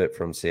to pivot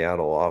from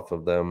Seattle off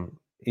of them,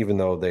 even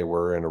though they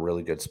were in a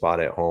really good spot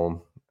at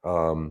home.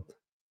 I'm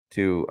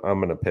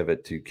going to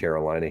pivot to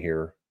Carolina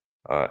here.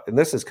 And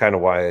this is kind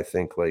of why I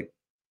think like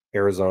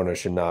Arizona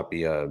should not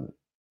be a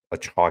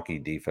chalky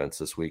defense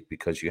this week,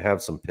 because you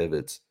have some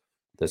pivots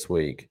this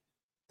week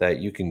that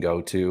you can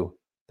go to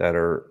that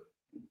are,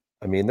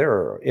 I mean,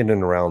 they're in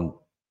and around,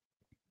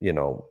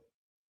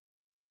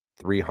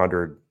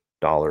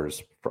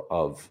 $300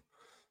 of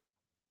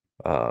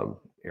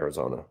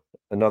Arizona.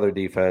 Another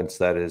defense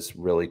that is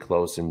really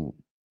close in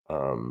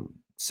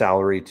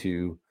salary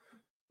to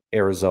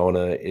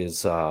Arizona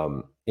is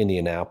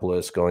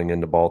Indianapolis going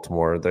into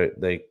Baltimore.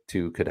 They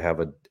too could have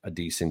a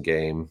decent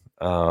game.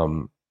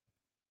 Another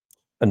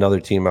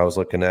team I was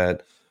looking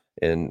at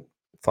and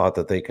thought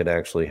that they could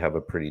actually have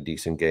a pretty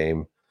decent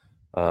game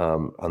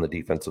on the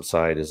defensive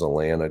side is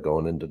Atlanta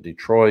going into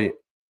Detroit.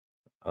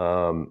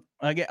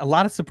 I get a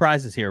lot of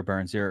surprises here,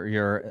 Burns.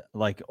 You're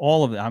like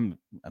all of them. I'm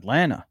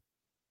Atlanta.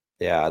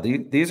 Yeah,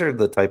 these are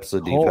the types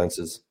of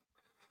defenses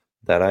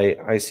that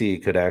I see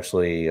could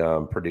actually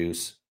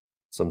produce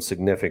some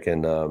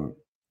significant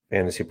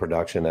fantasy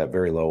production at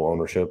very low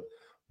ownership.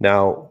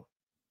 Now,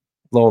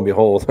 lo and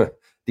behold,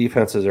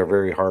 defenses are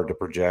very hard to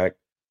project,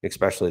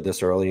 especially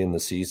this early in the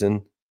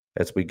season.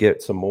 As we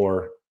get some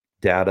more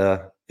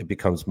data, it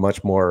becomes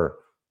much more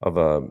of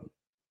a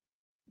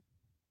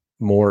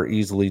more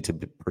easily to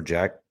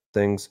project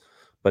things.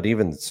 But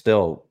even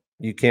still,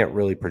 you can't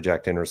really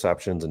project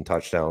interceptions and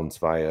touchdowns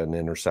via an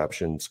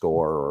interception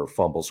score or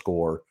fumble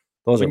score.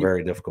 Those are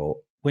very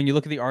difficult. When you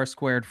look at the R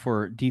squared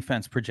for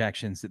defense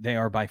projections, they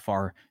are by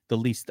far the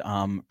least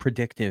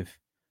predictive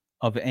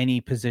of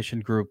any position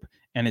group,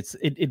 and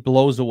it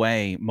blows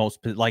away most.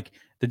 Like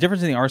the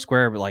difference in the R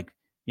squared, like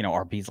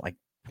RB's like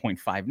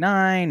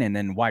 0.59, and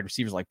then wide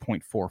receivers like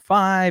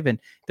 0.45, and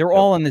they're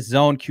all in this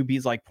zone.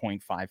 QB's like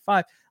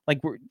 0.55.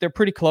 Like they're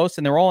pretty close,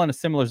 and they're all in a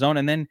similar zone.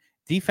 And then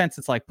defense,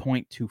 it's like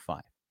 0.25.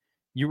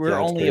 You were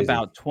only crazy.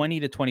 About 20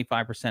 to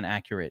 25%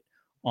 accurate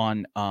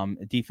on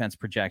defense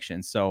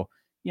projections. So,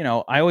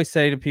 I always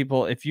say to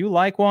people, if you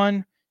like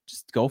one,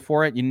 just go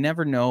for it. You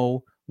never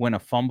know when a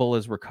fumble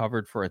is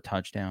recovered for a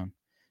touchdown.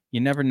 You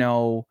never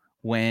know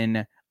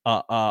when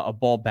a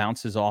ball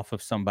bounces off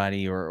of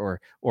somebody or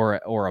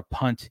a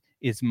punt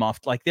is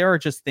muffed. Like there are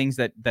just things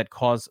that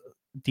cause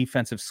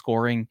defensive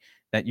scoring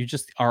that you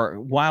just are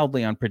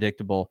wildly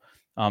unpredictable.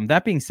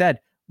 That being said,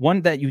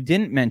 one that you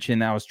didn't mention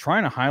that I was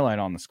trying to highlight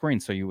on the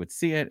screen so you would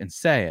see it and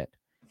say it.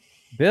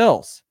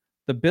 Bills.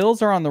 The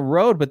Bills are on the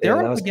road, but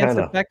they're up against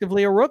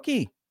effectively a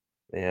rookie.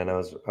 And I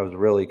was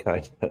really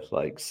kind of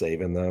like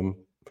saving them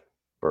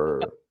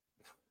for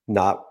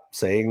not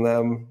saying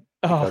them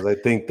because I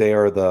think they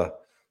are the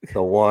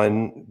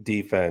one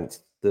defense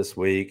this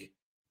week.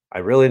 I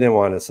really didn't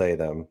want to say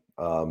them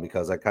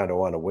because I kind of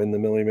want to win the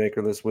Millie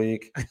Maker this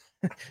week.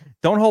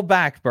 Don't hold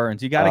back,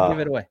 Burns. You got to give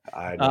it away.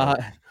 I know.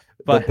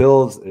 But the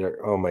Bills,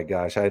 oh my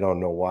gosh, I don't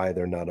know why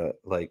they're not a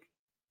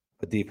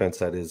defense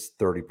that is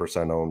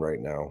 30% owned right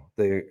now.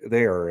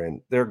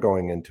 They're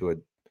going into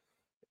an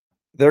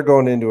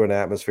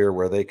atmosphere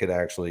where they could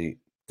actually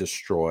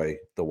destroy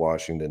the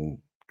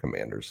Washington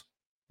Commanders.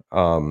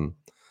 On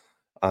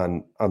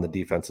the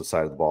defensive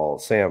side of the ball,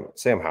 Sam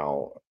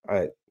Howell,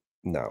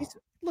 no.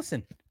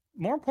 Listen,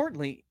 more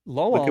importantly,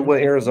 low. Look at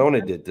what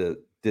Arizona did to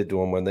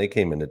them when they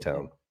came into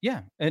town.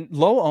 Yeah, and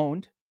low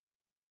owned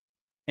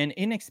and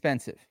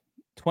inexpensive,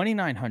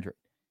 2,900.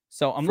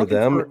 So I'm looking for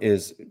them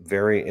is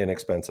very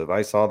inexpensive.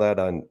 I saw that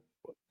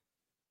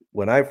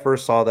when I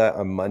first saw that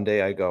on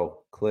Monday. I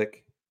go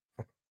click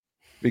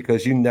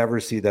because you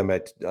never see them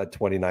at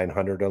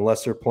 2,900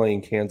 unless they're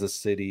playing Kansas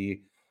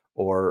City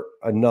or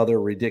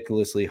another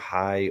ridiculously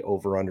high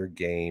over/under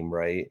game.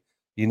 Right?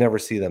 You never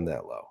see them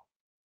that low.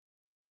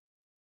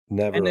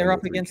 Never. And they're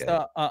up against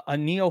a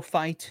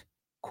neophyte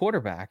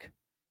quarterback,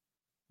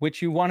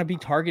 which you want to be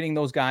targeting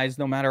those guys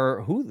no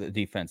matter who the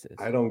defense is.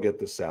 I don't get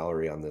the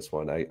salary on this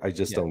one. I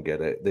just don't get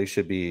it. They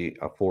should be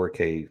a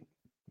 4K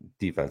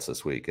defense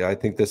this week. I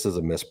think this is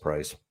a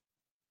misprice.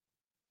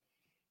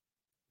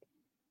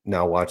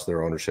 now watch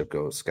their ownership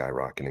go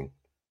skyrocketing.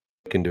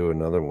 You can do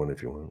another one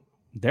if you want.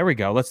 There we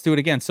go. Let's do it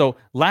again. So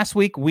last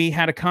week we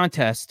had a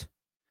contest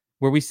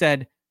where we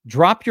said,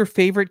 drop your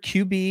favorite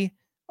QB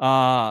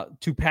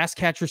to pass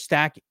catcher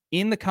stack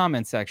in the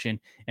comment section.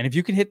 And if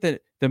you can hit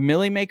the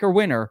Millie Maker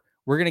winner,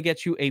 we're going to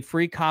get you a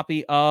free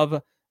copy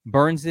of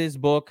Burns's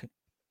book,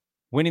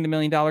 Winning the $1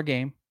 Million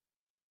Game.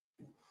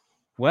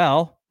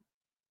 Well,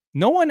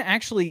 no one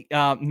actually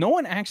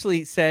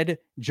said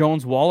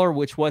Jones Waller,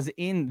 which was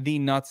in the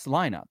nuts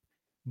lineup,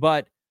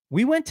 but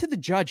we went to the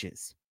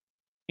judges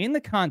in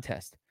the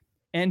contest,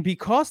 and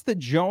because the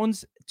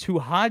Jones to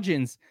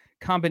Hodgins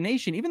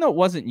combination, even though it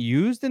wasn't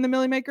used in the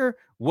Millie Maker,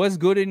 was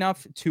good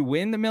enough to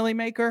win the Millie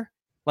Maker.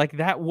 Like,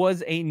 that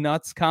was a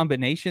nuts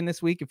combination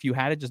this week. If you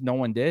had it, just no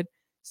one did.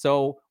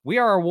 So we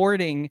are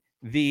awarding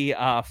the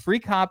free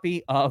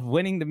copy of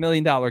Winning the $1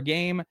 Million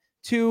Game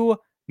to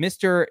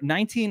Mr.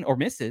 19 or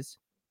Mrs.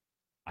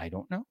 I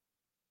don't know.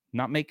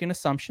 Not making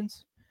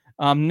assumptions.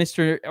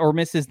 Mr. or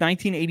Mrs.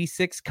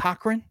 1986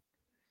 Cochran.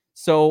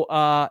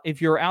 So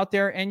if you're out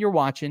there and you're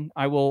watching,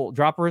 I will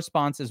drop a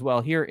response as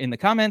well here in the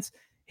comments.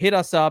 Hit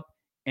us up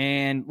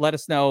and let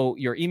us know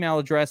your email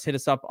address. Hit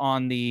us up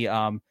on the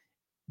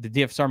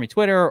DFS Army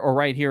Twitter, or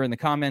right here in the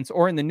comments,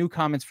 or in the new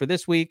comments for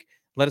this week.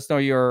 Let us know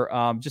your,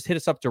 just hit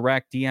us up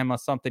direct, DM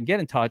us something, get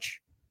in touch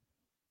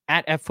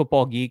at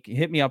FFootballGeek.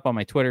 Hit me up on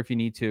my Twitter if you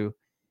need to,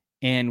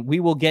 and we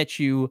will get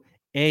you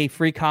a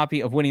free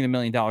copy of Winning the $1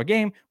 Million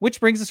Game, which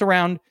brings us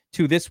around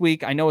to this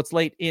week. I know it's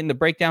late in the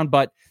breakdown,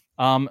 but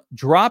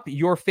drop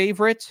your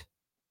favorite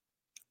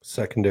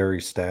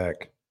secondary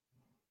stack.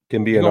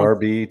 Can be an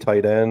RB,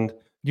 tight end.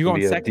 You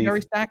going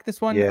secondary stack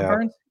this one, yeah.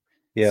 Burns?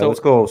 Yeah, so let's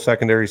go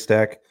secondary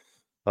stack.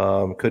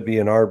 Could be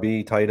an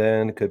RB, tight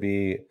end. Could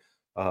be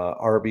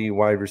RB,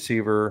 wide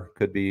receiver.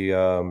 Could be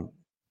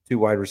two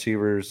wide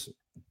receivers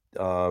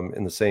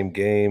in the same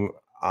game,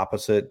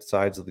 opposite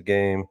sides of the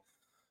game.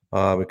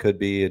 It could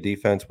be a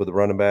defense with a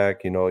running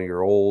back,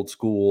 your old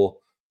school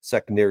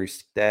secondary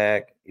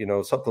stack,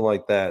 something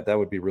like that. That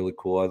would be really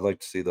cool. I'd like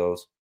to see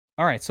those.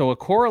 All right. So a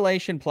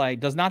correlation play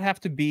does not have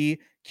to be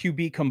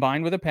QB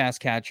combined with a pass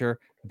catcher.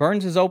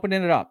 Burns is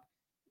opening it up.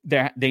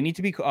 They need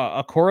to be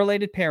a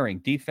correlated pairing.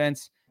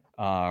 Defense,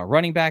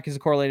 running back is a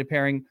correlated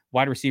pairing.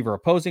 Wide receiver,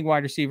 opposing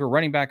wide receiver.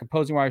 Running back,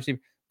 opposing wide receiver.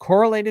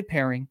 Correlated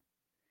pairing.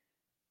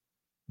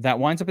 That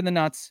winds up in the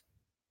nuts.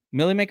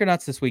 Millie Maker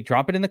nuts this week.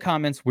 Drop it in the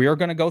comments. We are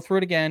going to go through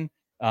it again.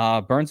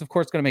 Burns, of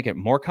course, going to make it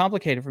more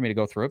complicated for me to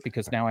go through it,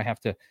 because now I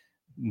have to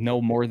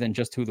know more than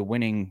just who the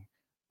winning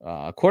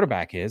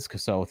quarterback is.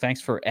 So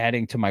thanks for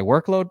adding to my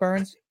workload,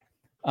 Burns.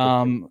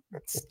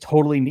 It's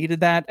totally needed.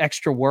 That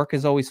extra work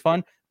is always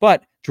fun.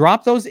 But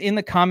drop those in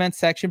the comment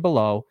section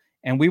below,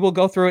 and we will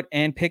go through it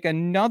and pick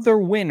another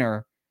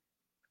winner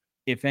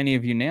if any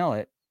of you nail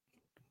it.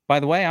 By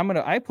the way,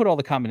 I put all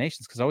the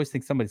combinations because I always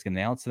think somebody's going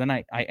to nail it. So then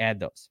I add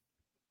those.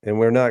 And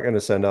we're not going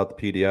to send out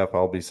the PDF.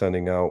 I'll be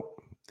sending out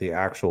the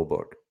actual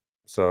book.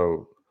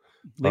 So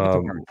leave it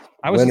to Burns.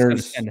 I was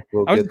just going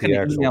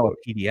to email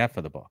a PDF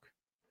of the book.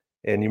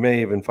 And you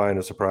may even find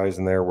a surprise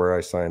in there where I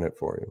sign it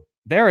for you.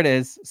 There it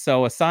is.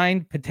 So a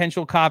signed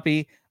potential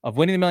copy of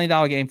Winning the $1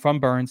 Million Game from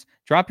Burns.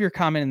 Drop your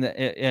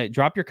comment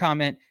drop your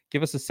comment.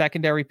 Give us a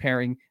secondary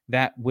pairing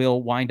that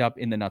will wind up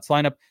in the nuts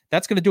lineup.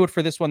 That's going to do it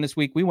for this one this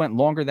week. We went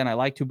longer than I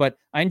like to, but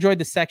I enjoyed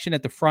the section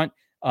at the front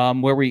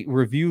where we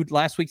reviewed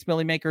last week's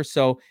Millie Maker.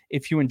 So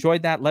if you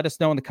enjoyed that, let us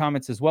know in the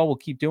comments as well. We'll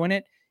keep doing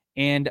it.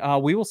 And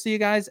we will see you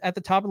guys at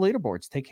the top of the leaderboards. Take care.